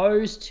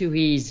proposed to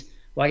his,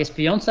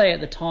 fiance at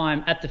the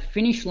time at the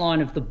finish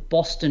line of the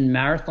Boston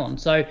Marathon.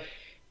 So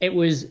it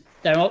was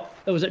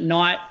at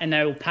night, and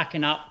they were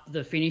packing up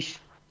the finish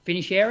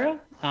area.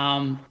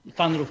 Fun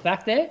little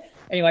fact there.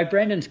 Anyway,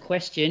 Brandon's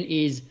question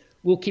is,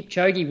 will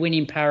Kipchoge win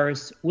in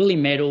Paris? Will he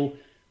medal?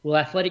 Will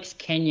Athletics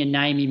Kenya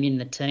name him in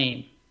the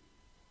team?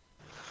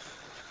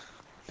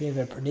 Bit of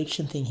a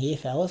prediction thing here,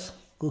 fellas.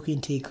 Look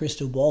into your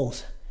crystal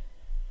balls.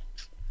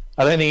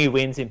 I don't think he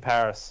wins in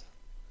Paris.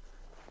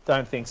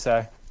 Don't think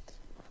so.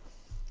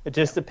 It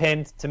just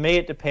depends. To me,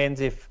 it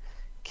depends if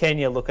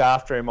Kenya look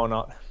after him or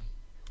not.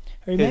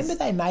 Remember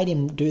they made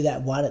him do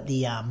that one at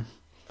the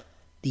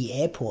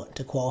airport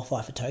to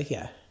qualify for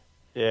Tokyo?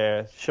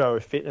 Yeah, show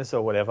of fitness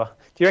or whatever.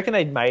 Do you reckon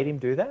they made him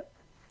do that?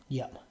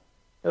 Yep.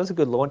 That was a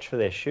good launch for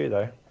their shoe,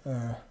 though.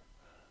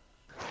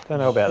 Don't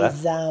know about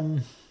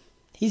that.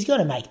 He's got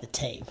to make the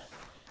team.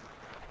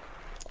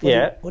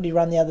 What did he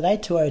run the other day?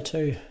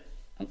 2:02.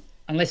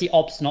 Unless he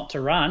opts not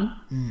to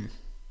run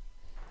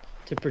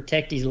to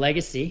protect his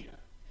legacy.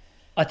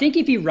 I think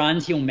if he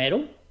runs, he'll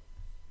medal.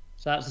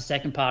 So that was the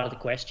second part of the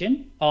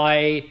question.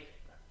 I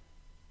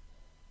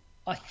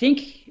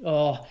think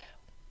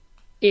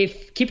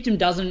if Kiptum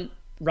doesn't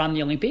run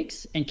the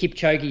Olympics and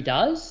Kipchoge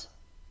does,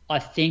 I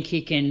think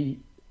he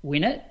can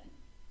win it.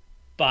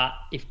 But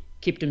if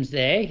Kiptum's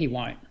there, he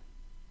won't.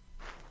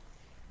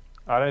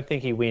 I don't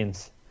think he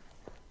wins.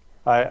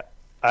 I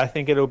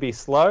think it'll be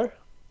slow,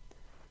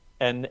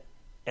 and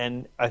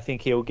I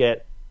think he'll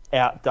get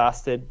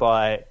outdusted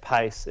by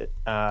pace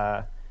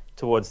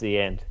towards the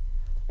end.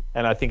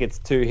 And I think it's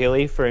too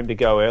hilly for him to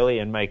go early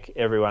and make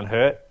everyone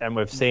hurt. And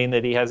we've seen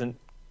that he hasn't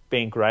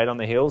been great on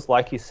the hills,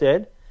 like you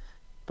said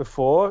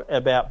before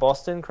about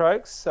Boston,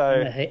 Croaks. So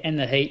and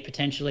the heat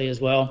potentially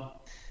as well.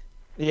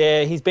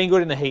 Yeah, he's been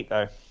good in the heat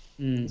though.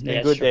 He's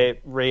been good there at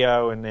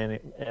Rio and then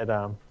at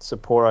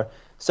Sapporo.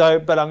 So,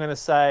 but I'm going to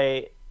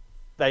say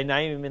they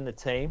name him in the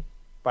team,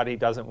 but he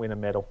doesn't win a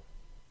medal.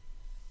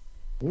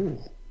 Ooh.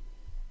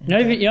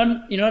 You're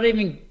not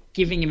even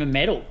giving him a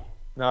medal.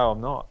 No,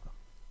 I'm not.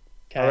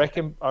 Okay.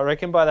 I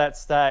reckon by that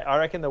stage, I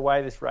reckon the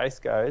way this race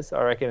goes,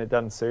 I reckon it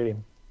doesn't suit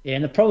him. Yeah,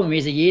 and the problem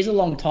is a year's a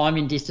long time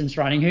in distance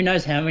running. Who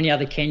knows how many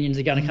other Kenyans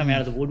are going to come out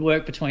of the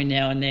woodwork between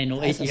now and then,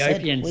 or As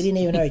Ethiopians. We didn't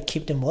even know who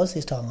Kiptum was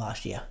this time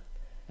last year.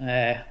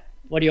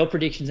 What are your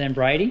predictions then,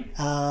 Brady?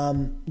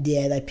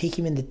 Yeah, they pick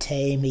him in the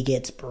team. He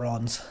gets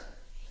bronze.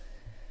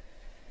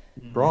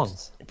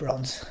 Bronze?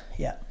 Bronze,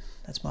 yeah.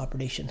 That's my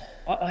prediction.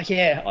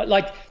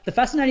 Like the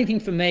fascinating thing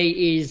for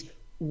me is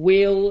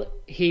will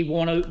he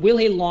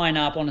line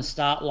up on a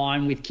start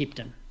line with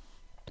Kiptum?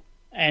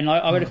 And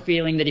I got a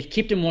feeling that if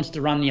Kiptum wants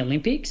to run the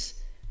Olympics,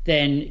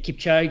 then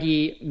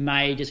Kipchoge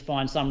may just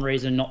find some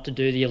reason not to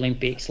do the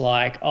Olympics,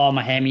 like,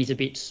 my hammy's a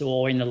bit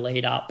sore in the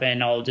lead up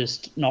and I'll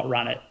just not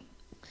run it.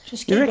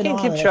 Just you reckon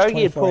Kipchoge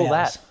would pull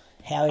that?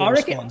 How he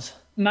responds.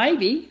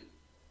 Maybe.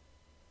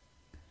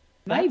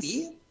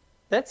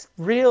 That's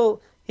real.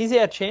 He's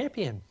our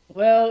champion.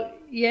 Well,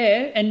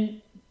 yeah,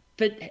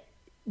 but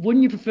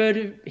wouldn't you prefer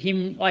to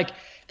him, like,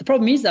 the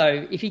problem is,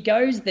 though, if he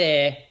goes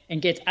there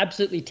and gets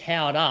absolutely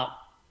towed up,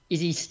 is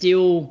he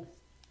still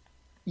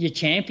your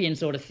champion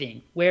sort of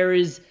thing?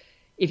 Whereas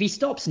if he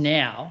stops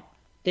now,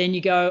 then you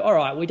go, all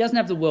right, well, he doesn't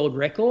have the world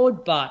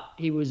record, but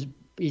he's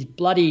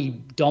bloody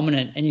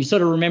dominant, and you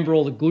sort of remember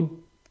all the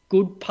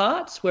good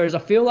parts. Whereas I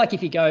feel like if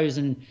he goes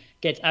and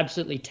gets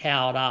absolutely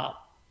towed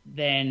up,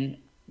 then,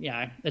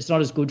 it's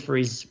not as good for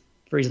his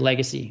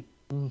legacy.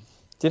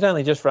 Did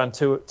only just run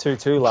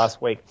 2:2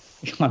 last week.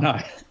 I know.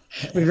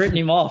 We've written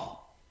him off.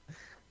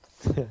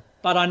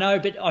 But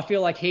I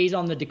feel like he's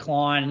on the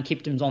decline and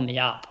Kiptum's on the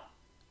up,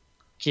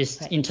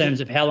 just in terms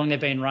of how long they've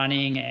been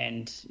running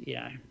and,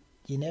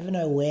 You never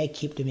know where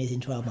Kiptum is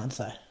in 12 months,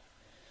 though.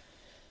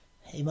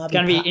 He might be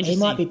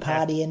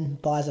partying,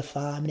 buys a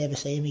farm, never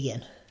see him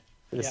again.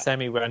 There's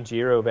Sammy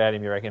Ranjiro about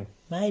him, you reckon?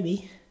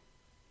 Maybe.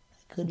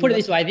 Put it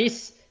this way,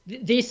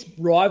 this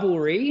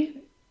rivalry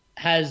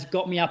has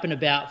got me up and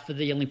about for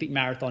the Olympic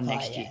marathon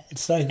next year.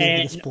 It's so good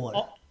for the sport.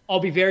 I'll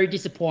be very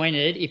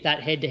disappointed if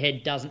that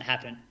head-to-head doesn't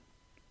happen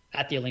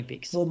at the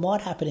Olympics. Well, it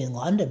might happen in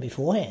London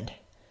beforehand.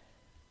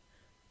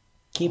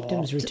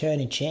 Kiptum's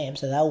returning champ,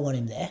 so they'll want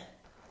him there.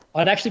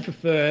 I'd actually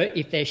prefer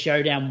if their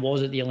showdown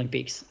was at the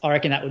Olympics. I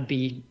reckon that would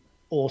be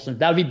awesome.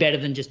 That would be better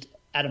than just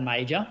at a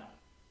major.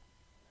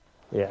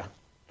 Yeah.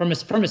 From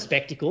a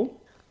spectacle.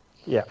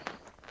 Yeah.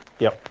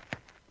 Yep.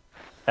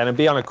 And it'd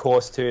be on a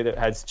course too that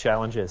has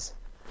challenges,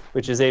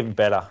 which is even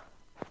better.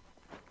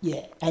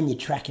 Yeah, and you're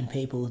tracking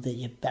people that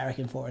you're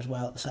barracking for as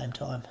well at the same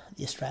time.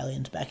 The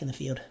Australians back in the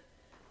field.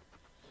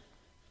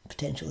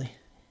 Potentially.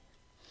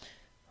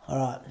 All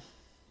right.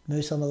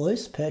 Moose on the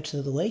loose, purchase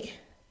of the week.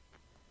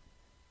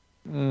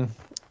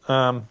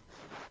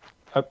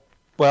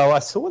 Well, I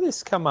saw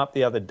this come up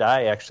the other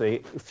day,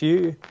 actually. A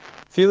few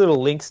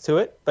little links to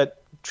it,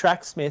 but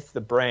Tracksmith,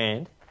 the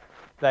brand,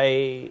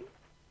 they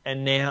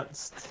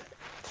announced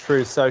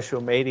through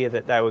social media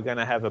that they were going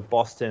to have a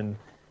Boston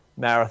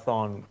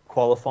Marathon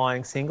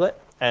qualifying singlet,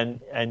 and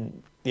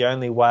the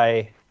only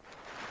way,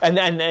 and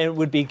it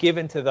would be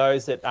given to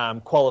those that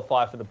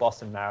qualify for the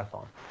Boston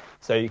Marathon,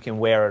 so you can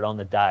wear it on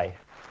the day.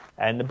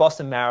 And the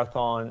Boston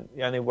Marathon,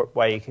 the only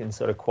way you can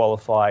sort of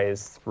qualify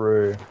is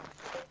through,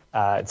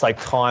 it's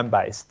like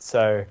time-based.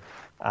 So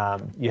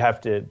you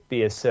have to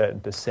be a certain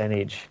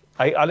percentage.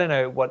 I don't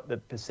know what the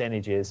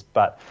percentage is,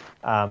 but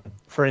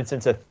for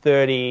instance, a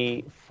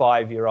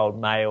 35-year-old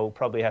male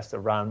probably has to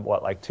run,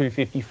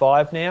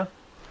 2:55 now?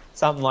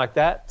 Something like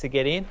that to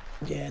get in.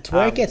 Yeah, it's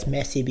where it gets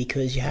messy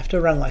because you have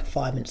to run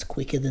 5 minutes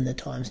quicker than the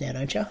times now,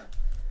 don't you?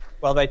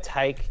 Well, they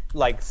take,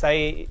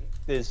 say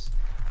there's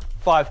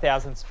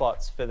 5,000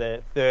 spots for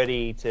the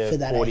 30 to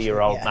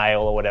 40-year-old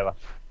male or whatever.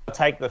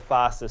 Take the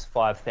fastest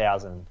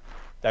 5,000.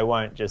 They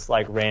won't just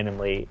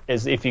randomly,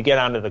 as if you get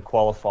under the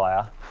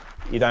qualifier,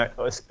 you don't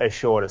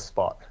assure a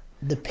spot.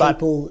 The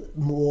people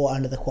more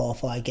under the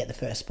qualifier get the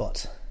first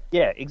spots.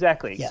 Yeah,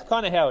 exactly. Yeah. It's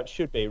kind of how it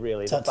should be,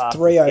 really. So it's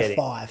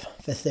 3:05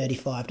 for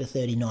 35 to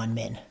 39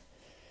 men.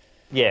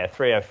 Yeah,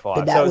 3:05.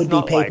 But that would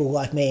be people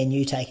like me and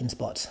you taking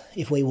spots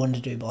if we wanted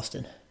to do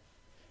Boston.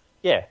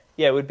 Yeah,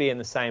 it would be in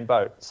the same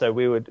boat. So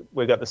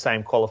we got the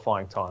same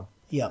qualifying time.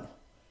 Yep.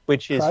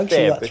 Which is Krogs,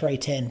 fair. You got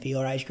 3:10 for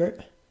your age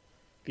group.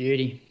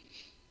 Beauty.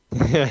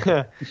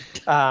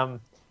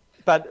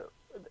 But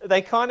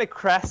they kind of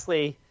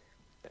crassly,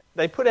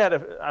 they put out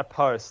a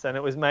post, and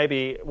it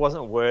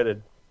wasn't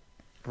worded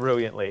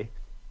brilliantly,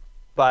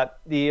 but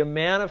the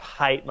amount of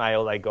hate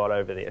mail they got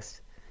over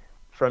this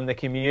from the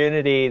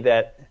community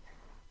that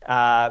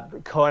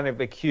kind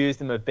of accused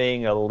them of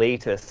being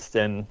elitist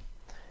and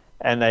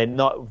they're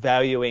not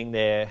valuing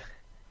their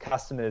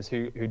customers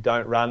who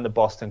don't run the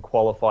Boston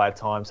qualifier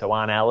time, so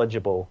aren't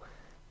eligible.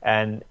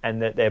 and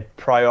that they're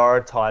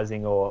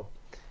prioritising or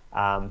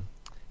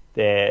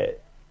they're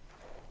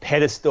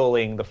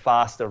pedestaling the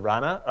faster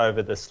runner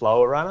over the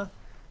slower runner.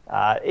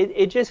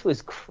 It just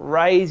was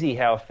crazy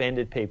how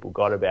offended people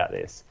got about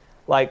this.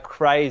 Like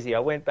crazy. I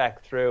went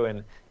back through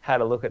and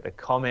had a look at the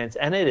comments,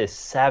 and it is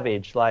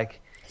savage.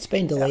 Like, it's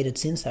been deleted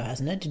since though,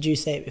 hasn't it? Did you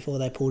see it before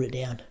they pulled it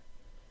down?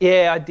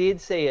 Yeah, I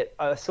did see it.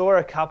 I saw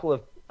a couple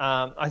of...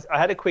 I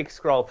had a quick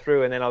scroll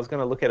through, and then I was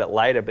going to look at it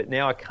later, but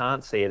now I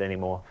can't see it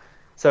anymore.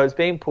 So it's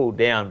been pulled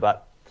down.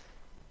 But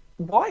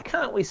why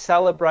can't we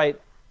celebrate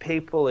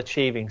people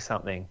achieving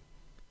something?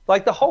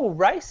 Like, the whole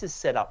race is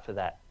set up for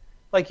that.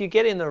 Like, you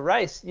get in the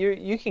race,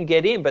 you can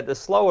get in, but the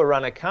slower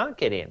runner can't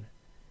get in.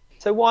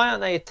 So why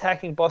aren't they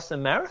attacking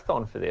Boston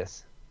Marathon for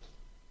this?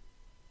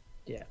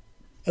 Yeah.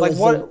 Like,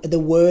 the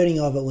wording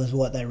of it was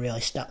what they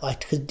really stuck.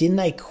 Like, because didn't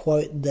they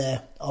quote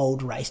the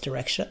old race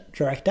director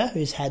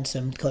who's had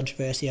some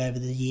controversy over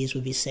the years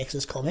with his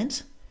sexist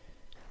comments?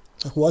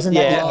 Like, wasn't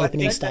that the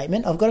opening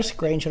statement? I've got a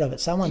screenshot of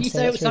it. Someone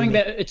said it was something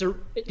about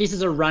this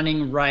is a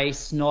running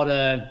race, not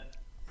a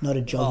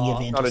jogging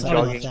event or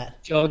something like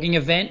that. Jogging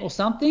event or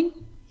something?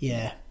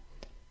 Yeah.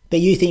 But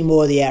you think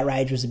more of the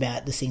outrage was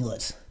about the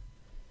singlets?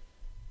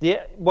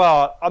 Yeah,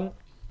 well,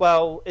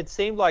 it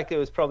seemed like it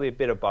was probably a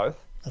bit of both.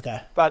 Okay.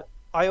 But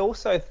I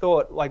also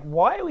thought, like,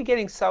 why are we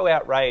getting so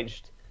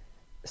outraged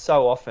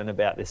so often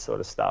about this sort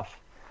of stuff?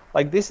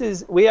 Like,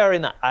 we are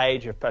in the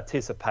age of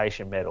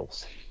participation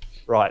medals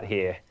right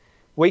here.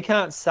 We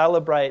can't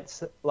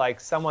celebrate, like,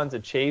 someone's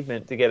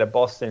achievement to get a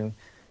Boston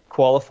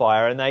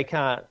qualifier, and they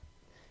can't,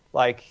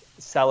 like,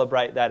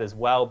 celebrate that as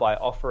well by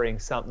offering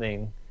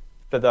something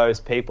for those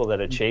people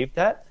that achieved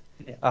that.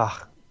 Yeah.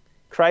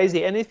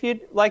 Crazy. And if you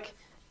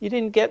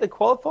didn't get the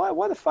qualifier,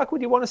 why the fuck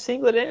would you want a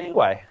singlet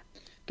anyway?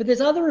 But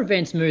there's other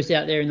events, Moose,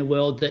 out there in the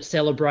world that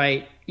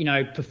celebrate,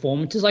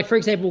 performances. Like, for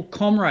example,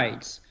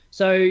 comrades.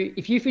 So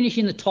if you finish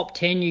in the top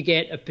 10, you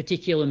get a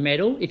particular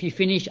medal. If you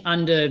finish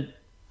under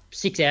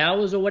 6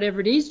 hours or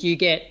whatever it is, you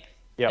get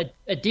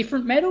a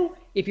different medal.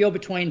 If you're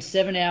between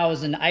 7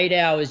 hours and 8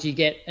 hours, you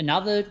get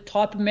another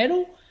type of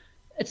medal.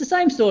 It's the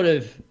same sort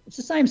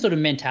of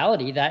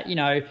mentality that,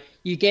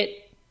 you get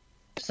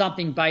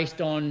something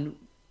based on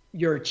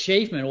your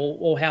achievement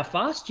or how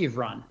fast you've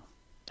run.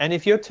 And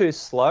if you're too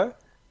slow,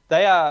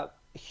 they are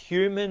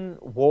human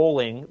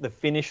walling the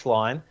finish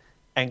line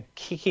and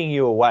kicking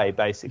you away,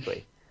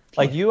 basically.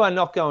 Like, you are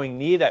not going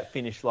near that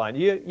finish line.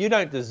 You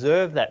don't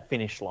deserve that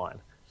finish line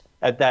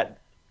at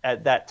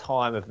that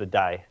time of the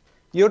day.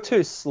 You're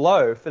too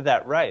slow for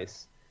that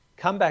race.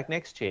 Come back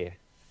next year.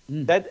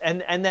 That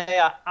and they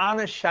are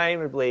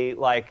unashamedly,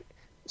 like,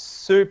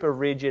 super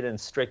rigid and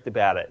strict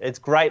about it. It's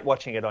great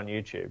watching it on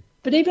YouTube.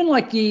 But even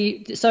like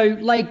Lake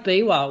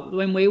Biwa,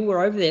 when we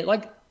were over there,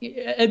 like,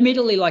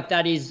 admittedly, like,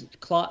 that is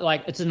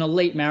like, it's an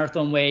elite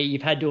marathon where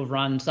you've had to have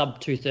run sub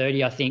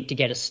 2:30, I think, to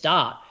get a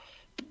start.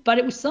 But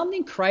it was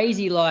something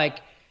crazy.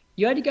 Like,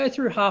 you had to go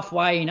through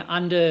halfway in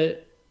under,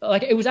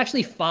 like, it was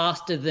actually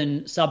faster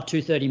than sub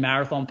 2:30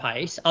 marathon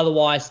pace.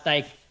 Otherwise,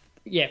 they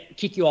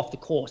kick you off the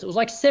course. It was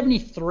like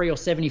 73 or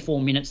 74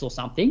 minutes or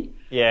something.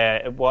 Yeah,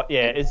 it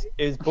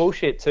was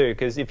bullshit too.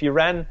 Because if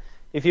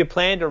you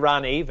planned to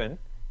run even,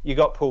 you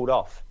got pulled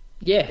off.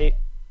 Yeah.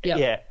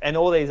 And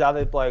all these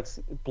other blokes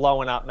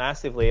blowing up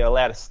massively are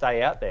allowed to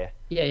stay out there.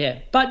 Yeah.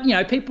 But,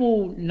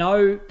 people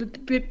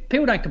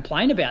people don't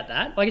complain about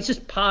that. Like, it's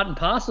just part and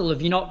parcel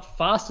of you're not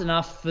fast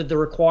enough for the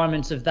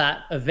requirements of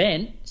that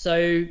event,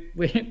 so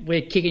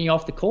we're kicking you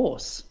off the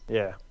course.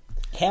 Yeah.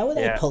 How were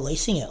they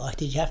policing it? Like,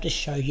 did you have to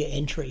show your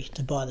entry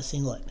to buy the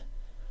singlet?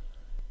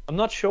 I'm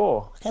not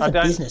sure. As a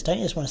business, don't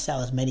you just want to sell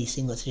as many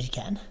singlets as you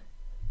can?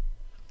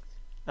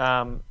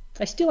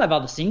 They still have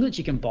other singlets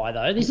you can buy,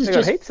 though. This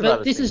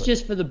is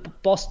just for the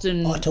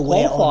Boston to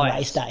wear on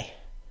race day.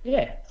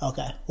 Yeah.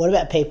 Okay. What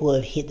about people who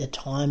have hit the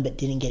time but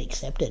didn't get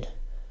accepted?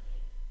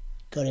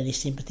 Got any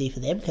sympathy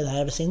for them because they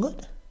have a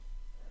singlet?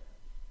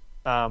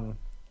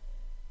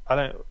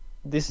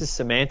 This is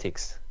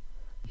semantics.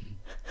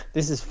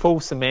 This is full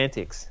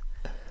semantics.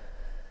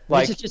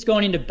 Like, this has just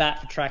gone into bat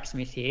for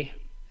Tracksmith here.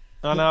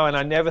 I know, and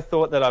I never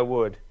thought that I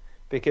would,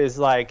 because,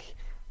 like,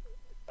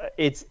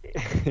 it's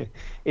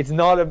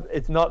not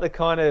the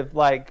kind of,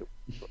 like,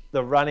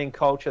 the running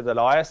culture that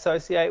I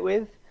associate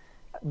with.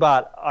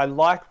 But I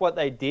liked what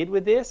they did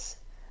with this,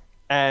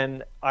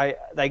 and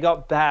they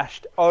got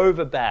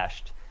over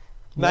bashed.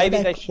 Why'd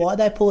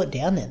they pull it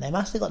down then? They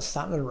must have got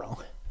something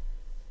wrong.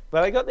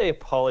 Well, they got the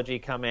apology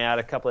come out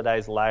a couple of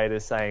days later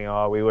saying,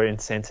 we were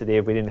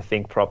insensitive, we didn't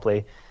think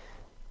properly.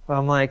 Well,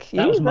 I'm like...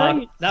 That was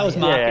marketing.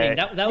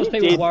 Yeah, that was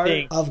people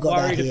worried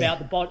about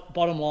the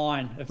bottom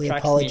line of We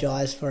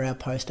apologise for our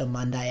post on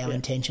Monday. Our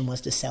intention was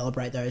to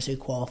celebrate those who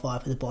qualify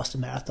for the Boston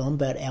Marathon,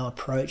 but our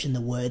approach and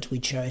the words we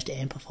chose to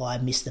amplify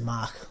missed the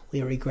mark.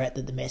 We regret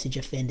that the message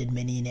offended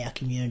many in our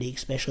community,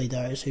 especially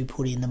those who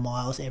put in the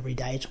miles every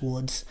day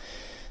towards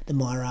the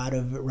myriad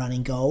of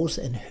running goals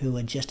and who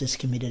are just as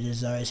committed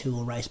as those who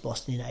will race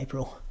Boston in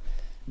April.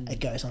 It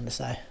goes on to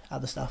say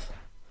other stuff.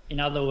 In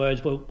other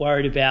words, we're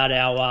worried about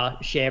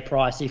our share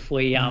price if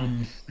we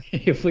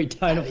if we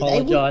don't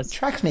apologise.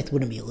 Tracksmith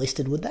wouldn't be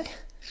listed, would they?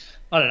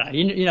 I don't know.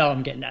 You know what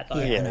I'm getting at,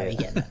 though. Yeah, I know you're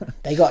getting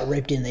that. They got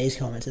ripped in these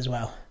comments as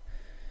well.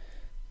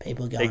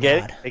 People going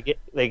hard.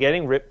 They're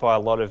getting ripped by a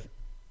lot of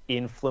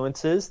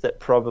influencers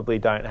that probably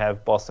don't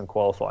have Boston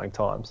qualifying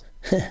times.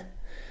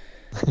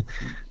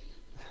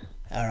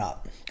 All right,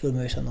 good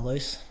moose on the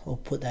loose. We'll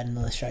put that in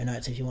the show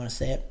notes if you want to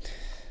see it.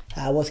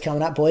 What's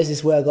coming up, boys? This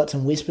is where I got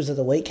some Whispers of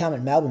the Week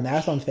coming. Melbourne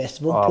Marathon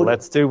Festival.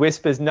 Let's do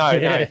Whispers.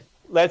 No.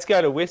 Let's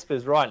go to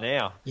Whispers right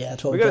now. Yeah,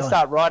 that's what we've got to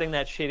start writing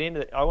that shit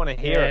into. I want to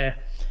hear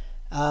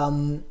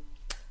it.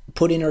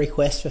 Put in a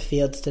request for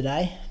fields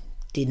today.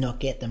 Did not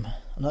get them.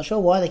 I'm not sure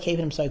why they're keeping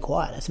them so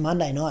quiet. It's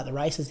Monday night. The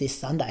race is this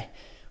Sunday.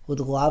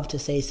 Would love to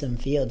see some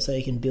fields so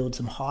you can build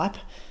some hype.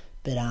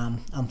 But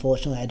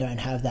unfortunately, I don't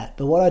have that.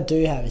 But what I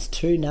do have is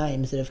 2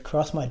 names that have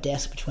crossed my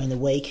desk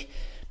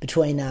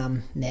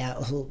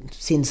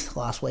since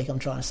last week, I'm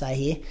trying to say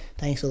here.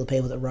 Thanks to all the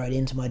people that wrote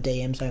into my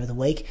DMs over the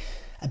week.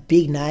 A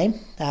big name.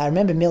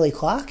 Remember Millie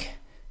Clark,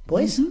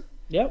 boys? Mm-hmm.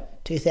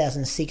 Yep.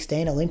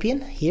 2016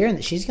 Olympian. Hearing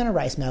that she's going to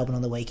race Melbourne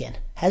on the weekend.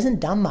 Hasn't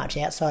done much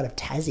outside of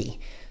Tassie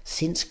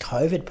since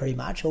COVID, pretty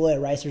much. All her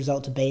race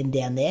results have been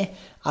down there.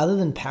 Other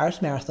than Paris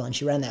Marathon,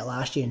 she ran that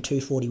last year in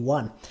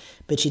 2:41.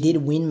 But she did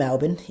win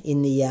Melbourne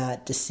in the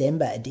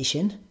December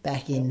edition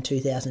back in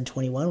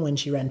 2021 when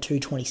she ran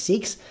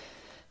 2:26.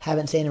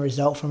 Haven't seen a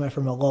result from her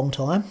from a long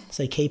time,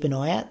 so keep an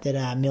eye out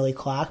that Millie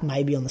Clark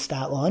may be on the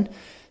start line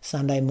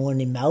Sunday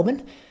morning in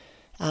Melbourne.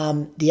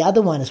 The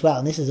other one as well,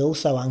 and this is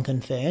also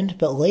unconfirmed,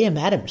 but Liam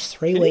Adams,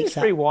 3 weeks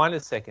up. Rewind a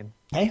second.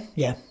 Hey,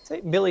 yeah.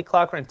 See, Millie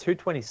Clark ran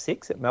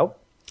 2:26 at Melbourne.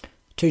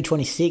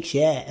 2:26,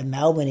 yeah, at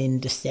Melbourne in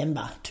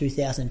December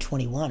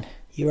 2021.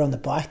 You were on the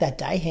bike that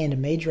day, handing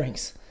me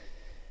drinks.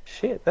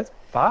 Shit, that's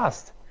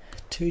fast.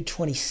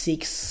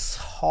 2:26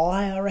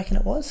 high, I reckon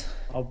it was.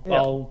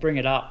 I'll bring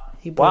it up.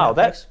 Wow,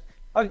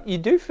 you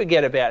do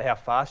forget about how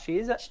fast she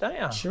is, don't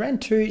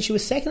you? She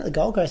was second at the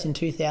Gold Coast in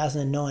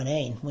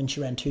 2019 when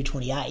she ran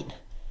 2:28.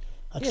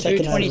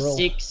 Second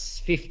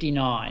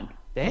 2:26.59.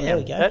 Damn, there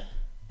we go.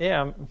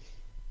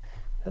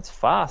 That's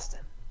fast.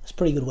 It's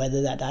pretty good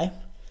weather that day.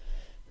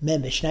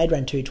 Remember, Sinead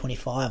ran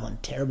 2:25 on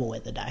terrible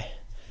weather day.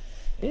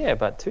 Yeah,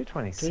 but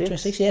 2:26.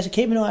 2:26, yeah, so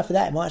keep an eye out for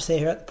that. Might see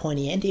her at the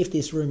pointy end if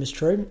this rumour's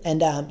true.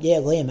 And,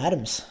 Liam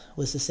Adams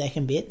was the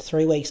second bit,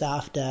 3 weeks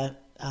after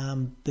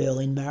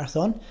Berlin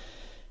Marathon.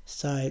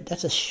 So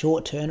that's a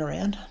short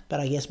turnaround,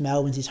 but I guess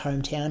Melbourne's his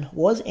hometown.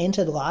 Was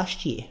entered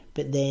last year,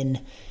 but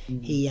then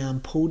he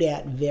pulled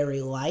out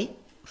very late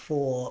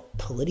for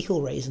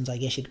political reasons, I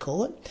guess you'd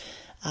call it.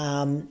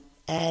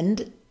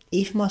 And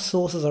if my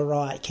sources are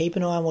right, keep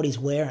an eye on what he's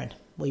wearing.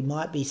 We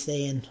might be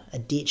seeing a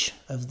ditch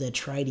of the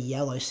tradie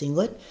yellow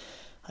singlet.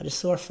 I just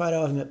saw a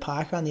photo of him at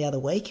Parkrun the other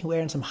week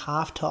wearing some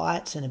half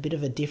tights and a bit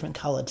of a different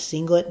coloured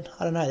singlet.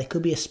 I don't know, there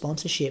could be a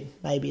sponsorship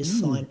maybe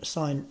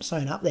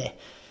sewn up there.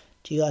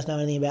 Do you guys know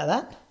anything about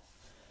that?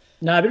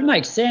 No, but it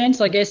makes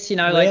sense. I guess,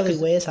 rarely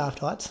wears half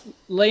tights.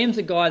 Liam's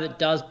a guy that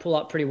does pull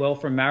up pretty well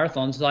from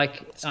marathons.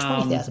 It's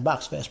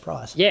 $20,000 first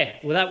prize. Yeah,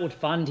 well, that would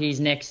fund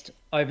his next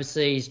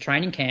overseas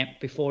training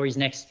camp before his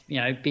next,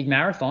 big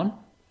marathon.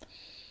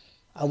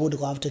 I would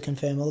love to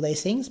confirm all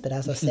these things, but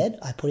as I said,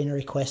 I put in a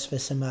request for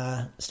some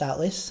start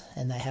lists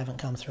and they haven't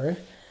come through.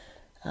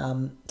 So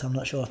I'm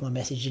not sure if my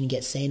message didn't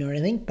get seen or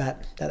anything,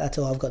 but that's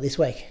all I've got this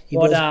week.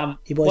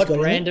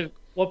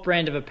 What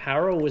brand of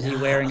apparel was he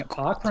wearing at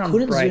Parkrun? I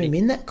couldn't zoom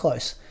in that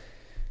close.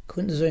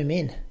 Couldn't zoom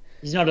in.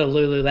 He's not a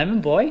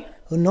Lululemon boy?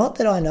 Well, not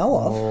that I know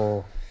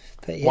of.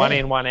 But yeah. 1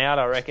 in, 1 out,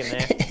 I reckon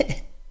there.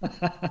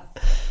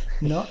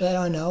 Not that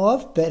I know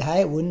of, but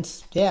hey, it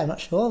wouldn't. Yeah, I'm not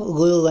sure.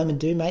 Lululemon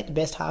do make the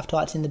best half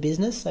tights in the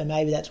business, so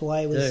maybe that's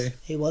why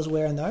he was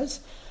wearing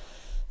those.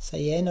 So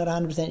yeah, not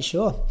 100%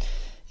 sure.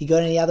 You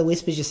got any other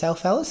whispers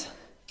yourself, fellas?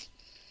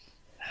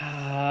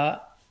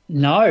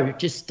 No,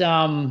 just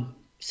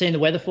seeing the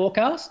weather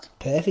forecast.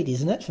 Perfect,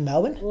 isn't it, for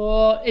Melbourne?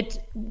 Well,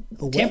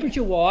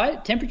 temperature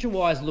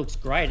wise looks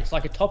great. It's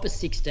like a top of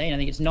 16. I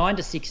think it's 9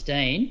 to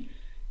 16.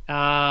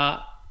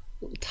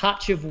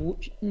 Touch of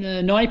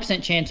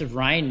 90% chance of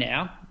rain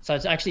now. So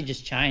it's actually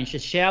just changed.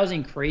 Just showers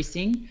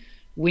increasing,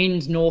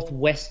 winds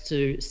northwest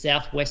to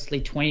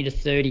southwesterly 20 to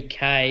 30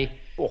 k,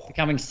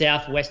 becoming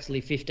southwesterly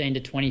 15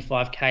 to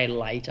 25 k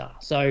later.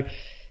 So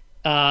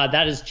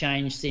that has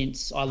changed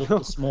since I looked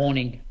this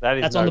morning.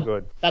 That's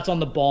good. That's on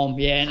the bomb,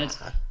 yeah, and it's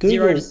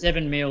Google, 0 to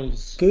 7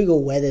 mils.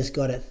 Google weather's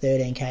got it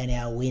 13 k an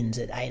hour winds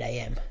at 8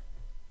 a.m.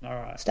 All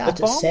right. Starts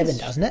at 7,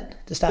 doesn't it?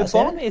 The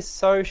bomb is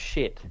so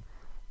shit.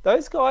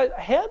 Those guys,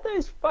 how do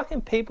those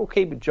fucking people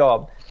keep a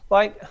job?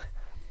 Like,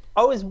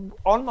 I was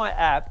on my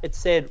app, it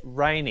said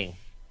raining.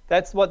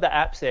 That's what the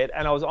app said,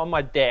 and I was on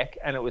my deck,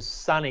 and it was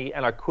sunny,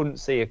 and I couldn't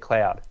see a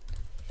cloud.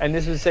 And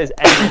this says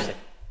Anderson.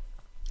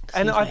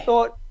 And I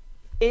thought,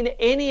 in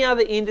any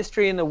other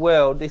industry in the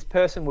world, this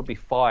person would be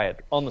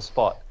fired on the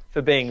spot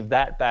for being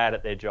that bad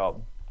at their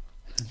job.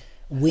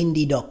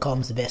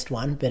 Windy.com's the best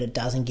one, but it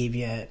doesn't give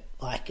you,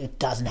 it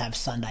doesn't have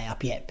Sunday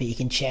up yet, but you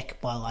can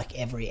check by,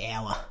 every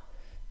hour.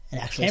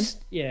 And actually,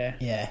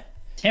 yeah.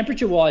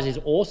 Temperature-wise is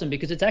awesome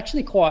because it's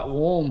actually quite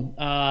warm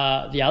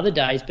the other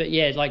days. But,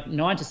 yeah, like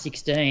 9 to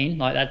 16,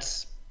 like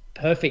that's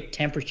perfect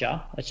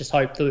temperature. Let's just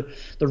hope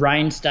the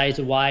rain stays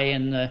away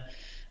and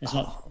it's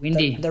not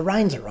windy. The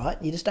rain's all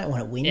right. You just don't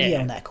want it windy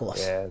on that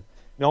course. Yeah.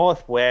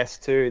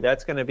 Northwest too.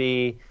 That's going to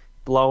be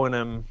blowing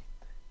them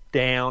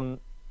down.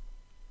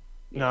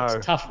 No,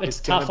 it's tough. It's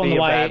tough on the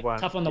way.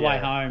 Tough on the way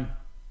home.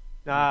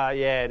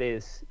 It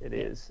is. It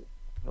is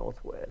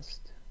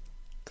Northwest.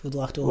 Good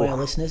luck to all our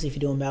listeners if you're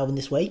doing Melbourne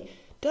this week.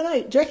 Don't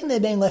know. Do you reckon they're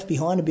being left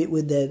behind a bit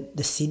with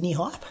the Sydney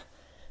hype?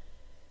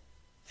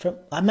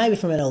 Maybe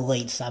from an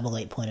elite,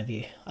 sub-elite point of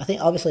view. I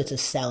think obviously it's a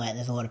sellout and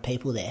there's a lot of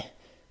people there.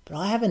 But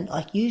I haven't,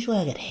 usually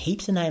I get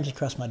heaps of names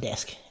across my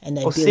desk and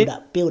they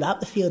build up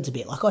the fields a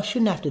bit. Like I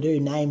shouldn't have to do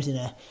names in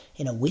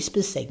a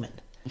whispers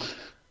segment.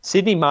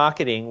 Sydney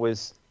marketing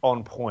was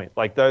on point.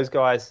 Like those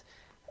guys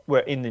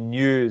were in the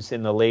news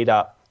in the lead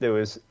up. There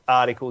was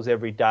articles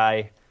every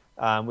day.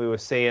 We were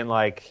seeing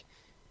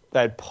they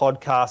had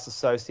podcasts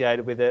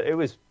associated with it. It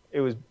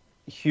was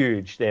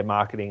huge, their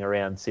marketing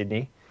around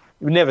Sydney.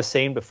 We've never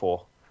seen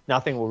before.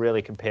 Nothing will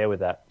really compare with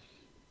that.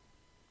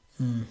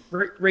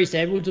 Reece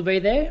Edwards will be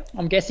there,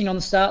 I'm guessing, on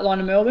the start line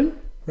of Melbourne.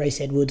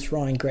 Reece Edwards,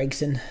 Ryan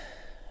Gregson,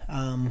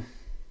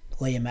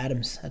 Liam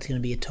Adams. That's going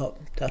to be a top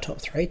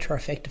three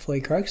trifecta for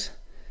you, Croaks.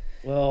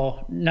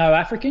 Well, no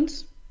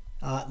Africans?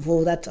 I've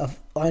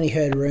only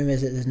heard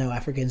rumours that there's no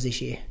Africans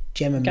this year.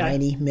 Gemma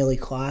Maney, Millie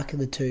Clark are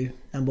the two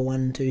number 1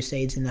 and 2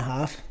 seeds in the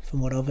half,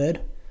 from what I've heard.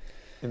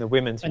 In the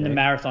women's, in the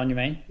marathon, you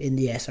mean? In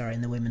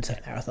the women's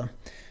marathon.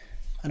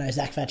 I know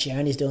Zach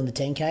Faccioni's doing the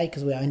 10K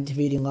because we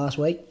interviewed him last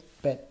week,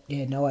 but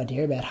no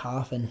idea about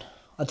half. And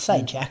I'd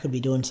say Jack would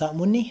be doing something,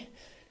 wouldn't he?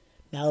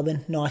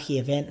 Melbourne, Nike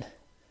event.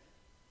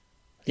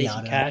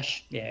 Decent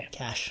cash,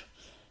 cash.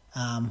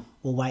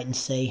 We'll wait and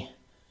see.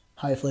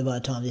 Hopefully by the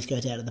time this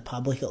goes out to the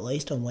public, at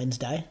least on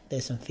Wednesday,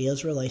 there's some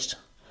fields released.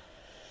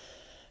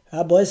 All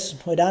right, boys,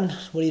 we're done.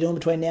 What are you doing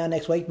between now and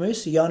next week,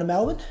 Moose? Are you going to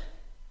Melbourne?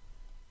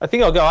 I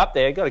think I'll go up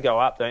there. Got to go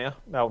up, don't you?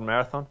 Melbourne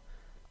Marathon.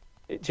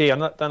 Gee,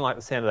 don't like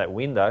the sound of that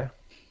wind, though.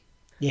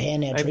 You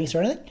hand out drinks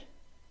or anything?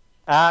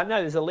 No,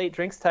 there's an elite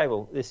drinks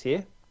table this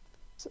year.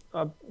 So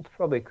I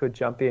probably could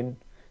jump in.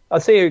 I'll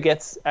see who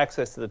gets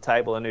access to the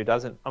table and who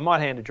doesn't. I might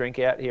hand a drink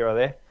out here or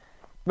there.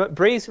 But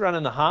Bree's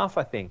running the half,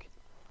 I think.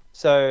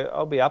 So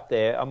I'll be up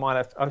there.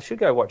 I should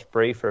go watch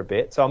Bree for a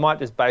bit. So I might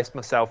just base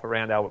myself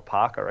around Albert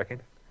Park, I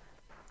reckon.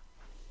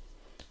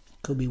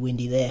 Could be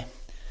windy there.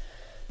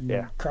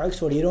 Yeah.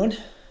 Croaks, what are you doing?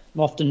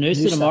 I'm off to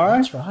Noosa tomorrow.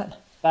 That's right.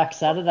 Back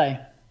Saturday.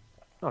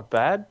 Not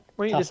bad.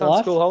 Were you Tough just on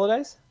life. school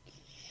holidays?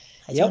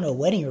 It's on a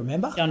wedding,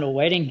 remember? Going to a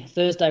wedding,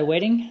 Thursday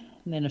wedding,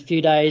 and then a few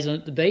days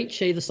at the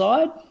beach either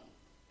side.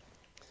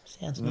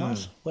 Sounds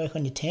nice. Work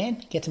on your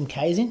tan, get some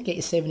Ks in, get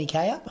your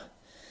 70K up.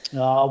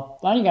 Oh,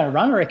 I'm only going to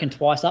run, I reckon,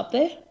 twice up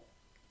there.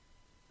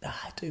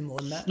 Do more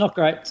than that. It's not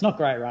great. It's not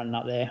great running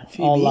up there. A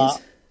few beers?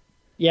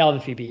 I'll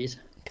have a few beers.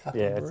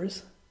 Couple of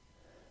brews.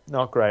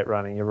 Not great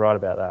running. You're right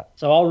about that.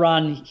 So I'll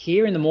run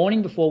here in the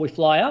morning before we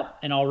fly up,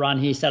 and I'll run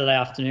here Saturday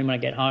afternoon when I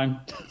get home.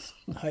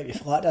 I hope your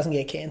flight doesn't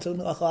get cancelled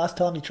like last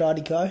time you tried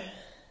to go.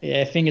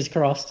 Yeah, fingers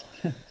crossed.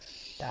 You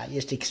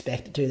just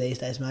expect it to these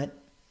days, mate.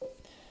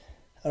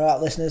 All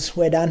right, listeners,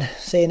 we're done.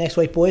 See you next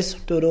week, boys.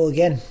 Do it all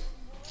again.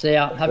 See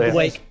ya. Have a good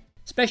week.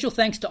 Special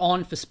thanks to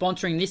On for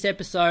sponsoring this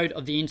episode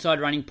of the Inside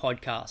Running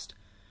Podcast.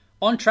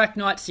 On Track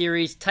Night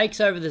Series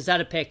takes over the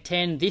Zatopek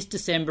 10 this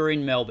December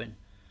in Melbourne.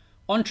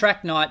 On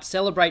Track Night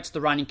celebrates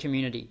the running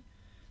community.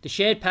 The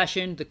shared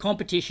passion, the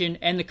competition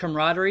and the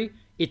camaraderie,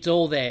 it's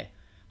all there.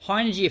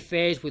 High energy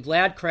affairs with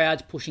loud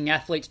crowds pushing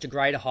athletes to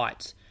greater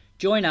heights.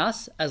 Join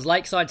us as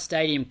Lakeside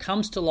Stadium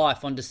comes to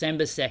life on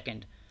December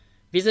 2nd.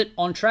 Visit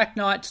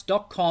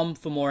ontracknights.com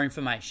for more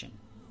information.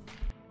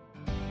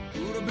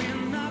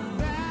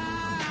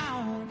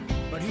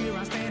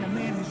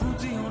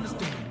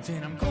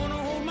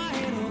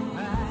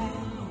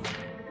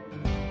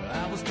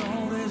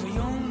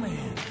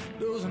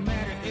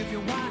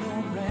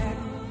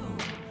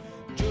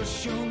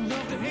 Show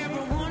love to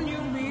everyone you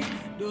meet.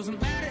 Doesn't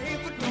matter.